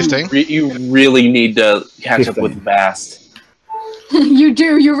 Mitch, 15? you really need to catch up 15. with Vast. You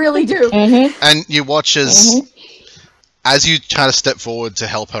do. You really do. Mm-hmm. And you watch as you try to step forward to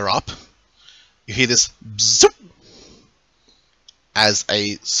help her up, you hear this zoop, as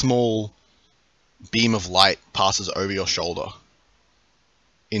a small beam of light passes over your shoulder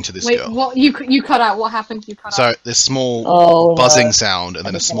into this Wait, girl. what? You cut out. What happened? You cut out. So this small Oh, buzzing no. sound, and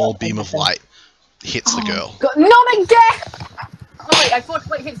then a small beam of light hits the girl. God, not again! Oh wait, I thought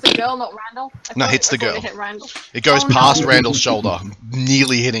it hits the girl, not Randall. No, hits the I thought girl. It hit Randall. It goes Oh, no. past Randall's shoulder,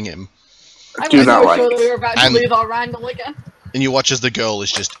 nearly hitting him. I Do was not so like sure that we were about to And- lose our Randall again. And you watch as the girl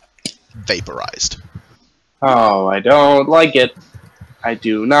is just vaporized. Oh, I don't like it. I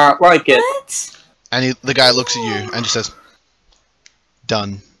do not like it. What? And the guy looks at you and just says,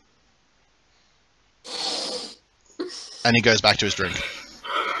 "Done." And he goes back to his drink.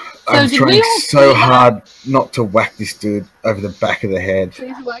 I'm did we trying all so see that? hard not to whack this dude over the back of the head.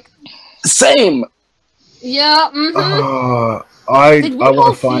 Please whack. Same. Yeah. Mm-hmm. Oh, I Did we want all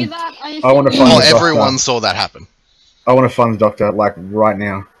to see find that? I wanna assume find Oh, we the did. everyone saw that happen. I want to find the doctor like right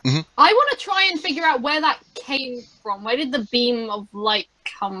now. I want to try and figure out where that came from. Where did the beam of light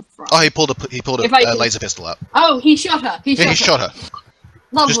come from? Oh, he pulled If I a can- laser pistol out. Oh, he shot her. Yeah, he shot her.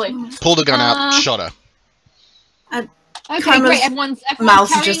 Lovely. Pulled a gun out, Uh, shot her. Okay, Karma's great. Everyone's mouth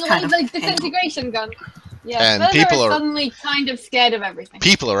is carrying just away kind of the hanging. disintegration gun. Yeah, And Further people is are- suddenly kind of scared of everything.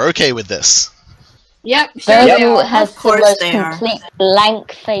 People are okay with this. Yep, sure they Virgil are. has Of the course most they are. complete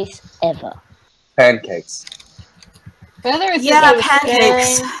blank face ever. Pancakes. Further is Yeah, just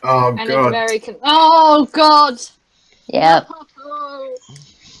pancakes. staring, Oh and it's god. very oh god. Yep. No.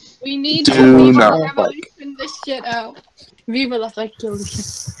 We need Do to Viva not Revolution this shit out. Viva la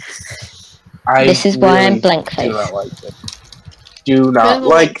Revolution. This is why I'm really blank do face. not like it. Do not Feather,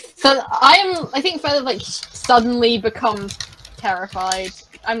 like. So I think Feather suddenly becomes terrified.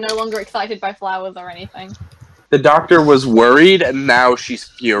 I'm no longer excited by flowers or anything. The doctor was worried, and now she's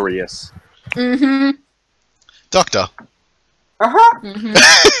furious. Mm-hmm. Doctor. Uh-huh. Mm-hmm.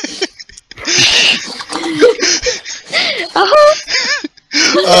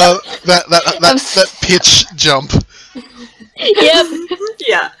 That pitch jump. Yep.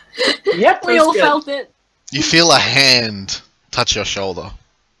 Yeah. Yep. We all good. felt it. You feel a hand touch your shoulder.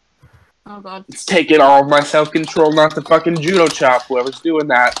 Oh god. It's taking all of my self-control not to fucking judo chop whoever's doing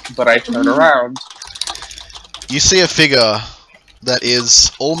that, but I turn around. You see a figure that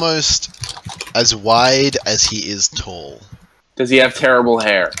is almost as wide as he is tall. Does he have terrible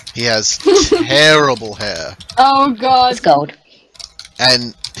hair? He has terrible hair. Oh god. It's gold.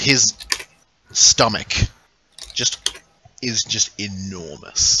 And his stomach is just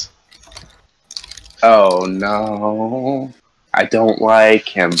enormous. Oh no. I don't like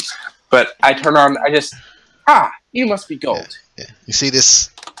him. But I turn on, you must be gold. Yeah. You see this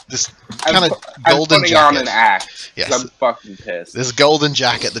I'm kind of I'm golden putting on jacket. an act. 'Cause Yes. I'm fucking pissed. This golden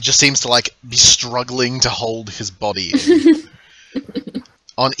jacket that just seems to be struggling to hold his body in.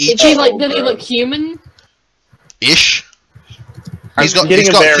 On each Did he look human? ish. I'm He's got getting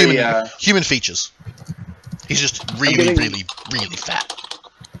a very, human features. He's just really, getting- really, really fat.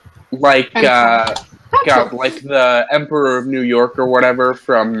 like That's like the Emperor of New York or whatever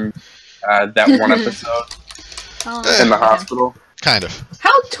from that one episode in the hospital. Kind of.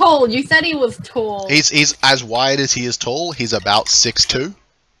 How tall? You said he was tall. He's as wide as he is tall. He's about 6'2".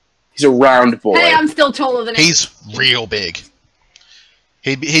 He's a round boy. Hey, I'm still taller than him. He's real big.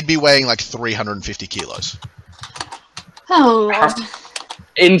 He'd be weighing like 350 kilos. Oh lord.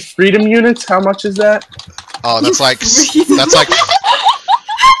 In freedom units, how much is that? Oh,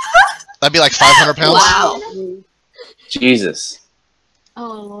 that'd be like 500 pounds. Wow. Jesus.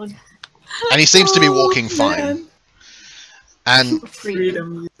 Oh lord. And he seems to be walking Oh, fine. man. And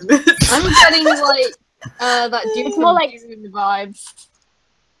Freedom. I'm getting that dude It's more from like- Dune vibes.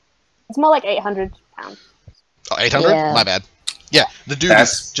 It's more like 800 pounds. 800? Yeah. My bad. Yeah, the dude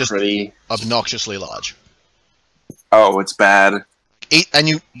That's is just pretty. obnoxiously large. Oh, it's bad.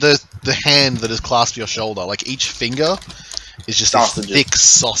 The hand that is clasped to your shoulder, like each finger is just this Sausages. thick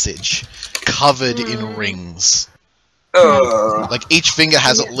sausage covered in rings. Ugh. Like each finger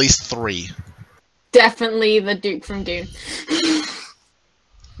has at least 3. Definitely the Duke from Dune.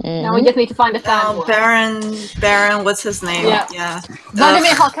 Now we Mhm. just need to find a fan. Baron, what's his name? Yeah.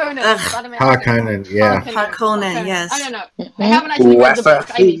 Vladimir Harkonnen. Ugh. Vladimir Harkonnen, yeah. Harkonnen, yes. I don't know. I Mhm. haven't actually read the book.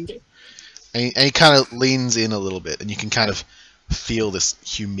 I need to. And he kind of leans in a little bit, and you can kind of feel this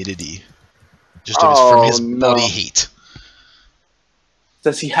humidity just from his no. body heat.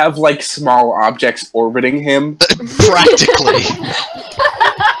 Does he have like small objects orbiting him? Practically.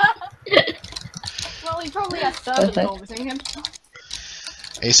 Well, he probably has servants Perfect. orbiting him.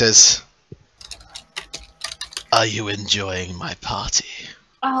 He says, "Are you enjoying my party?"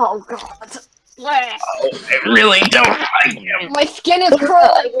 Oh god. Blech. I really don't like him. My skin is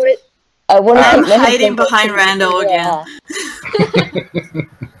crawling. I want to I'm put my hiding headphones behind on. Randall Yeah. again.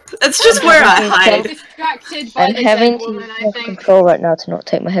 That's just where I hide. Distracted by I'm the having dead to woman, I use think. control right now to not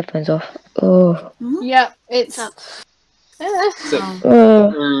take my headphones off. Oh. Yeah, it's. Up.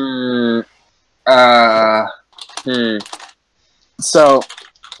 Oh. So,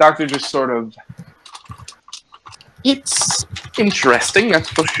 Doctor just sort of. It's interesting, that's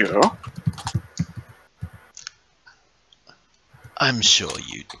for sure. I'm sure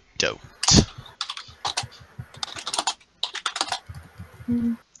you don't.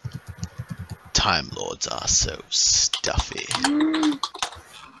 Time Lords are so stuffy.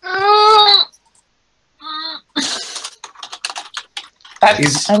 That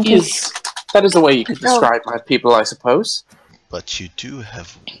I'm that is a way you could describe my people, I suppose. But you do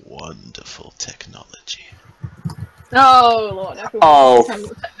have wonderful technology. Oh lord. I feel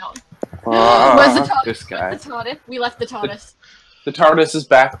Oh. Where's the TARDIS? This guy. Where's the TARDIS? We left the TARDIS. The TARDIS is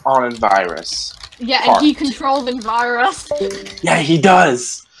back on Envirus. Yeah, Parked. and he controls Envirus. Yeah, he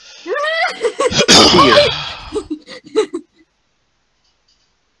does.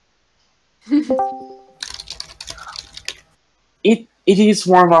 It is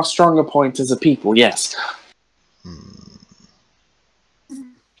one of our stronger points as a people, yes.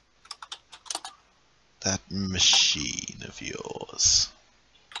 That machine of yours.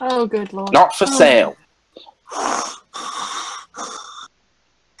 Oh good lord. Not for sale.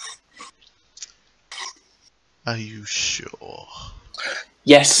 Are you sure?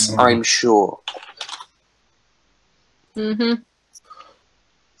 Yes, I'm sure. Mm-hmm.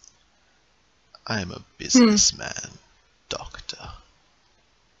 I'm a businessman, Doctor.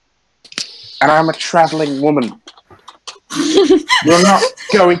 And I'm a traveling woman. You're not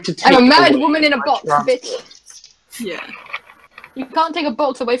going to take I'm a mad away woman in a my box, trust. bitch. Yeah. You can't take a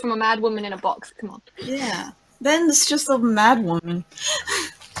box away from a mad woman in a box. Come on. Yeah. Then it's just a mad woman.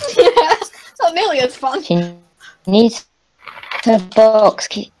 It's not nearly as fun. She needs a box.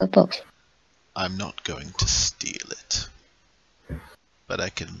 Keep a box. I'm not going to steal it. But I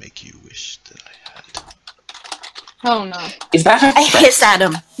can make you wish that I had. Oh no. Is that I hiss at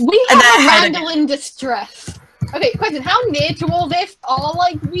him. We And have then a I hide Randall in distress. Okay, question, how near to all this are,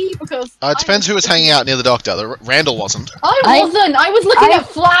 like, we? Because It depends who was hanging out near the doctor. Randall wasn't. I wasn't! I was looking at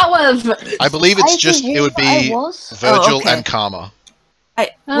flowers! I believe it's just, it would be Virgil okay. and Karma.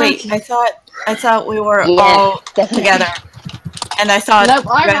 Wait, Okay. I thought we were Yeah, all definitely. together. And I thought Nope,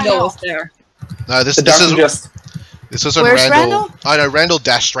 I ran Randall was off. there. No, this The is doctor just... this was when Where's Randall. Randall? I know Randall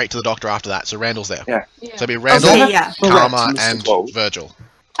dashed straight to the doctor after that, so Randall's there. Yeah. So it'd be Randall, Okay, yeah. Karma, Correct, Mr. and Bolt. Virgil.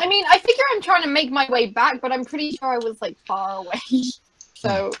 I mean, I figure I'm trying to make my way back, but I'm pretty sure I was, like, far away.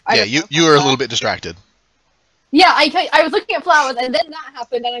 So, I Yeah, don't know you if were a I'm little bit distracted. Yeah, I was looking at flowers, and then that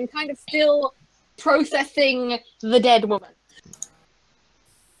happened, and I'm kind of still processing the dead woman.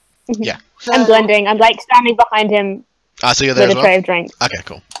 Yeah. I'm blending. I'm like standing behind him So you're there with as a tray well? of drinks. Okay,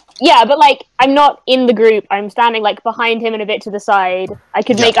 cool. Yeah, but like I'm not in the group. I'm standing like behind him and a bit to the side. I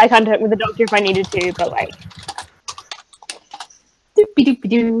could Yeah. make eye contact with the doctor if I needed to, but like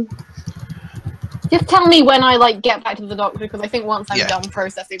Doopy-doopy-doo. Just tell me when I, like, get back to the doctor, because I think once I'm Yeah. done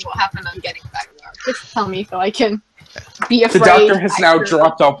processing what happened, I'm getting back there. Just tell me so I can be The afraid. doctor has now accurately.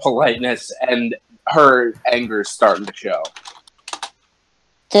 dropped all politeness, and her anger is starting to show.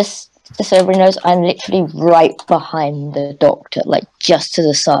 Just so everyone knows, I'm literally right behind the doctor, like just to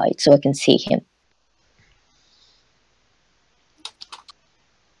the side, so I can see him.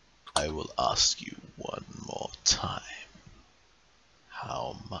 I will ask you one more time.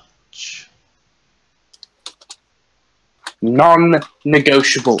 How much?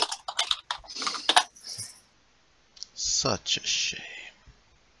 Non-negotiable. Such a shame.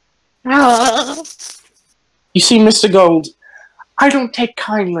 You see, Mr. Gold, I don't take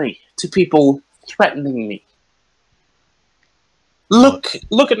kindly to people threatening me. Look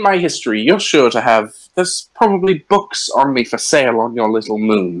at my history. You're sure to have... There's probably books on me for sale on your little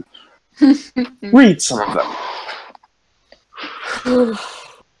moon. Read some of them.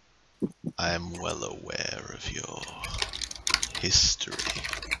 I am well aware of your history.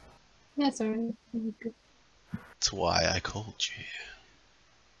 Yes, alright. That's why I called you here.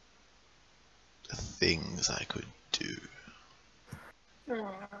 The things I could do.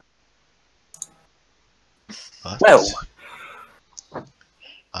 But Well,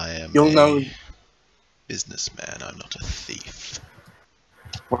 I am you'll a know- businessman. I'm not a thief.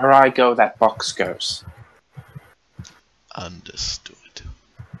 Where I go, that box goes. Understood.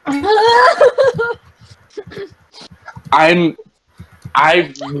 I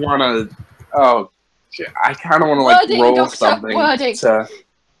wanna... Oh, I kind of want to, like, Wording, roll Doctor, something wording. to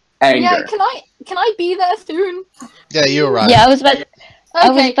anger. Yeah, can I be there soon? Yeah, you were right. Yeah, I was about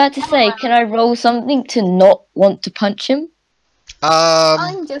Okay. to say, can I roll something to not want to punch him?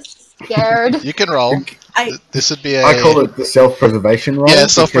 I'm just scared. You can roll. I This would be a. I call it the self-preservation roll. Yeah,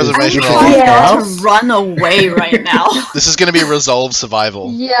 self-preservation because roll. if trying anything not else- to run away right now. This is going to be resolve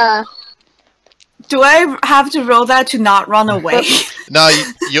survival. Yeah. Do I have to roll that to not run away? No,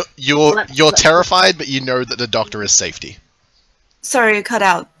 you're terrified, but you know that the doctor is safety. Sorry, you cut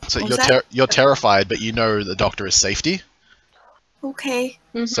out. So What you're was that? you're terrified, but you know the doctor is safety. Okay.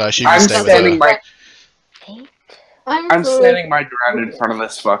 So I assume you I'm stay with standing her. my I'm so- standing my ground in front of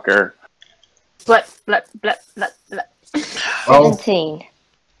this fucker. blep blep blep blep blep. Oh, 17.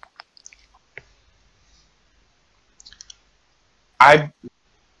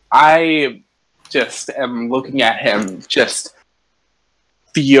 I just am looking at him, just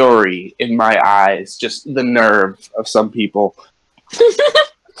fury in my eyes, just the nerve of some people.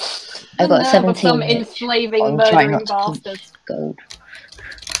 I got The nerve of 17. some Mitch. enslaving, I'm trying murdering not to punch bastards. gold.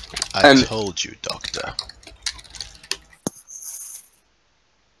 I And- told you, Doctor,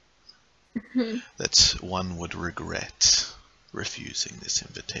 that one would regret refusing this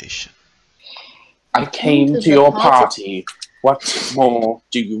invitation. I came to your party. What more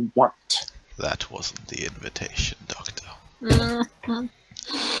do you want? That wasn't the invitation, Doctor. Mhm.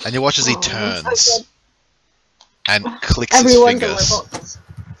 And you watch as he Oh, turns and clicks Everyone's his a fingers,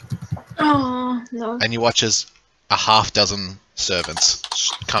 Oh, no. and you watch as a half dozen servants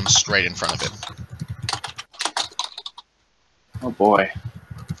come straight in front of him. Oh boy.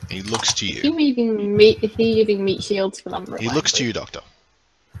 He looks to Is you. he using meat shields for them? He looks to you, Doctor.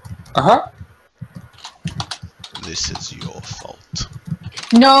 Uh huh. this is your fault.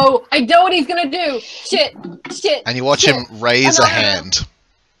 No, I know what he's gonna do. Shit. And you watch him raise a hand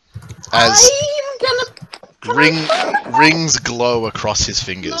as I'm gonna. rings glow across his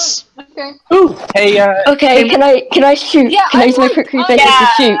fingers. Okay. Ooh, hey, Okay, can I shoot? Yeah, can I I use my would- quick I- reflexes to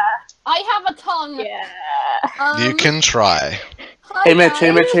shoot? I have a tongue. Yeah. You can try. Hi, hey, Mitch, hey,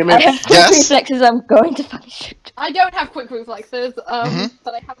 guys. Mitch, hey, I Mitch. have quick Yes? reflexes. I'm going to fucking shoot. I don't have quick reflexes, Mhm.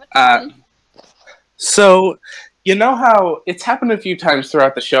 but I have a tongue. So, you know how it's happened a few times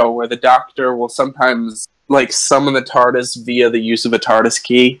throughout the show where the Doctor will sometimes, like, summon the TARDIS via the use of a TARDIS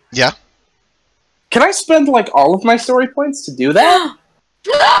key? Yeah. Can I spend, like, all of my story points to do that?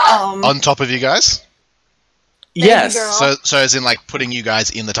 On top of you guys? Yes. girl. So as in like putting you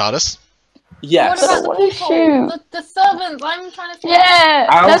guys in the TARDIS? Yes. What about What the a people? shoot. The servants? I'm trying to say. Yeah.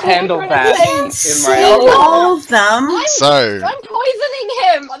 I'll that's what I'm handle trying that. to say. In my Save own- all of them. So I'm poisoning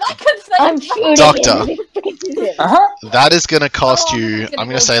him. That could save I'm him. shooting Doctor. him. Uh-huh. that is gonna cost Oh, you I'm gonna I'm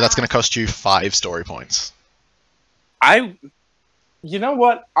gonna go say that's down. gonna cost you 5 story points. You know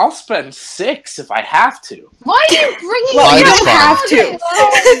what? I'll spend 6 if I have to. Why are you bringing Well, Five him is the fine. have to.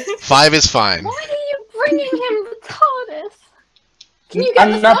 TARDIS? 5 is fine. Why are you bringing him the TARDIS? Can you get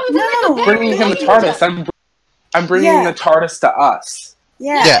I'm the not servants to No. make bringing him the TARDIS. I'm bringing Yeah. the TARDIS to us.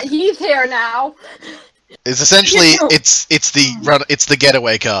 Yeah. Yeah. He's here now. It's essentially No. it's the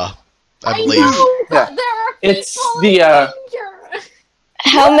getaway car, I believe. know, but Yeah. there are It's people the, in danger.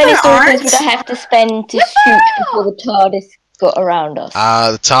 How No, many there story aren't. points would I have to spend to shoot before the TARDIS got around us?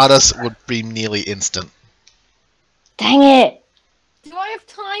 The TARDIS would be nearly instant. Dang it! Do I have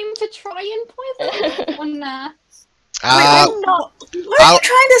time to try and poison him? Or nah? Uh, What are you I'll-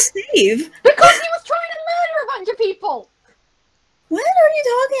 trying to save? Because he was trying to murder a bunch of people. What are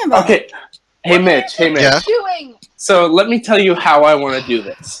you talking about? Okay. Hey, Mitch. Hey, Mitch. Yeah? Doing. So let me tell you how I want to do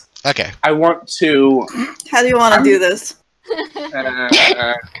this. okay. I want to... How do you want to do this?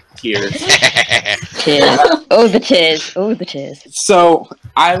 Tears. Cheers. Oh, the tears. Oh, the tears. So,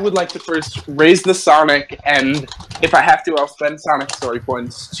 I would like to first raise the Sonic, and if I have to, I'll spend Sonic story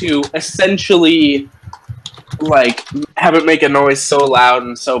points to essentially, like, have it make a noise so loud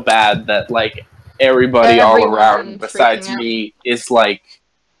and so bad that, like, everybody all Everyone around besides freaking out. me is, like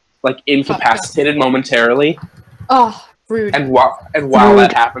incapacitated momentarily. Oh, rude. And while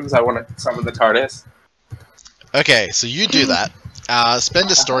that happens, I want to summon the TARDIS. Okay, so you do that. Spend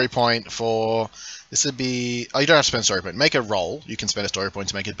a story point for. This would be. Oh, you don't have to spend a story point. Make a roll. You can spend a story point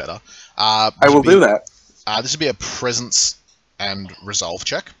to make it better. I will do that. This would be a presence and resolve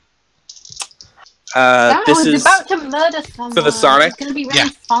check. I This was is about to murder someone. for the Sonic? It's gonna be really Yeah.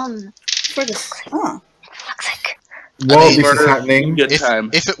 fun. For this. Oh. While mean, this is murder- happening, Good If time.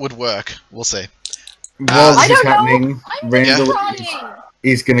 it would work, we'll see. while I this is don't know. happening, I'm Randall just trying.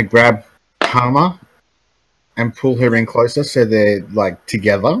 is going to grab Karma and pull her in closer so they're like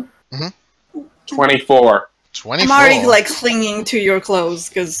together. 24. 24. I'm already like clinging to your clothes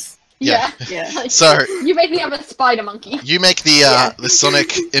because Yeah. yeah. Like, So you make me have a spider monkey. you make the sonic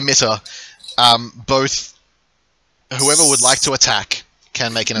emitter. Both whoever would like to attack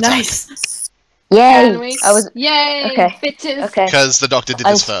can make an attack Nice. Can Yay! we? I was Yay, Okay. bitches. okay. because the doctor did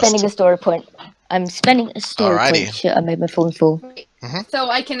I'm this first. spending a story point. I'm spending a story Alrighty. point. Shit, I made my phone full. So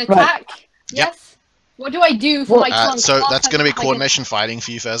I can attack. Yes. What do I do for What? my tongue? So that's going to be I can- coordination fighting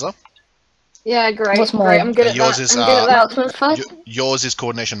for you, Furza. Yeah, great. What's Great. mine? I'm good at Yours that. is, I'm good at that. Marksman's fight? Yours is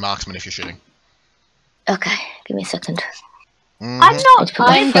coordination marksman if you're shooting. Okay, give me a second. Mhm. I'm not. Let's put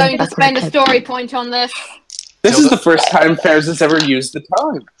my I'm phone going to back on spend the a table. story point on this. This is the first time Fairs has ever used the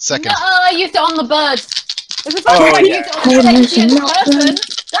tongue. Second. No, I used it on the bird. If it's Oh, like I yeah. use it on a sentient person,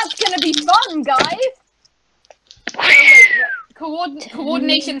 that's gonna be fun, guys.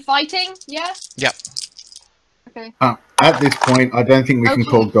 Coordination fighting, yeah? Yep. Okay. At this point, I don't think we can Okay.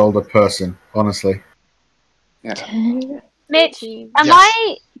 call Gold a person, honestly. Mitch, Yes. am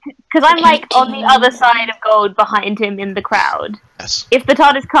I? Because I'm like on the other side of Gold behind him in the crowd. Yes. If the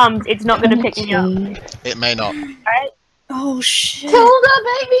TARDIS comes, it's not going to pick me up. It may not. Oh shit. Tilda,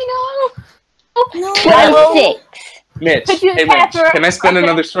 baby, no! No. 26. Mitch, Could you hey care Mitch, for- can I spend okay.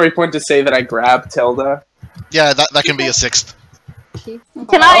 another story point to say that I grabbed Tilda? Yeah, that can be a sixth. Can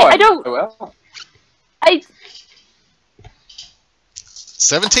Oh, I don't. Well, I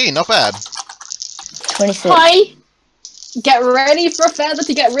 17, not bad. 26. Hi! Get ready for Feather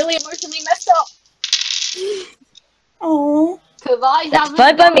to get really emotionally messed up. Oh. Because I That's haven't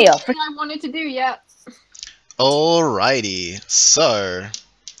fine by done me, the Alfred. thing I wanted to do yet. Alrighty. So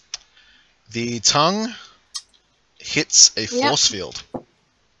the tongue hits a Yep. force field.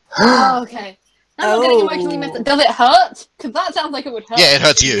 Oh, okay. Now I'm getting Oh. emotionally messed up. Does it hurt? Because that sounds like it would hurt. Yeah, it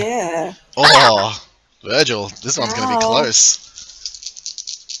hurts you. Yeah. Oh. Virgil, this one's going to be Ow. close.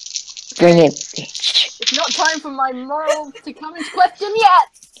 Bring it, bitch. It's not time for my morals to come into question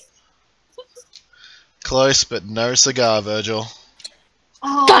yet. Close, but no cigar, Virgil.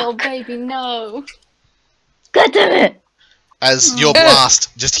 Oh, baby, no. God damn it! As your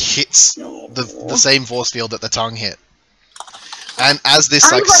blast just hits the same force field that the tongue hit. And as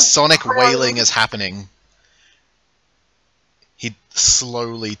this like sonic wailing is happening, he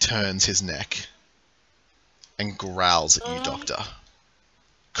slowly turns his neck and growls at you, Doctor.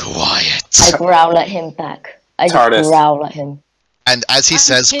 Quiet. I growl at him back. I just TARDIS. growl at him. And as he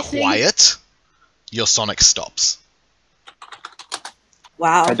says kissing. quiet, your sonic stops.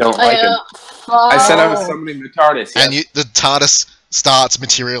 Wow. I don't like him. I said I was Oh. summoning the TARDIS. And yes. the TARDIS starts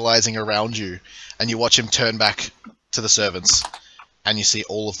materializing around you, and you watch him turn back to the servants, and you see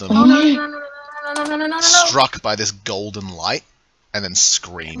all of them Oh, no. struck by this golden light, and then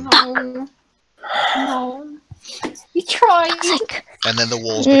scream. No. No. You tried. And then the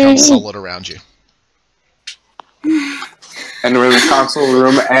walls become solid around you. And we're in the console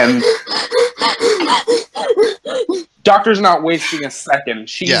room, and Doctor's not wasting a second.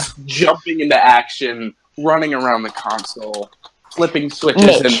 She's Yeah. jumping into action, running around the console, flipping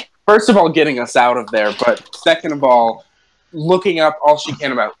switches, and Mitch. first of all, getting us out of there, but second of all, looking up all she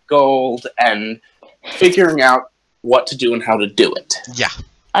can about gold and figuring out what to do and how to do it. Yeah.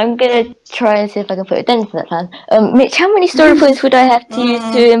 I'm gonna try and see if I can put a dent in that plan. Mitch, how many story points would I have to use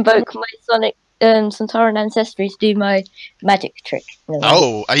to invoke my Sonic Centauran ancestry to do my magic trick? No.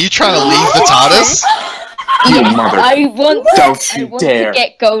 Oh, are you trying to leave the TARDIS? You Yes, mother- I want Don't I you want dare. to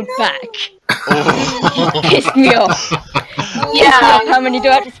get gold back. Piss me off. Yeah. How many do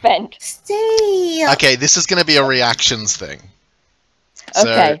I have to spend? Stay. Okay, this is going to be a reactions thing. So,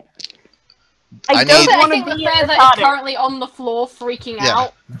 Okay. I don't need- I want think to the be fair that retarded. is currently on the floor freaking Yeah.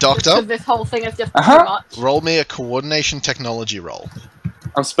 out Doctor, because this whole thing is just Uh-huh. too much. roll me a coordination technology roll.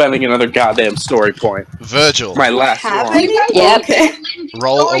 I'm spending another goddamn story point. Virgil, My last Have one. you? Yep. Okay.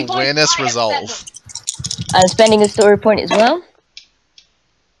 roll Story point awareness by resolve. I'm spending a story point as well.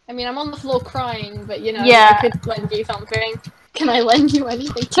 I mean, I'm on the floor crying, but you know, Yeah. I could lend you something. Can I lend you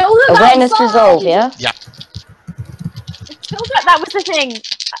anything? Tilda's Awareness outside! resolve, yeah? Tilda's That was the thing.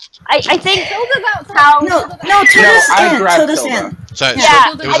 I think Tilda's outside! how. No, Tilda's no, outside. Tilda's I in. grabbed Tilda's Tilda. in. So, Yeah,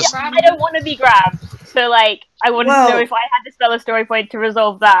 so it was a, I don't want to be grabbed. So like, I wanted to know Whoa. if I had to spell a story point to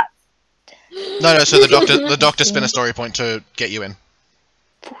resolve that. no. So the doctor spent a story point to get you in.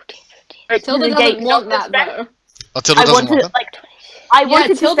 14, 15. Or to Tilda negate doesn't want Doctor's that, spell. though. Oh, Tilda I doesn't wanted want that. I wanted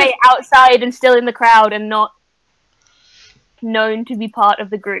to Tilda- stay outside and still in the crowd and not known to be part of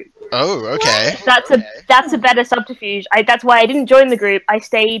the group. Oh, okay. That's a better subterfuge. That's why I didn't join the group. I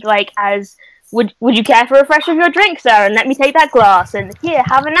stayed like as would you care for a refresh of your drink, sir? And let me take that glass and here,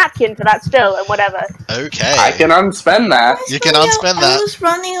 have a napkin for that spill and whatever. Okay. I can unspend that. You can unspend I that. was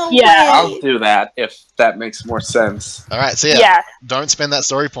running away. Yeah. I'll do that if that makes more sense. All right. So Yeah. don't spend that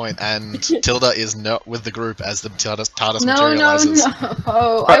story point, and Tilda is not with the group as the TARDIS No, materializes. no.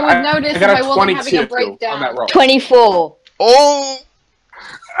 But I would notice if got I a wasn't having a 22 on that breakdown. roll. 24. Oh,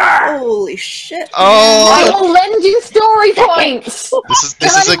 Holy shit. I oh! will lend you story points! This is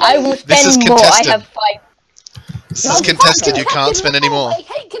I will this is spend more. I contested. have 5. This is contested. You can't spend any more. I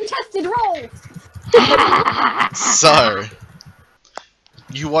hate contested rolls! So,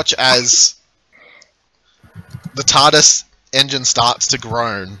 you watch as the TARDIS engine starts to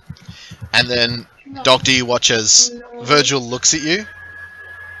groan, and then Doctor, you watch as Virgil looks at you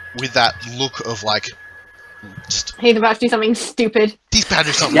with that look of like, just, He's about to do something stupid. he's about to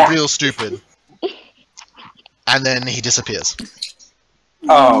do something Yeah. real stupid, and then he disappears.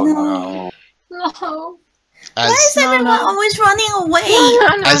 Oh no. No. As Why is everyone always running away?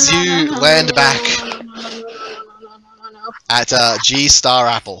 As you land back at G Star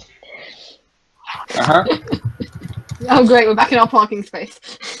Apple. Uh-huh. Oh great, we're back in our parking space.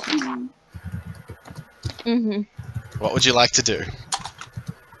 Mm-hmm. What would you like to do?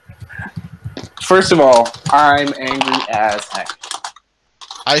 First of all, I'm angry as heck.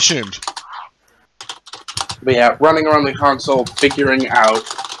 I assumed. But yeah, running around the console, figuring out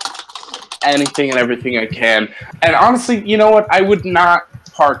anything and everything I can. And honestly, you know what? I would not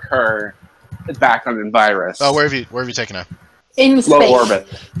park her back on Envirus. Oh, where have you taken her? In space. Low orbit.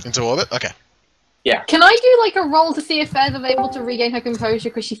 Into orbit? Okay. Can I do like a roll to see if Feather's able to regain her composure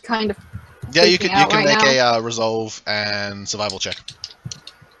because she's kind of Yeah, you freaking can out right make now. a resolve and survival check.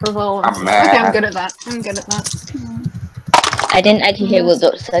 resolved? I'm mad. Okay, I'm good at that. I'm good at that. I didn't actually hear what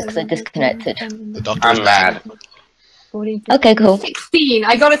Doctor said because I disconnected. The doctor is I'm mad. mad. 14, Okay, cool. 16.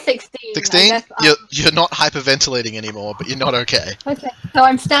 I got a 16. 16? I guess, You're not hyperventilating anymore, but you're not okay. okay. So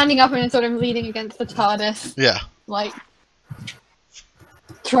I'm standing up and sort of leaning against the TARDIS, Yeah. like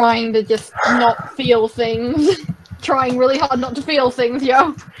trying to just not feel things. Trying really hard not to feel things,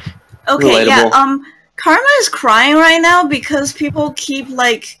 yo. Okay, Relatable. yeah. Karma is crying right now because people keep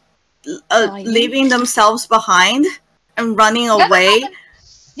like Lying. leaving themselves behind and running away.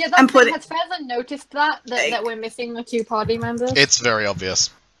 Yeah, I'm that's putting- Has Feather noticed that we're missing the 2 party members? It's very obvious.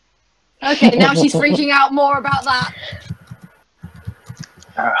 Okay, now she's freaking out more about that.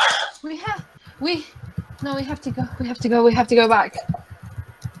 We have to go. We have to go back.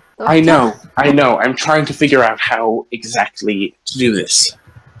 I know. I'm trying to figure out how exactly to do this.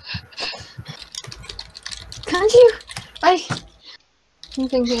 Can't you? I'm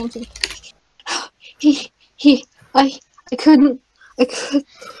thinking. I couldn't.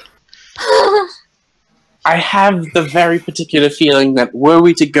 I have the very particular feeling that were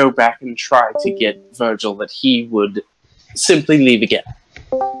we to go back and try to get Virgil, that he would simply leave again.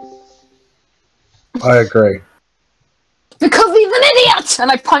 I agree. Because he's an idiot!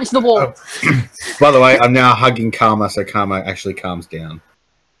 And I punch the wall. By the way, I'm now hugging Karma, so Karma actually calms down.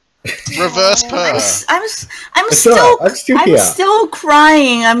 Reverse purr. I'm It's still alright, I'm still I'm here. still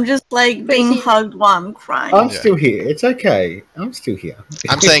crying. I'm just like being he- hugged while I'm crying. I'm Yeah. still here. It's okay. I'm still here.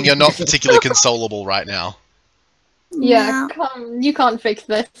 I'm saying you're not particularly consolable right now. Yeah, you can't fix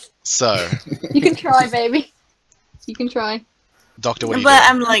this. So, You can try, baby. You can try. Doctor, what are you But doing?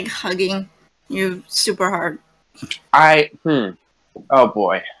 I'm like hugging you super hard. Oh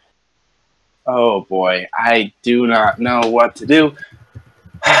boy. I do not know what to do.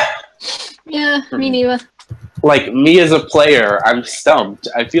 Yeah, me neither. Like, me as a player, I'm stumped.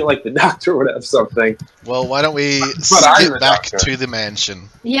 I feel like the doctor would have something. Well, why don't we I'm skip the back doctor. to the mansion?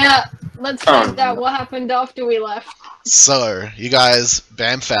 Yeah, let's find out what happened after we left. So, you guys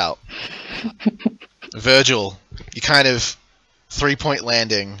bamf out. Virgil, you kind of 3-point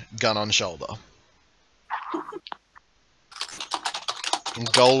landing, gun on shoulder.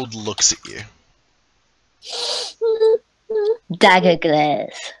 And Gold looks at you. Dagger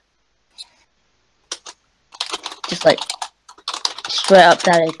glares. Just like straight up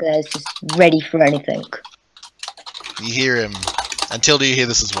dagger glares, just ready for anything. You hear him. And Tilda, you hear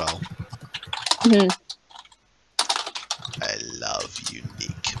this as well. Mhm. I love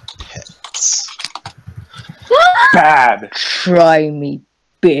unique pets. Bad. Try me,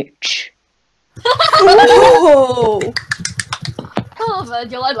 bitch. Oh! Oh,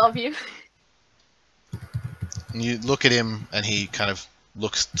 Virgil, I love you. And you look at him, and he kind of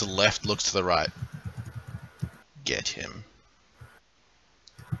looks to the left, looks to the right. Get him.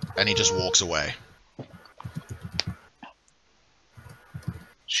 And he just walks away.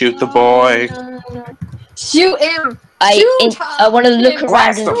 Shoot the boy. Shoot him! I want to look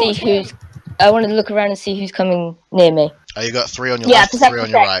around and see Blast him. who's. I want to look around and see who's coming near me. Oh, you got 3 on your Yeah, left, 3 on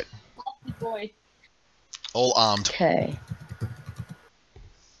your right. Boy. All armed. Okay.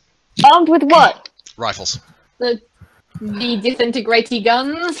 Armed with what? Rifles. The disintegrating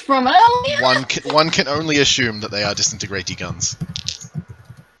guns from earlier. One can only assume that they are disintegrating guns.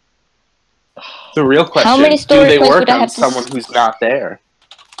 The real question, many do story they points work would I on have to someone who's not there?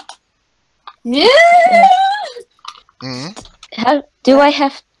 Yeah. Mm-hmm. How do I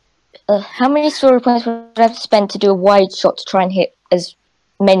have? How many story points would I have to spend to do a wide shot to try and hit as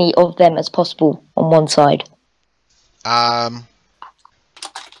many of them as possible on one side? I'll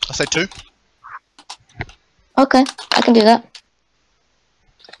say 2. Okay, I can do that.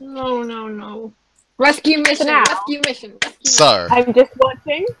 No. Rescue mission. now- Rescue mission. So, I'm just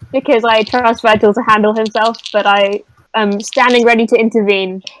watching because I trust Virgil to handle himself, but I am standing ready to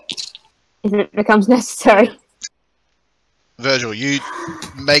intervene if it becomes necessary. Virgil, you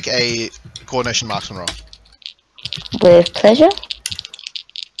make a coordination marksman roll. With pleasure.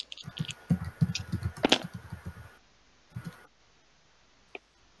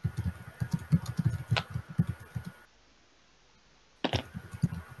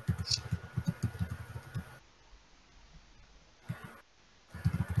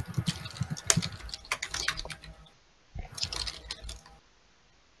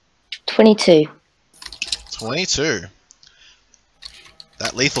 $22. 22.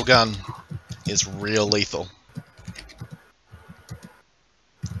 That lethal gun is real lethal.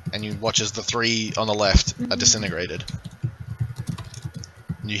 And you watch as the 3 on the left are disintegrated.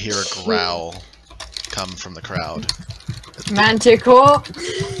 You hear a growl come from the crowd. Manticore.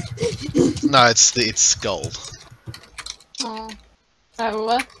 No, it's Gold. Oh.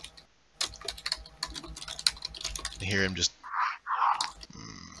 You hear him just.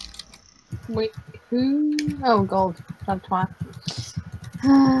 We Oh, gold. Love twat.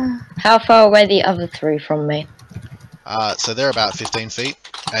 How far away are the other 3 from me? So they're about 15 feet,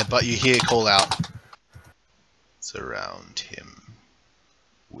 but you hear call out, surround him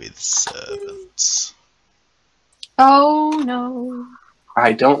with servants. Oh no.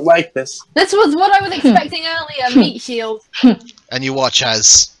 I don't like this. This was what I was expecting earlier. Meat shield. And you watch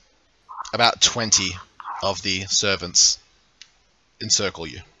as about 20 of the servants encircle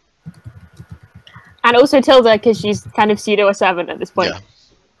you. And also Tilda, because she's kind of pseudo a servant at this point. Yeah.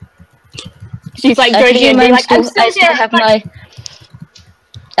 She's like I joining in, presume being I'm like, I'm still, still I still here. have my.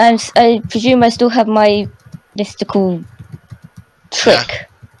 I presume I still have my mystical trick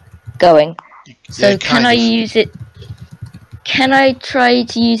going. So Yeah, can kind I of. use it? Can I try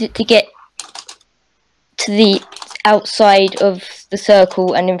to use it to get to the outside of the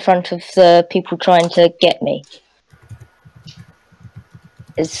circle and in front of the people trying to get me?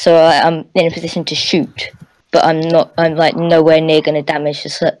 So I'm in a position to shoot, but I'm not. I'm like nowhere near going to damage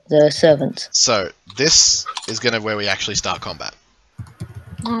the servants. So this is going to where we actually start combat.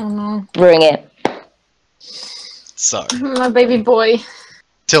 Oh no. Bring it. So My baby boy.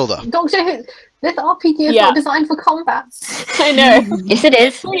 Tilda, Doctor Who. This RPG is Yeah. not designed for combat. I know. Yes, it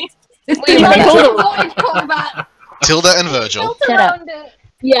is. It's Wait, designed wait, for wait. avoid combat. Tilda, and Virgil. Built Shut up. around it.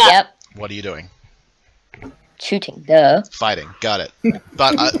 Yeah. Yep. What are you doing? Shooting. Duh. Fighting. Got it.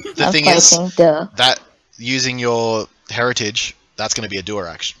 But the I'm thing fighting. is Duh. that using your heritage, that's going to be a doer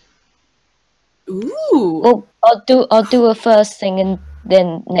action. Ooh. Well, I'll do a first thing and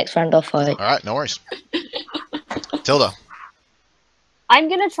then next round I'll fight. All right, no worries. Tilda. I'm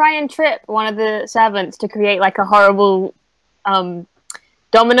gonna try and trip one of the servants to create like a horrible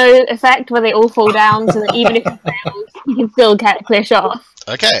domino effect where they all fall down, so that even if he fails, he can still clear shot off.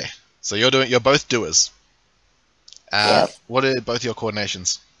 Okay, so you're both doers. Yep. What are both your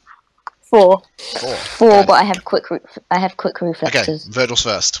coordinations? 4. 4. 4, Got it. but I have quick Okay, reflexes. Virgil's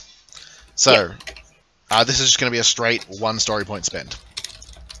first. So, this is just going to be a straight 1 story point spend.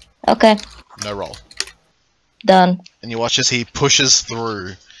 Okay, No roll. done. And you watch as he pushes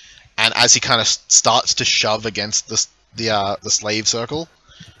through, and as he kind of starts to shove against the slave circle,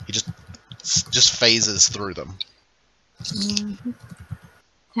 he just phases through them.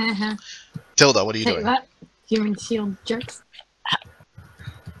 Tilda, what are you Take doing? that, human shield jerks.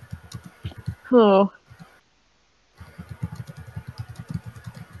 Oh.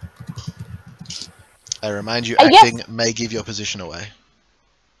 I remind you, I guess- acting may give your position away.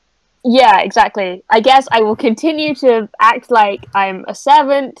 Yeah, exactly. I guess I will continue to act like I'm a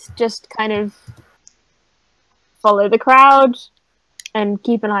servant, just kind of follow the crowd and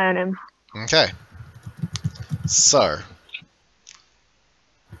keep an eye on him. Okay. So,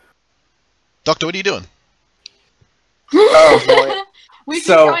 Doctor, what are you doing? Oh boy. We've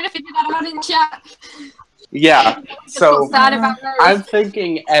So- been trying to figure that out in chat. Yeah. That's So what's sad about Rose. I'm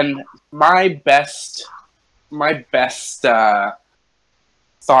thinking, and my best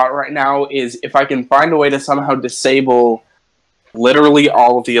thought right now is if I can find a way to somehow disable literally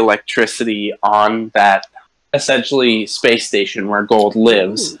all of the electricity on that essentially space station where Gold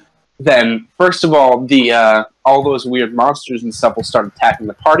lives, then first of all, the all those weird monsters and stuff will start attacking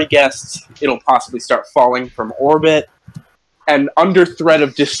the party guests. It'll possibly start falling from orbit, and under threat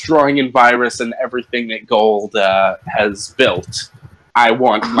of destroying Envirus and everything that Gold has built, I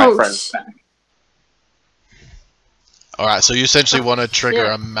want my Ouch. friends back. Alright, so you essentially want to trigger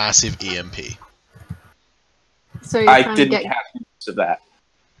Yeah. a massive EMP. So you're I trying to didn't get have use of that.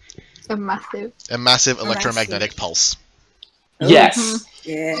 a massive. A massive electromagnetic pulse. Yes.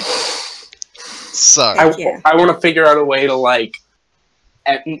 Yeah. So, I want to figure out a way to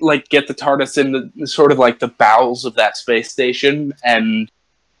get the TARDIS in the sort of like the bowels of that space station and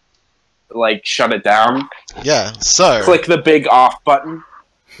like shut it down. yeah, so Click the big off button.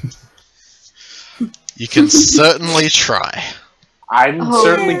 you can certainly try. I'm Oh.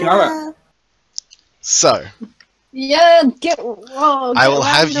 certainly gonna. So, Yeah, I will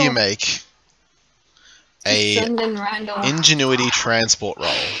have you make a Send in Randall. ingenuity transport roll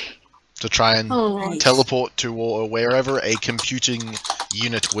to try and Oh, Nice. teleport to wherever a computing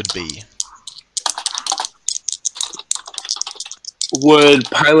unit would be. Would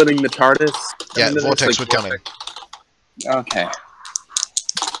piloting the TARDIS? Yeah, come into this? Vortex Like, would come in. Okay.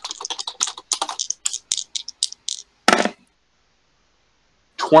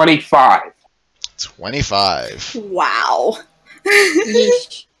 $25. 25. Wow.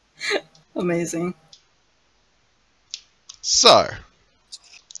 yeesh. Amazing. So,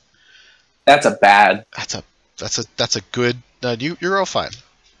 That's a bad. that's a good. No, you're all fine.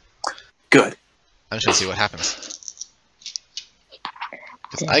 Good. I'm just gonna see what happens.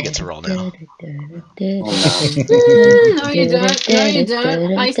 Because I get to roll now. No, you don't. No, you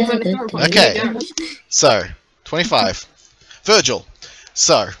don't. I used to bonus power point. Okay. You don't. So, 25. Virgil.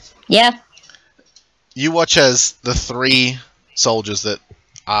 So, Yeah. you watch as the 3 soldiers that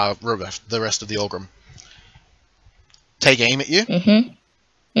are the rest of the Orgrim take aim at you,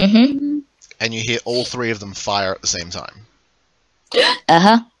 and you hear all 3 of them fire at the same time.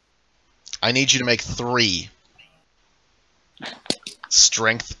 I need you to make 3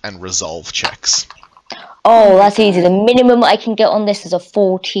 strength and resolve checks. Oh, that's easy. The minimum I can get on this is a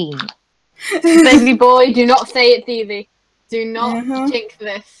 14. Baby boy, do not say it's easy. Do not jinx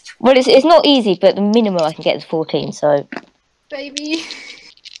this. Well, it's not easy, but the minimum I can get is 14, so... Baby.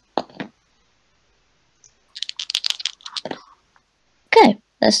 Okay,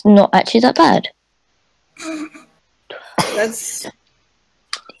 that's not actually that bad. That's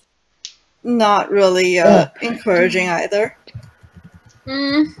not really encouraging either.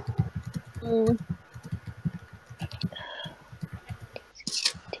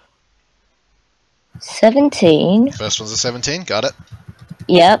 17. First one's a 17, got it.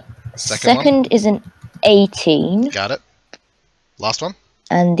 Yep. Second one? Second is an 18. Got it. Last one?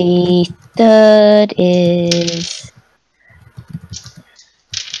 And the third is...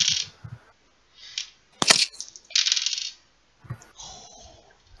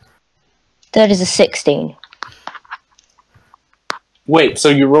 Third is a 16. Wait, so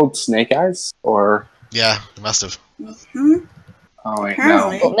you rolled snake eyes? Or. Yeah, you must have. Oh, wait,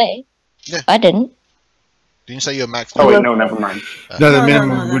 Apparently. no. Not me. Yeah. I didn't. Didn't you say you're max? Oh, wait, no, never mind. No, the No,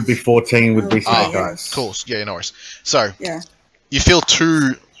 minimum no, would be 14 would be snake Oh, eyes. cool. Yeah, no worries. So, Yeah. you feel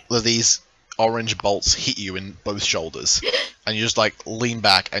 2 of these orange bolts hit you in both shoulders, and you just like lean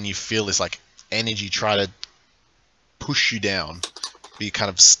back, and you feel this like energy try to push you down. But you kind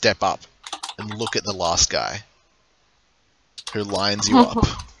of step up and look at the last guy, who lines you up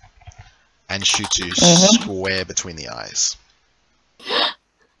and shoots you square between the eyes.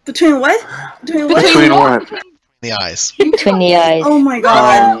 Between what? Between what? Between what? The eyes. Between the eyes. Oh my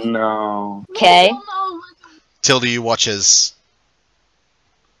god. Oh, no. Okay. Tilda, you watch as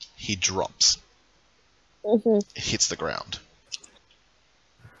he drops. Hits the ground.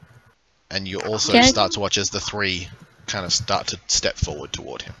 And you also Okay. start to watch as the 3 kind of start to step forward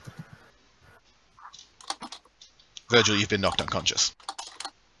toward him. Virgil, you've been knocked unconscious.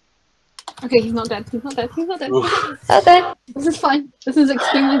 Okay, he's not dead. He's not dead. He's not dead. Oof. Okay. This is fine. This is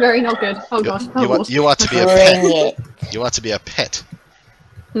extremely very not good. Oh god. Oh god. You are to be a Bring pet. it. You are to be a pet.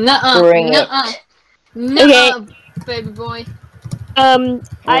 Nuh-uh. Bring it. Nuh-uh. Nuh-uh, baby boy. I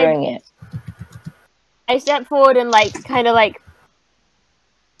Bring it. I step forward and kind of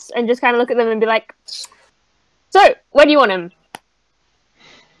and just kind of look at them and be like, "So, where do you want him?"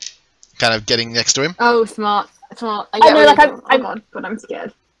 Kind of getting next to him. Oh, smart. Smart. I I get know, really like, good. I'm- Oh god, but I'm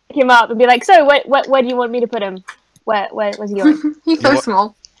scared. Pick him up and be like, "So, where do you want me to put him? Where's he going?" He's so what-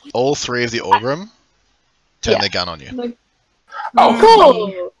 small. All 3 of the Orgrim turn Yeah. their gun on you. Like, Oh,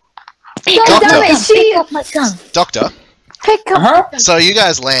 Cool. Doctor. damn it, she Pick up my gun. Doctor, pick up. uh-huh. so you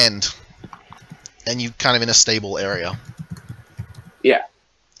guys land, and you're kind of in a stable area. Yeah.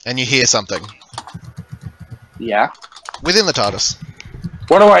 And you hear something Yeah. within the TARDIS.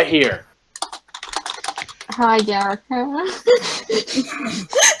 What do I hear? Hi, Gareth.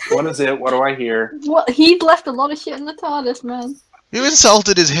 What is it? What do I hear? What? He's left a lot of shit in the TARDIS, man. You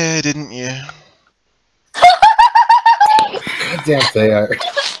insulted his hair, didn't you? Damn, Theo.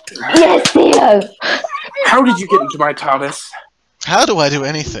 Yes, Theo. How did you get into my TARDIS? How do I do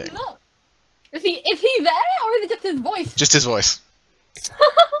anything? No. Is he there, or is it just his voice? Just his voice.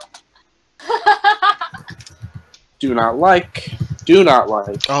 Do not like. Do not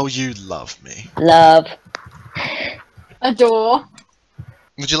like. Oh, you love me. Love. Adore.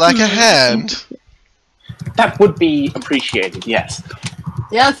 Would you like a hand? That would be appreciated, yes.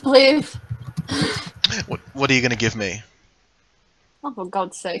 Yes, please. What are you going to give me? Oh, for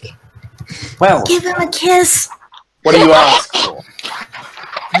God's sake. Well, Give him a kiss. what do you ask for?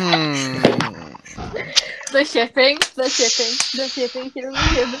 The shipping. Here we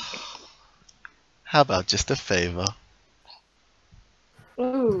go. How about just a favor?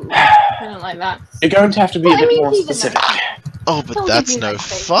 Ooh, I don't like that. You're going to have to be Well, a I bit mean, more even specific. Oh, but Don't that's give me no that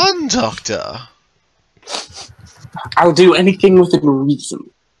favor. fun, Doctor. I'll do anything within reason.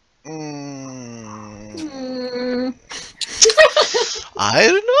 I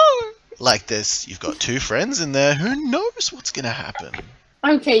don't know. Like this, you've got 2 friends in there. Who knows what's going to happen?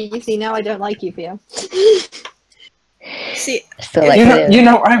 Okay, you see, now I don't like you, Theo. See, Still like Theo. You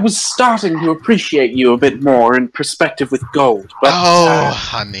know, I was starting to appreciate you a bit more in perspective with gold, but Oh,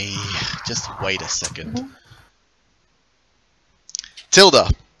 honey. Just wait a second. Tilda,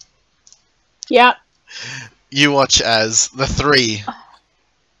 Yeah. you watch as the three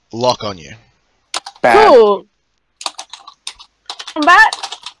lock on you. Bad. Cool.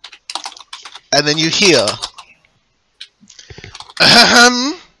 Combat. And then you hear...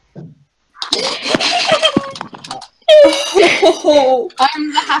 Ahem.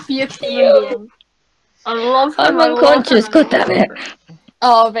 I'm the happiest human being. I love him. I'm I love unconscious, him, god damn it.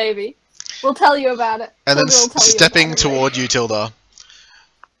 Oh, baby. We'll tell you about it. And then Tilda will tell you stepping about it, toward you, Tilda,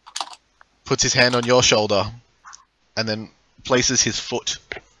 puts his hand on your shoulder, and then places his foot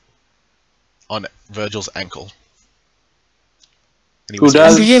on Virgil's ankle. And he Who whispers, I'm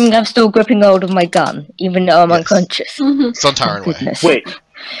does? presuming I'm still gripping hold of my gun, even though I'm Yes. unconscious. Mhm. Sontaran way. Goodness.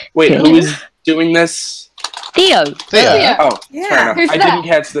 Wait, who is doing this? Theo! Theo. Yeah. Oh, fair Yeah. enough. Who's I that? didn't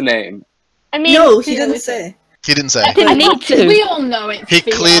catch the name. I mean, No, he Theo didn't is say. He didn't say. I didn't need to. We all know it. He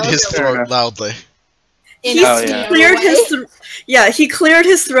cleared his throat loudly. He Oh, yeah. cleared his he cleared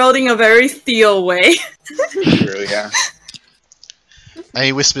his throat in a very Theo way. True, yeah. And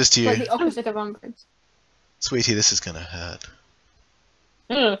he whispers to Like you, the opposite of Umbridge. Sweetie, this is gonna hurt.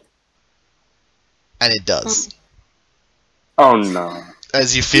 mm. And it does. Oh no.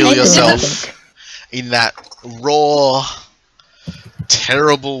 As you feel I didn't yourself think. in that raw,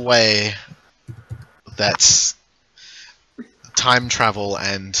 terrible way that time travel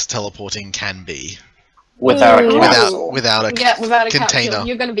and teleporting can be. Without a Mm. capsule. Without a Yeah, without a container. capsule,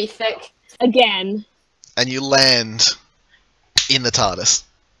 you're gonna be sick. Again. And you land in the TARDIS.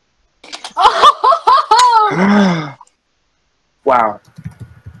 Wow.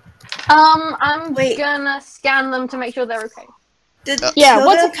 I'm Wait. gonna scan them to make sure they're okay. Did Yeah, Tilda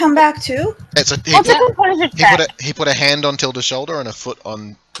what's come back too? It's a, What's a composure check? he put a hand on Tilda's shoulder and a foot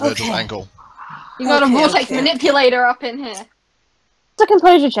on Virgil's Okay. ankle. You got Okay, a vortex okay. manipulator up in here. What's a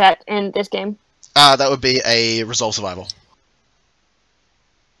composure check in this game? That would be a resolve survival.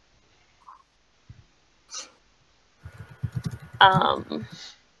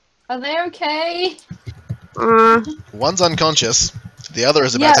 Are they okay? One's unconscious, the other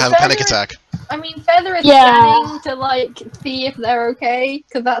is about Yeah, to have a panic Feather- attack. I mean, Feather is Yeah. scanning to like see if they're okay,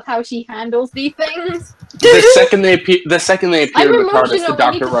 because that's how she handles these things. The second they appear in the TARDIS, the I need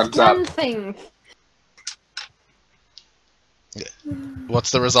doctor to runs scan up. things.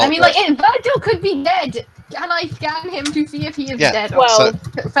 What's the result? I mean, like, Virgil could be dead. Can I scan him to see if he is Yeah, dead? well,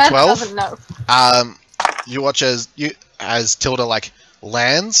 Feather 12? doesn't know. You watch as Tilda like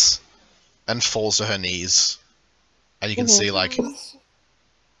lands and falls to her knees, and you can see like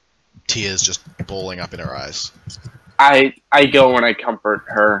tears just balling up in her eyes. I go and I comfort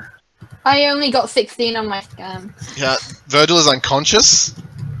her. I only got 16 on my scan, Yeah, Virgil is unconscious.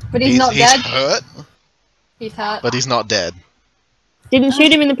 but he's not dead. hurt, He's hurt. but he's not dead. Didn't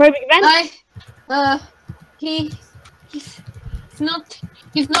shoot him in the probing event? He's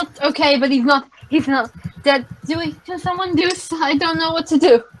not okay, but he's not dead. Can someone do this? I don't know what to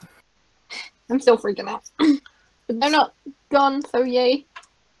do. I'm still freaking out. But they're not gone, so yay.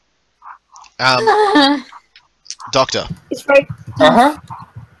 Doctor, It's very Uh huh.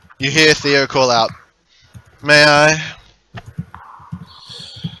 you hear Theo call out, "May I?"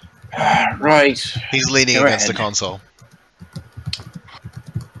 Right. He's leaning Go against the ahead. console.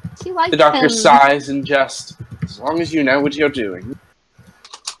 She likes The doctor him. sighs and just, as long as you know what you're doing.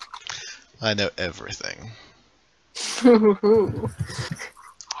 I know everything.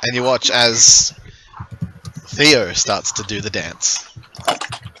 And you watch as Theo starts to do the dance.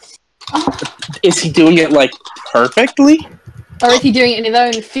 Is he doing it like perfectly? Or is he doing it in his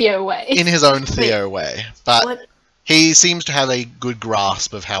own Theo way? In his own Theo way. But What? he seems to have a good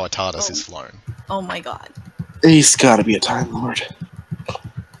grasp of how a TARDIS is flown. Oh my god. He's got to be a Time Lord.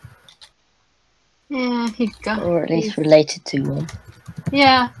 Yeah, he's got. Or at least related to one.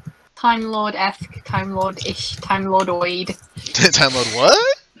 Yeah. Time Lord-esque, Time Lord-ish, Time Lordoid. Time Lord,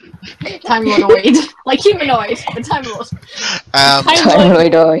 what? Time Lordoid. Like humanoid, but Time Lord.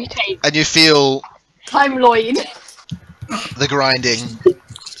 Tyloidoid. And you feel Time Lloyd. the grinding.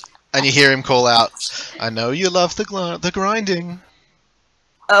 And you hear him call out, "I know you love the grinding."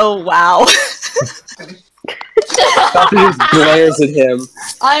 Oh wow. Doctor just glares at him.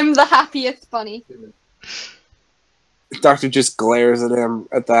 I'm the happiest bunny. Doctor just glares at him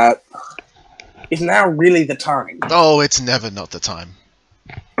at that. Is now really the time? Oh, it's never not the time.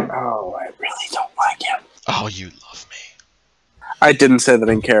 Oh, I really don't like him. Oh, you love me. I didn't say that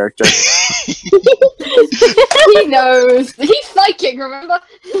in character. He knows. He's psychic, remember?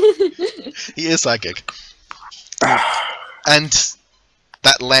 He is psychic. And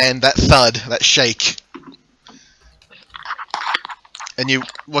that thud, that shake. And you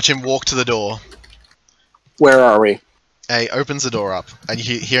watch him walk to the door. Where are we? And he opens the door up, and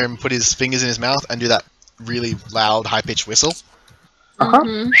you hear him put his fingers in his mouth and do that really loud, high-pitched whistle.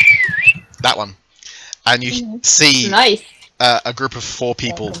 Mhm. That one. And you see Nice. a group of 4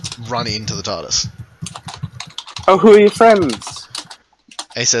 people run into the TARDIS. Oh, who are your friends?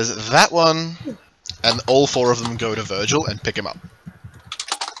 And he says, that one, and all 4 of them go to Virgil and pick him up.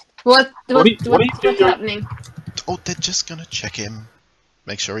 What's doing? happening? Oh, they're just gonna check him.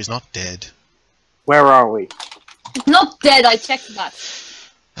 Make sure he's not dead. Where are we? It's not dead. I checked that.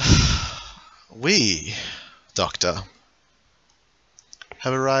 We, Doctor,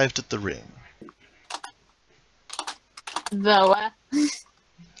 have arrived at the ring. The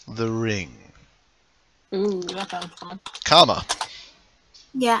The ring. Ooh, that sounds fun. Karma,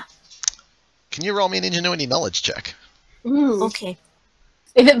 Yeah. can you roll me an ingenuity knowledge check? Ooh. Okay.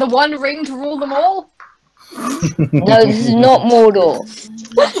 Is it the one ring to rule them all? No, this is not Mordor.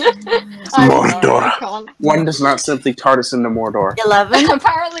 I don't know, Mordor. I can't. One does not simply TARDIS into Mordor. 11.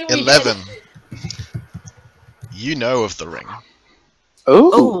 Apparently we 11. You know of the ring.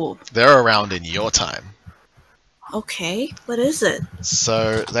 Oh. Oh. They're around in your time. Okay. What is it?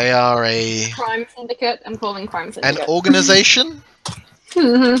 So they are did. Crime Syndicate. I'm calling Crime an Syndicate. organization.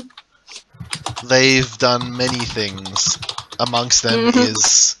 Mhm. They've done many things. Amongst them Mhm.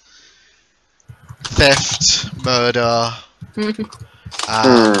 is theft, murder, Mhm.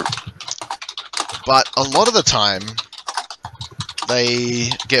 but a lot of the time they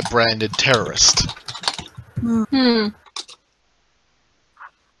get branded terrorist. Hmm.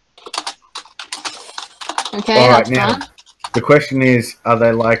 Okay, All right, that's now fun. the question is: are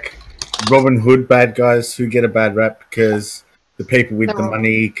they like Robin Hood bad guys who get a bad rap because the people with They're the all-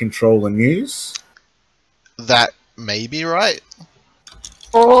 money control the news? That may be right.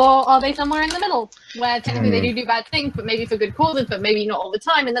 Or are they somewhere in the middle, where technically they do bad things, but maybe for good causes, but maybe not all the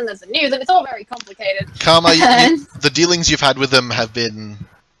time, and then there's the news, and it's all very complicated. Karma, the dealings you've had with them have been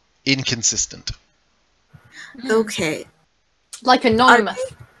inconsistent. Okay. Like Anonymous.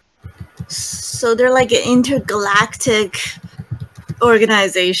 So they're like an intergalactic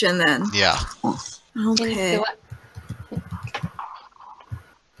organization then. Yeah. Okay. Into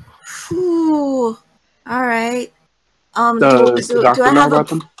Whew. All right. Does the doctor I know have about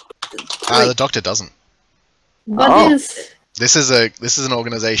them? The Doctor doesn't. What Oh. is... This is an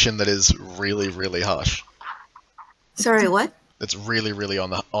organization that is really, really harsh. Sorry, what? It's really, really on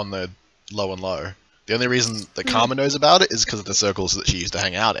the low and low. The only reason that Karma knows about it is because of the circles that she used to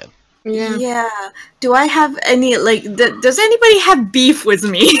hang out in. Yeah. Do I have any does anybody have beef with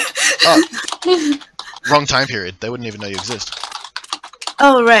me? Oh, wrong time period. They wouldn't even know you exist.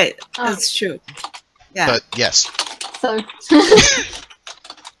 Oh, right. Oh. That's true. Yeah. But yes, So...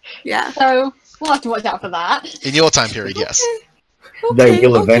 Yeah. so, we'll have to watch out for that. in your time period, yes. They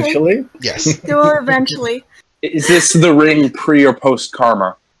will eventually. Yes. They will eventually. Is this the ring pre or post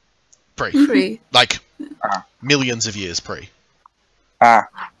Karma? Pre. Like, millions of years pre. Ah.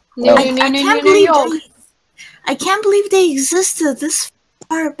 No, I no, no, no, can't no, believe no. I can't believe they existed this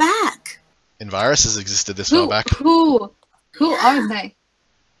far back. Envirus has existed this far back. Who are they?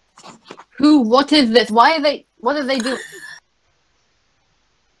 What is this? Why are they, what do they do?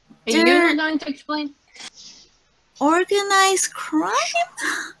 Are you They're- going to explain? Organized crime?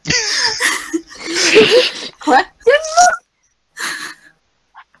 Question?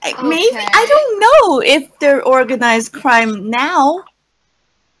 Maybe. Okay. I don't know if they're organized crime now.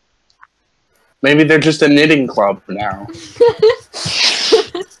 Maybe they're just a knitting club now.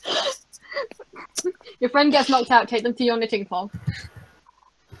 Your friend gets knocked out, take them to your knitting club.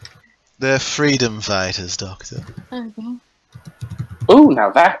 They're freedom fighters, Doctor. Okay. Ooh,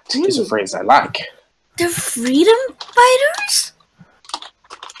 now that is a phrase I like. They're freedom fighters?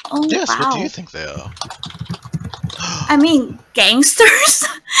 Oh, Yes, wow. what do you think they are? I mean, gangsters?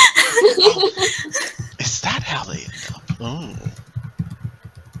 Is that how they end up? Oh.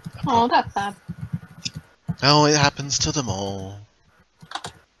 Oh, that's sad. Oh, it happens to them all.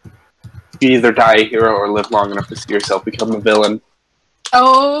 You either die a hero or live long enough to see yourself become a villain.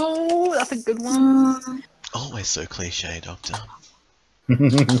 Oh, that's a good one. Mm, Always so cliche, Doctor.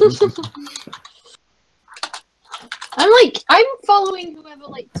 I'm following whoever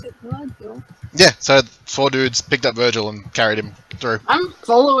took Virgil. Yeah, so 4 dudes picked up Virgil and carried him through. I'm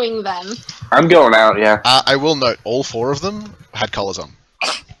following them. I'm going out, yeah. I will note, all 4 of them had collars on.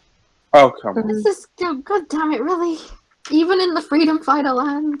 Oh, come on. This is god damn it, really? Even in the freedom fighter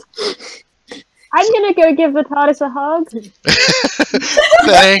land. I'm gonna go give the TARDIS a hug.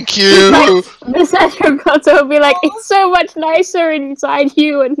 Thank you! The Central Potter will be like, it's so much nicer inside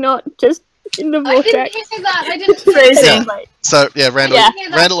you and not just in the I didn't vortex. hear that. I didn't Phrasing. So, yeah, Randall, Yeah.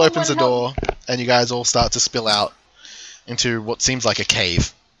 Randall opens the door, and you guys all start to spill out. into what seems like a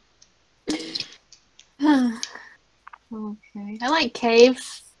cave. Okay. I like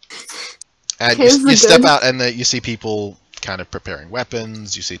caves. And Caves you are step good. out, and you see people kind of preparing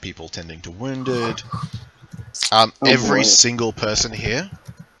weapons. You see people tending to wounded. Every boy. single person here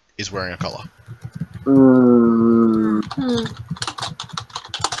is wearing a collar. Mm, Hmm.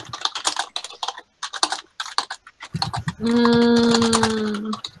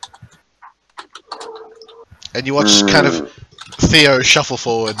 Mm. And you watch kind of Theo shuffle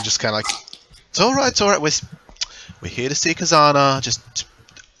forward and just kind of like, it's alright, we're here to see Kazana, just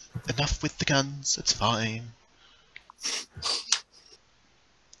enough with the guns, it's fine.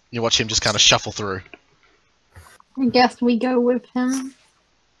 You watch him just kind of shuffle through. I guess we go with him.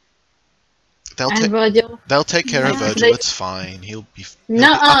 They'll, And Virgil. they'll take care of Yeah, Virgil, they- it's fine, he'll be up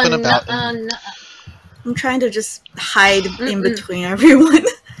Nuh-uh, and about. nuh-uh, nuh-uh. I'm trying to just hide in Mm-mm. between everyone.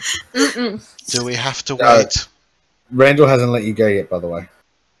 Mm-mm. Do we have to No. wait? Randall hasn't let you go yet, by the way.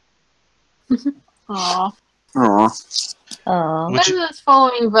 Aw. aw. Aw. Would you- Whoever's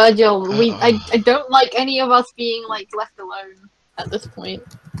following Virgil, I Uh-oh. don't like any of us being like left alone at this point.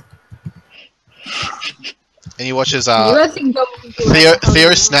 And you watch as you guys can go into wherever Theo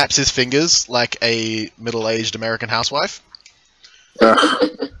you snaps his fingers like a middle-aged American housewife.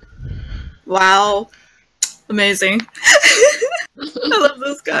 Wow. Amazing. I love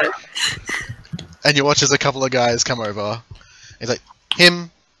this guy. And you watch as a couple of guys come over. He's like, him,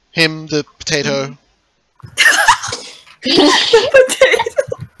 the potato. Potato.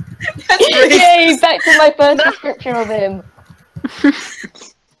 That's great. Yay! Back to my first description of him.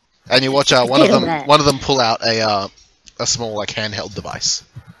 And you watch one of Potato them man. pull out a small like handheld device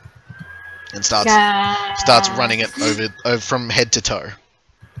and starts running it over from head to toe.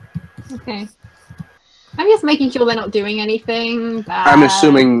 Okay. I'm just making sure they're not doing anything bad. I'm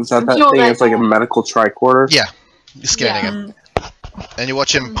assuming that I'm that sure thing they're is like a not. medical tricorder. Yeah, you're scanning him, Mm, and you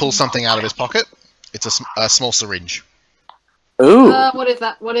watch him pull something out of his pocket. It's a small syringe. Ooh. What is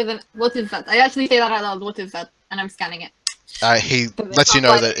that? What is it? What is that? I actually say that out loud. What is that? And I'm scanning it. He So they lets you can't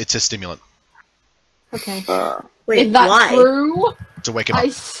know fight that it's a stimulant Okay. Wait, is that why? true? to wake him up.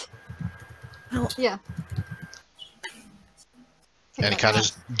 Well, Yeah. And he kind of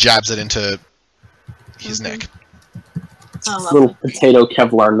just jabs it into his neck. Oh, Little lovely. potato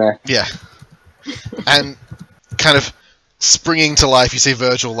Kevlar neck. Yeah. And kind of springing to life, you see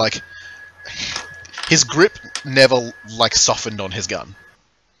Virgil, like, his grip never, like, softened on his gun.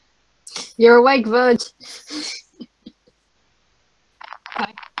 You're awake, Virg.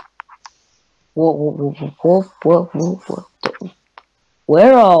 Whoa.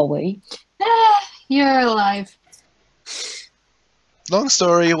 Where are we? You're alive. Long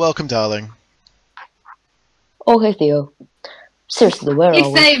story, welcome, darling. Okay, Theo. Seriously, where He are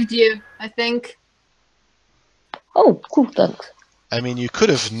we? saved you, I think. Oh, cool, thanks. I mean, you could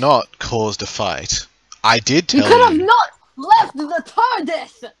have not caused a fight. I did You tell could have you. not left the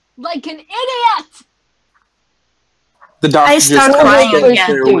TARDIS like an idiot. The doctor I start just crying stands again.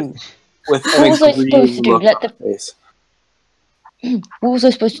 there with What an was I supposed to agreeing do? look Let on the- his face. What was I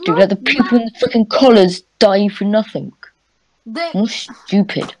supposed to do? Let the people in the freaking collars die for nothing? They, More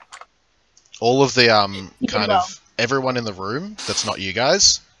stupid. All of the, You kind know. of, everyone in the room that's not you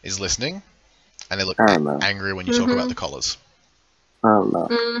guys is listening, and they look I don't know. angry when you talk Mhm. about the collars. I don't know.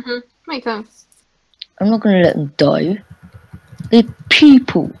 mm-hmm. Makes sense. I'm not gonna let them die. They're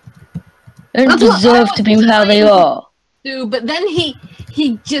people. They don't That's what I deserve was to be how they trying to are. do, but then he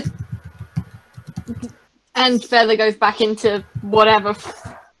just and Feather goes back into whatever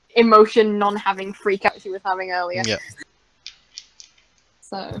emotion non-having freak out she was having earlier. Yeah.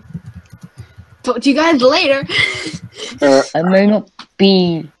 So talk to you guys later. I may not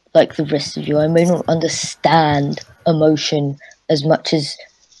be like the rest of you. I may not understand emotion as much as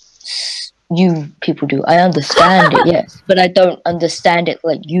you people do. I understand it, yes, but I don't understand it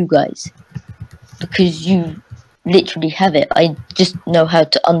like you guys. Because you literally have it. I just know how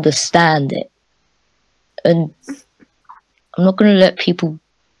to understand it. And I'm not going to let people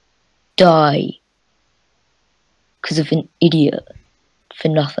die because of an idiot for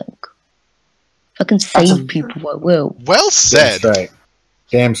nothing. If I can save people, I will. Well Damn said. straight.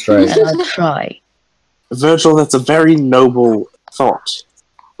 Damn straight. And I'll try. Virgil, that's a very noble thought.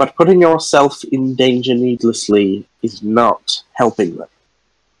 But putting yourself in danger needlessly is not helping them.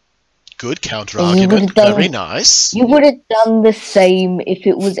 Good counter And you argument. would've done- Very nice. You would have done the same if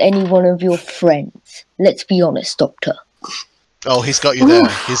it was any one of your friends. Let's be honest, Doctor. Oh, he's got you there.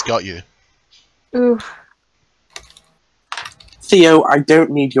 He's got you. Oof. Theo, I don't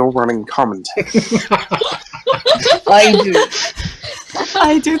need your running commentary. I do.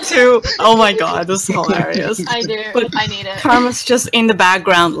 I do too. Oh my god, this is hilarious. I do. But I need it. Karma's just in the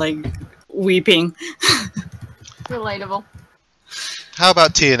background, like, weeping. Relatable. How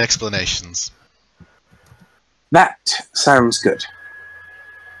about tea and explanations? That sounds good.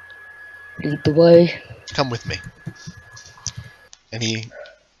 Lead the way. Come with me. And he,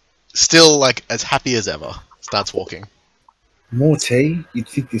 still like as happy as ever, starts walking. More tea? You'd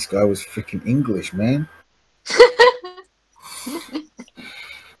think this guy was freaking English, man.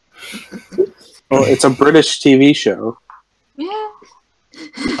 Well, it's a British TV show. Yeah.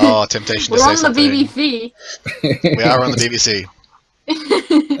 Oh, temptation We're to say on the something. BBC. We are on the BBC.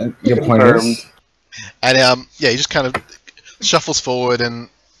 Your point is? And yeah, he just kind of shuffles forward and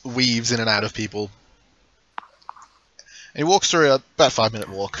weaves in and out of people. And he walks through about 5-minute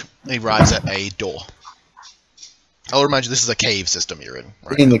walk. And he arrives at a door. I'll remind you, this is a cave system you're in,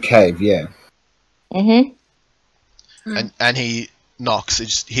 right? In the cave, yeah. Mm-hmm. And he knocks. You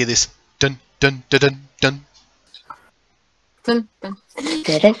just hear this dun dun dun dun dun. Dun, dun.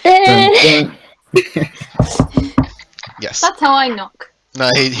 Dun, dun. Yes. That's how I knock. No,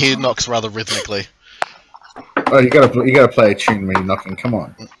 he knocks rather rhythmically. Oh, you gotta play a tune when you're knocking. Come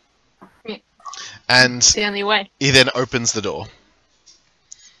on. And It's the only way. he then opens the door.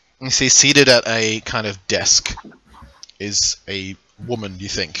 And you see seated at a kind of desk is a woman, you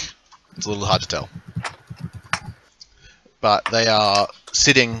think. It's a little hard to tell. But they are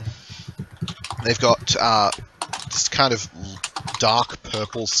sitting... They've got this kind of dark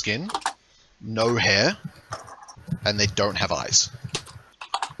purple skin, no hair, and they don't have eyes.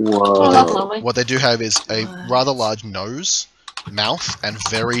 Oh, that's Whoa. lovely. What they do have is a rather large nose, mouth, and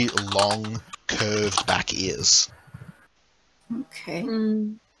very long, curved back ears. Okay.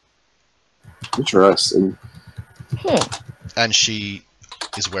 Mm. Interesting. And she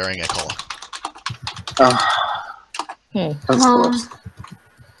is wearing a collar. Of course.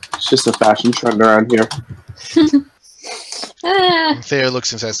 It's just a fashion trend around here. Ah, And Theo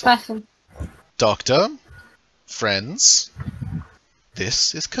looks and says, fashion. Doctor, friends,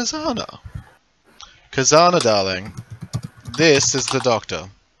 this is Kazana. Kazana, darling, this is the doctor.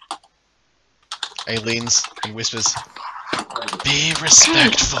 And he leans and whispers, be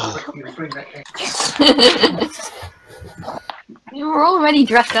respectful. You were already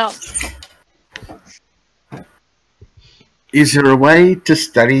dressed up. Is there a way to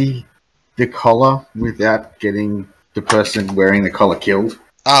study the collar without getting the person wearing the collar killed?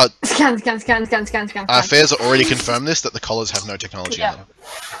 Scan. Fairs already confirmed this, that the collars have no technology in them.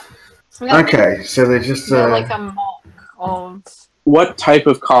 Okay, so they're just... They're like a mock of... What type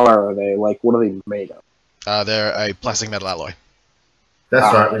of collar are they? Like, what are they made of? They're a plastic metal alloy.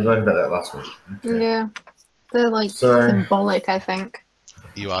 That's right. We learned about that last week. Okay. Yeah. They're like So- symbolic, I think.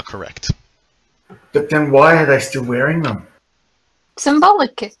 You are correct. But then why are they still wearing them?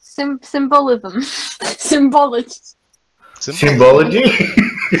 Symbolic. Symbolism. Symbolic. Symbology?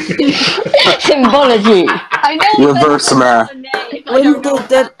 Symbology. I know. Reverse that's math. a name, I When don't know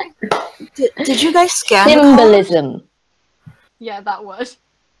did what Did you guys scan the colors? Symbolism. Yeah, that word.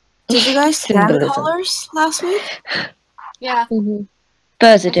 Did you guys scan the Symbolism. colors last week? Yeah. Mm-hmm.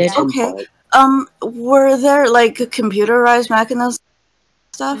 Berza did. Okay. Were there like computerized mechanisms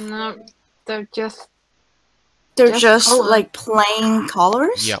stuff? No, they're just. They're Just just color. like plain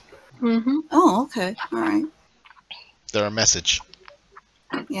colors? Yep. Mm-hmm. Oh, okay. All right. They're a message.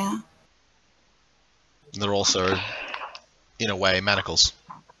 Yeah. They're also, in a way, manacles.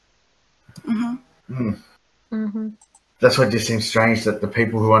 Mm-hmm. Mm-hmm. That's what just seems strange, that the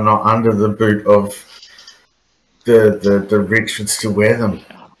people who are not under the boot of the rich would still wear them.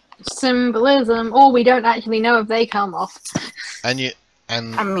 Symbolism, or we don't actually know if they come off. And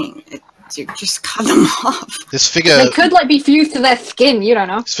I mean, you just cut them off. this figure, They could like be fused to their skin. You don't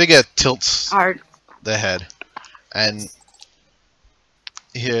know. this figure tilts Art. their head, and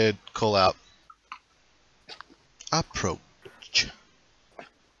you hear call out, approach.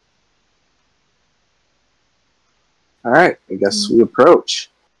 Alright, I guess we approach.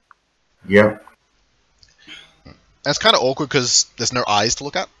 Yep. And it's kind of awkward because there's no eyes to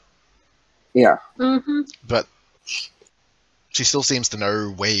look at, Yeah. Mm-hmm. but she still seems to know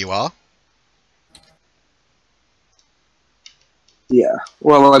where you are. Yeah.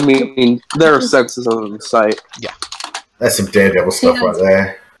 Well, I mean, there are senses of the sight. That's some Daredevil stuff right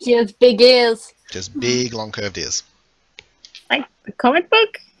there. She has big ears. Just big, long, curved ears. Like the comic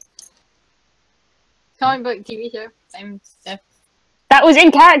book? Comic book TV show. Same stuff. That was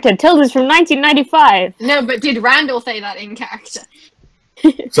in character. Tilda's from 1995. No, but did Randall say that in character?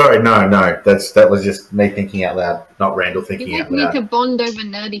 Sorry, no. That was just me thinking out loud, not Randall You thinking guys out need loud. to bond over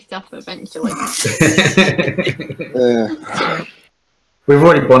nerdy stuff eventually. We've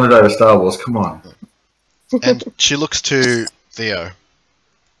already bonded over Star Wars. Come on. And she looks to Theo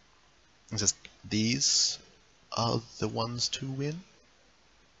and says, "These are the ones to win?"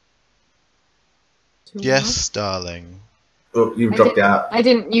 "Yes, darling. Oh, you've dropped out. I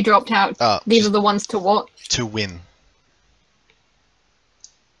didn't. You dropped out. These are the ones to what? To win."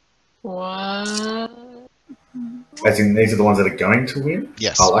 What? As in, these are the ones that are going to win?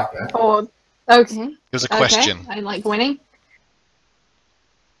 Yes. I like that. Oh, okay. It was a question. Okay. I like winning.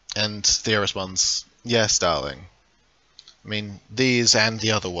 And Theo responds, "Yes, darling. I mean, these and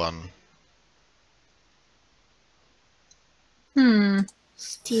the other one."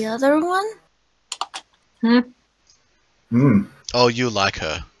 The other one? "Oh, you like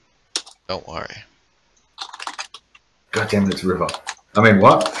her. Don't worry." God damn it, it's River. I mean,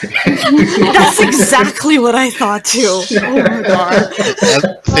 what? That's exactly what I thought too. Oh my god.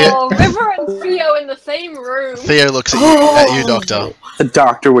 Oh, River and Theo in the same room. Theo looks at you, Doctor. The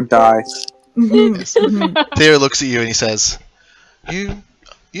doctor would die. Yes. Theo looks at you and he says, You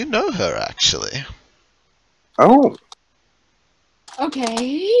know her, actually." Oh.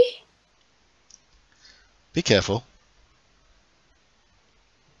 Okay. "Be careful.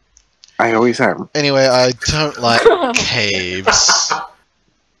 I always am. Anyway, I don't like caves.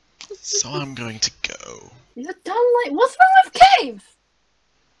 So I'm going to go." You don't like. What's wrong with caves?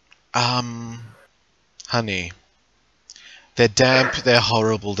 Honey. They're damp, they're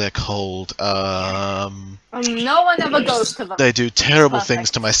horrible, they're cold. No one ever goes to them. They do terrible Perfect.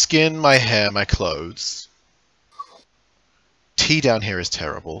 things to my skin, my hair, my clothes. Tea down here is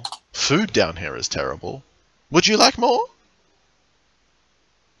terrible. Food down here is terrible. Would you like more?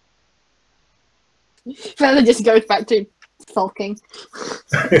 Feather just goes back to sulking.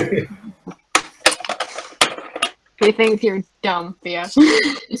 He thinks you're dumb, Theo.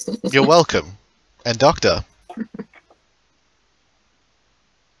 You're welcome. And Doctor,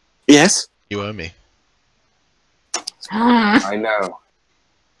 Yes? you owe me. I know.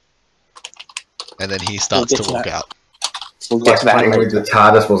 And then he starts We'll get to to walk that. out. We'll Like get to that playing with later. the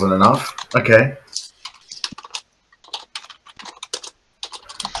TARDIS wasn't enough. Okay.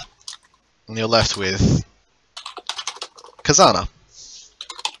 And you're left with Kazana.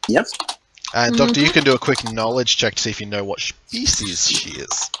 Yep. And Doctor, you can do a quick knowledge check to see if you know what species she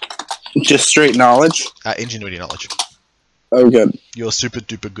is. Just straight knowledge? Ingenuity knowledge. Oh, good. Your super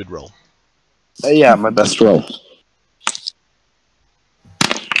duper good roll. Yeah, my best roll.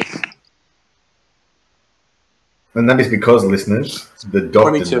 And that is because, listeners, the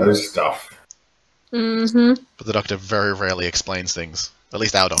Doctor 22. knows stuff. Mm-hmm. But the Doctor very rarely explains things. At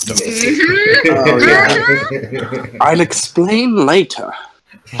least our Doctor. Oh, yeah. I'll explain later.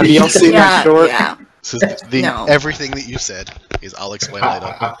 Have y'all seen that short? Yeah. So No. everything that you said is I'll explain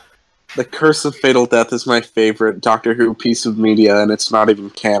later. The Curse of Fatal Death is my favorite Doctor Who piece of media, and it's not even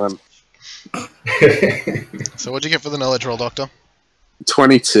canon. So what'd you get for the knowledge roll, Doctor?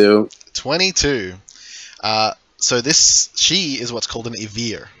 22. 22. So she is what's called an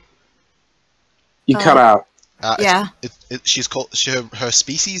Evere. You cut out. Yeah. She's called her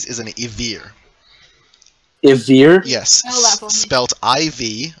species is an Evere. Ivir? Yes, Spell that for me. spelled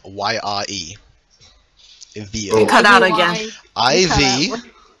Ivyre. Evere. Oh. Cut out again. Ivyre.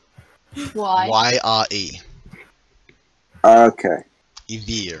 Why? Okay.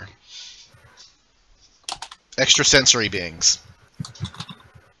 Evere. Extrasensory beings.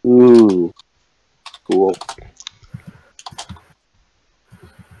 Ooh. Cool.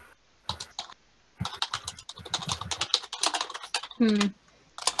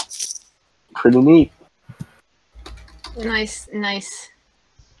 Pretty neat. Nice.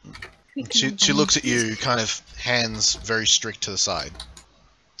 She looks at you, kind of hands very strict to the side.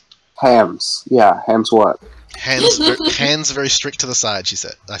 Hams. Yeah, hams what? Hands very strict to the side.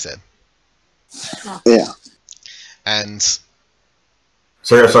 I said. Yeah. And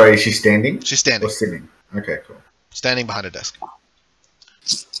So, sorry, is she standing? she's standing, Or sitting? Okay, cool. standing behind a desk.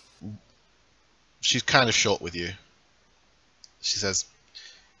 She's kind of short with you. She says,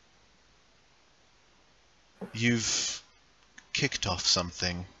 "You've kicked off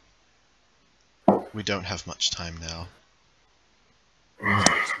something. We don't have much time now."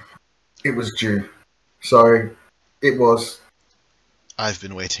 It was due. Sorry. It was. "I've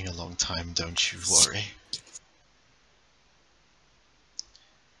been waiting a long time, don't you worry.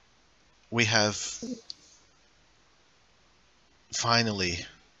 We have finally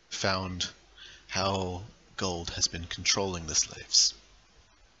found how Gold has been controlling the slaves.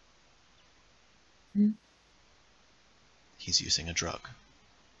 He's using a drug."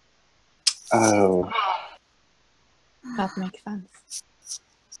 Oh. That makes sense.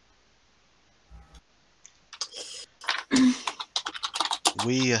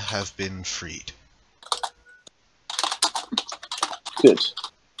 We have been freed. Good.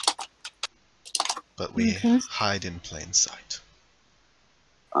 But we hide in plain sight.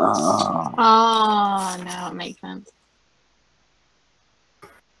 Oh, now it makes sense.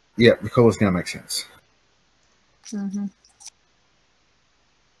 Yeah, the colours now make sense. Mm-hmm.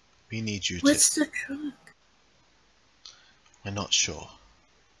 We need you What's to... the truck? We're not sure.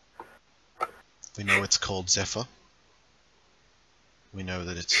 We know it's called Zephyr. We know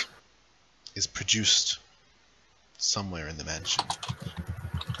that it is produced somewhere in the mansion.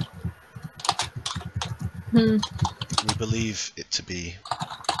 Hmm. We believe it to be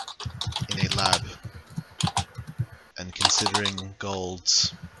in a lab, and considering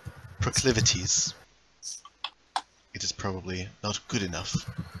Gold's proclivities, it is probably not good enough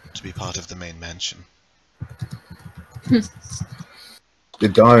to be part of the main mansion. The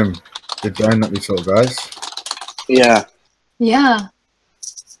dome that we saw, guys. Yeah. Yeah.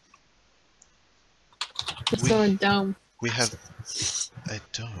 We- It's a dome. We have a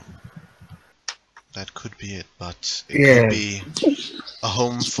dome. That could be it, but it Yeah. could be a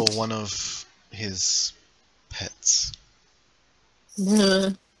home for one of his pets.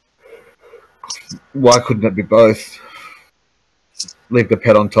 Ugh. Why couldn't it be both? Leave the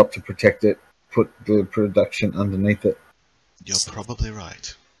pet on top to protect it, put the production underneath it. You're probably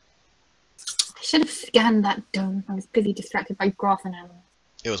right. I should have scanned that dome. I was busy distracted by graph and animals.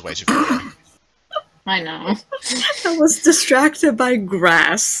 It was way too far away. I know. I was distracted by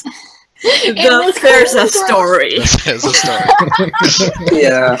grass. It was There's called a story. There's a story.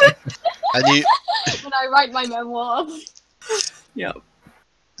 Yeah. And you, When I write my memoirs. Yep.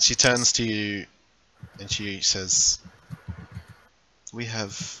 she turns to you and she says, "We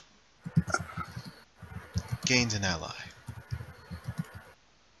have gained an ally.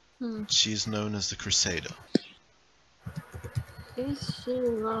 Hmm. She's known as the Crusader. Is she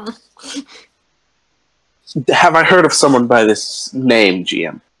wrong? Have I heard of someone by this name,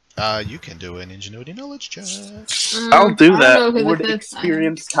 GM? You can do an ingenuity knowledge check. I'll do I don't know that. who Would this is.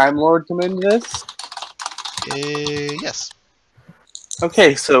 experienced Time Lord come into this? Yes.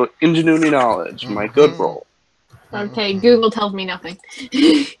 Okay, so ingenuity knowledge, my good roll. Okay, Google tells me nothing.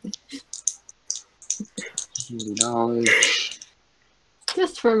 Ingenuity knowledge.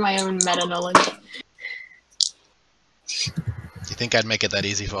 Just for my own meta knowledge. You think I'd make it that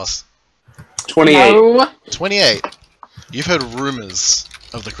easy, Voss? 28. No. 28. You've heard rumors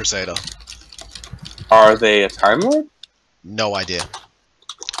of the Crusader. Are they a Time Lord? No idea.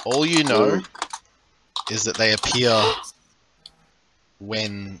 All you know is that they appear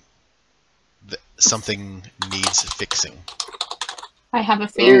when something needs fixing. I have a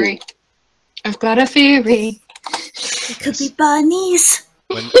theory. I've got a theory. It could be bunnies.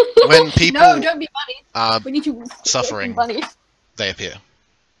 When people No, don't be bunnies. are We need to suffering, bunnies. they appear.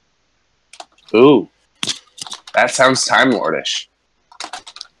 Ooh. That sounds Time Lordish.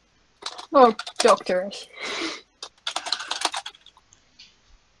 Or doctorish.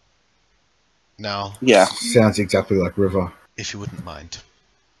 Now, Yeah. Sounds exactly like River. if you wouldn't mind.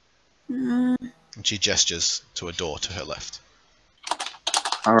 Mm, And she gestures to a door to her left.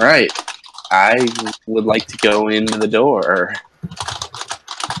 Alright. I would like to go into the door.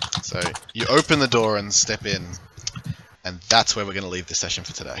 So you open the door and step in, and that's where we're going to leave the session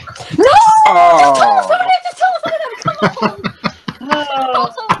for today. Oh!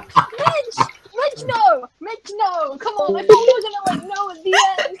 Reg, no! Reg, no! Come on, I thought you were gonna know at the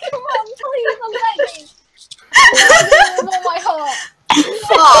end. Come on, please, I'm begging. With all my heart.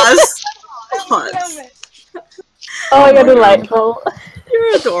 Pause. Damn it. Oh, you're delightful.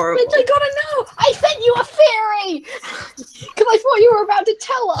 You're adorable. Reg, I gotta know! I sent you a theory! Because I thought you were about to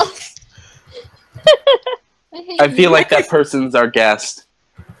tell us. I feel like that person's our guest.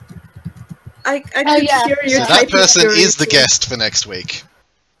 I could yeah. hear So your that typing person theory is the too. guest for next week.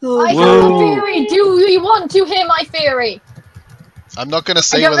 Oh, I have Whoa. a theory. Do we want to hear my theory? I'm not going to I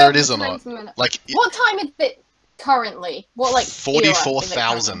say don't whether know it if is or this not. makes a minute. Like, What time is it currently? What era is it currently?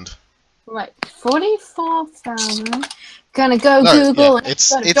 44,000. Right, 44,000. Gonna go No, Google yeah, and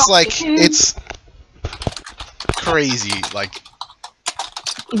it's go to it's Doctor like Who. it's crazy. Like,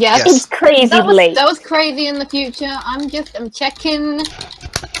 Yeah, yes. It's crazy that late. was crazy in the future. I'm checking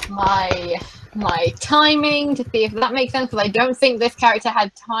my timing to see if that makes sense. Because I don't think this character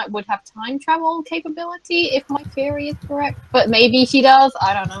would have time travel capability if my theory is correct. But maybe she does.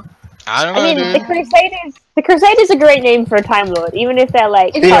 I don't know. I don't know, I mean, the dude. Crusaders a great name for a Time Lord, even if they're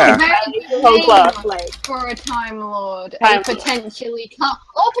like It's Yeah. a very your whole good class, name like for a Time Lord, Time or potentially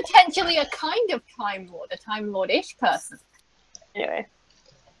a kind of Time Lord, a Time Lord-ish person. anyway.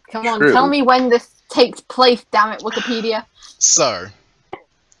 Come on, True. tell me when this takes place. Damn it, Wikipedia. So,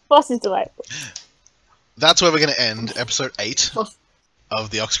 Boss is delightful. That's where we're going to end episode 8 of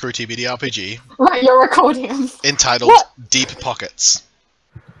the Oxcrew TBD RPG, Right, you're recording them. entitled What? Deep Pockets.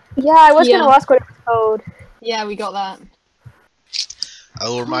 Yeah, I was Yeah. going to ask what it was called. Yeah, we got that. I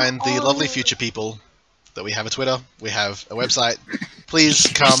will remind the lovely future people that we have a Twitter, we have a website. Please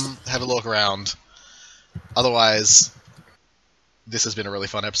come have a look around. Otherwise, this has been a really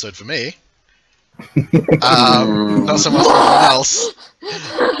fun episode for me. Not so much for everyone else.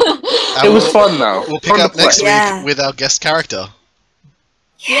 It was fun though. We'll pick Fun to up next play. Yeah. week with our guest character.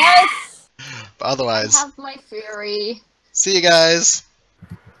 Yes! But I otherwise, have my theory. see you guys.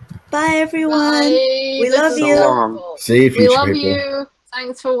 Bye, everyone. Bye. We This love is you. So so long. cool. See you, We future love people. you.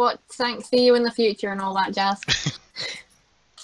 Thanks for what. Thanks. See you in the future and all that jazz.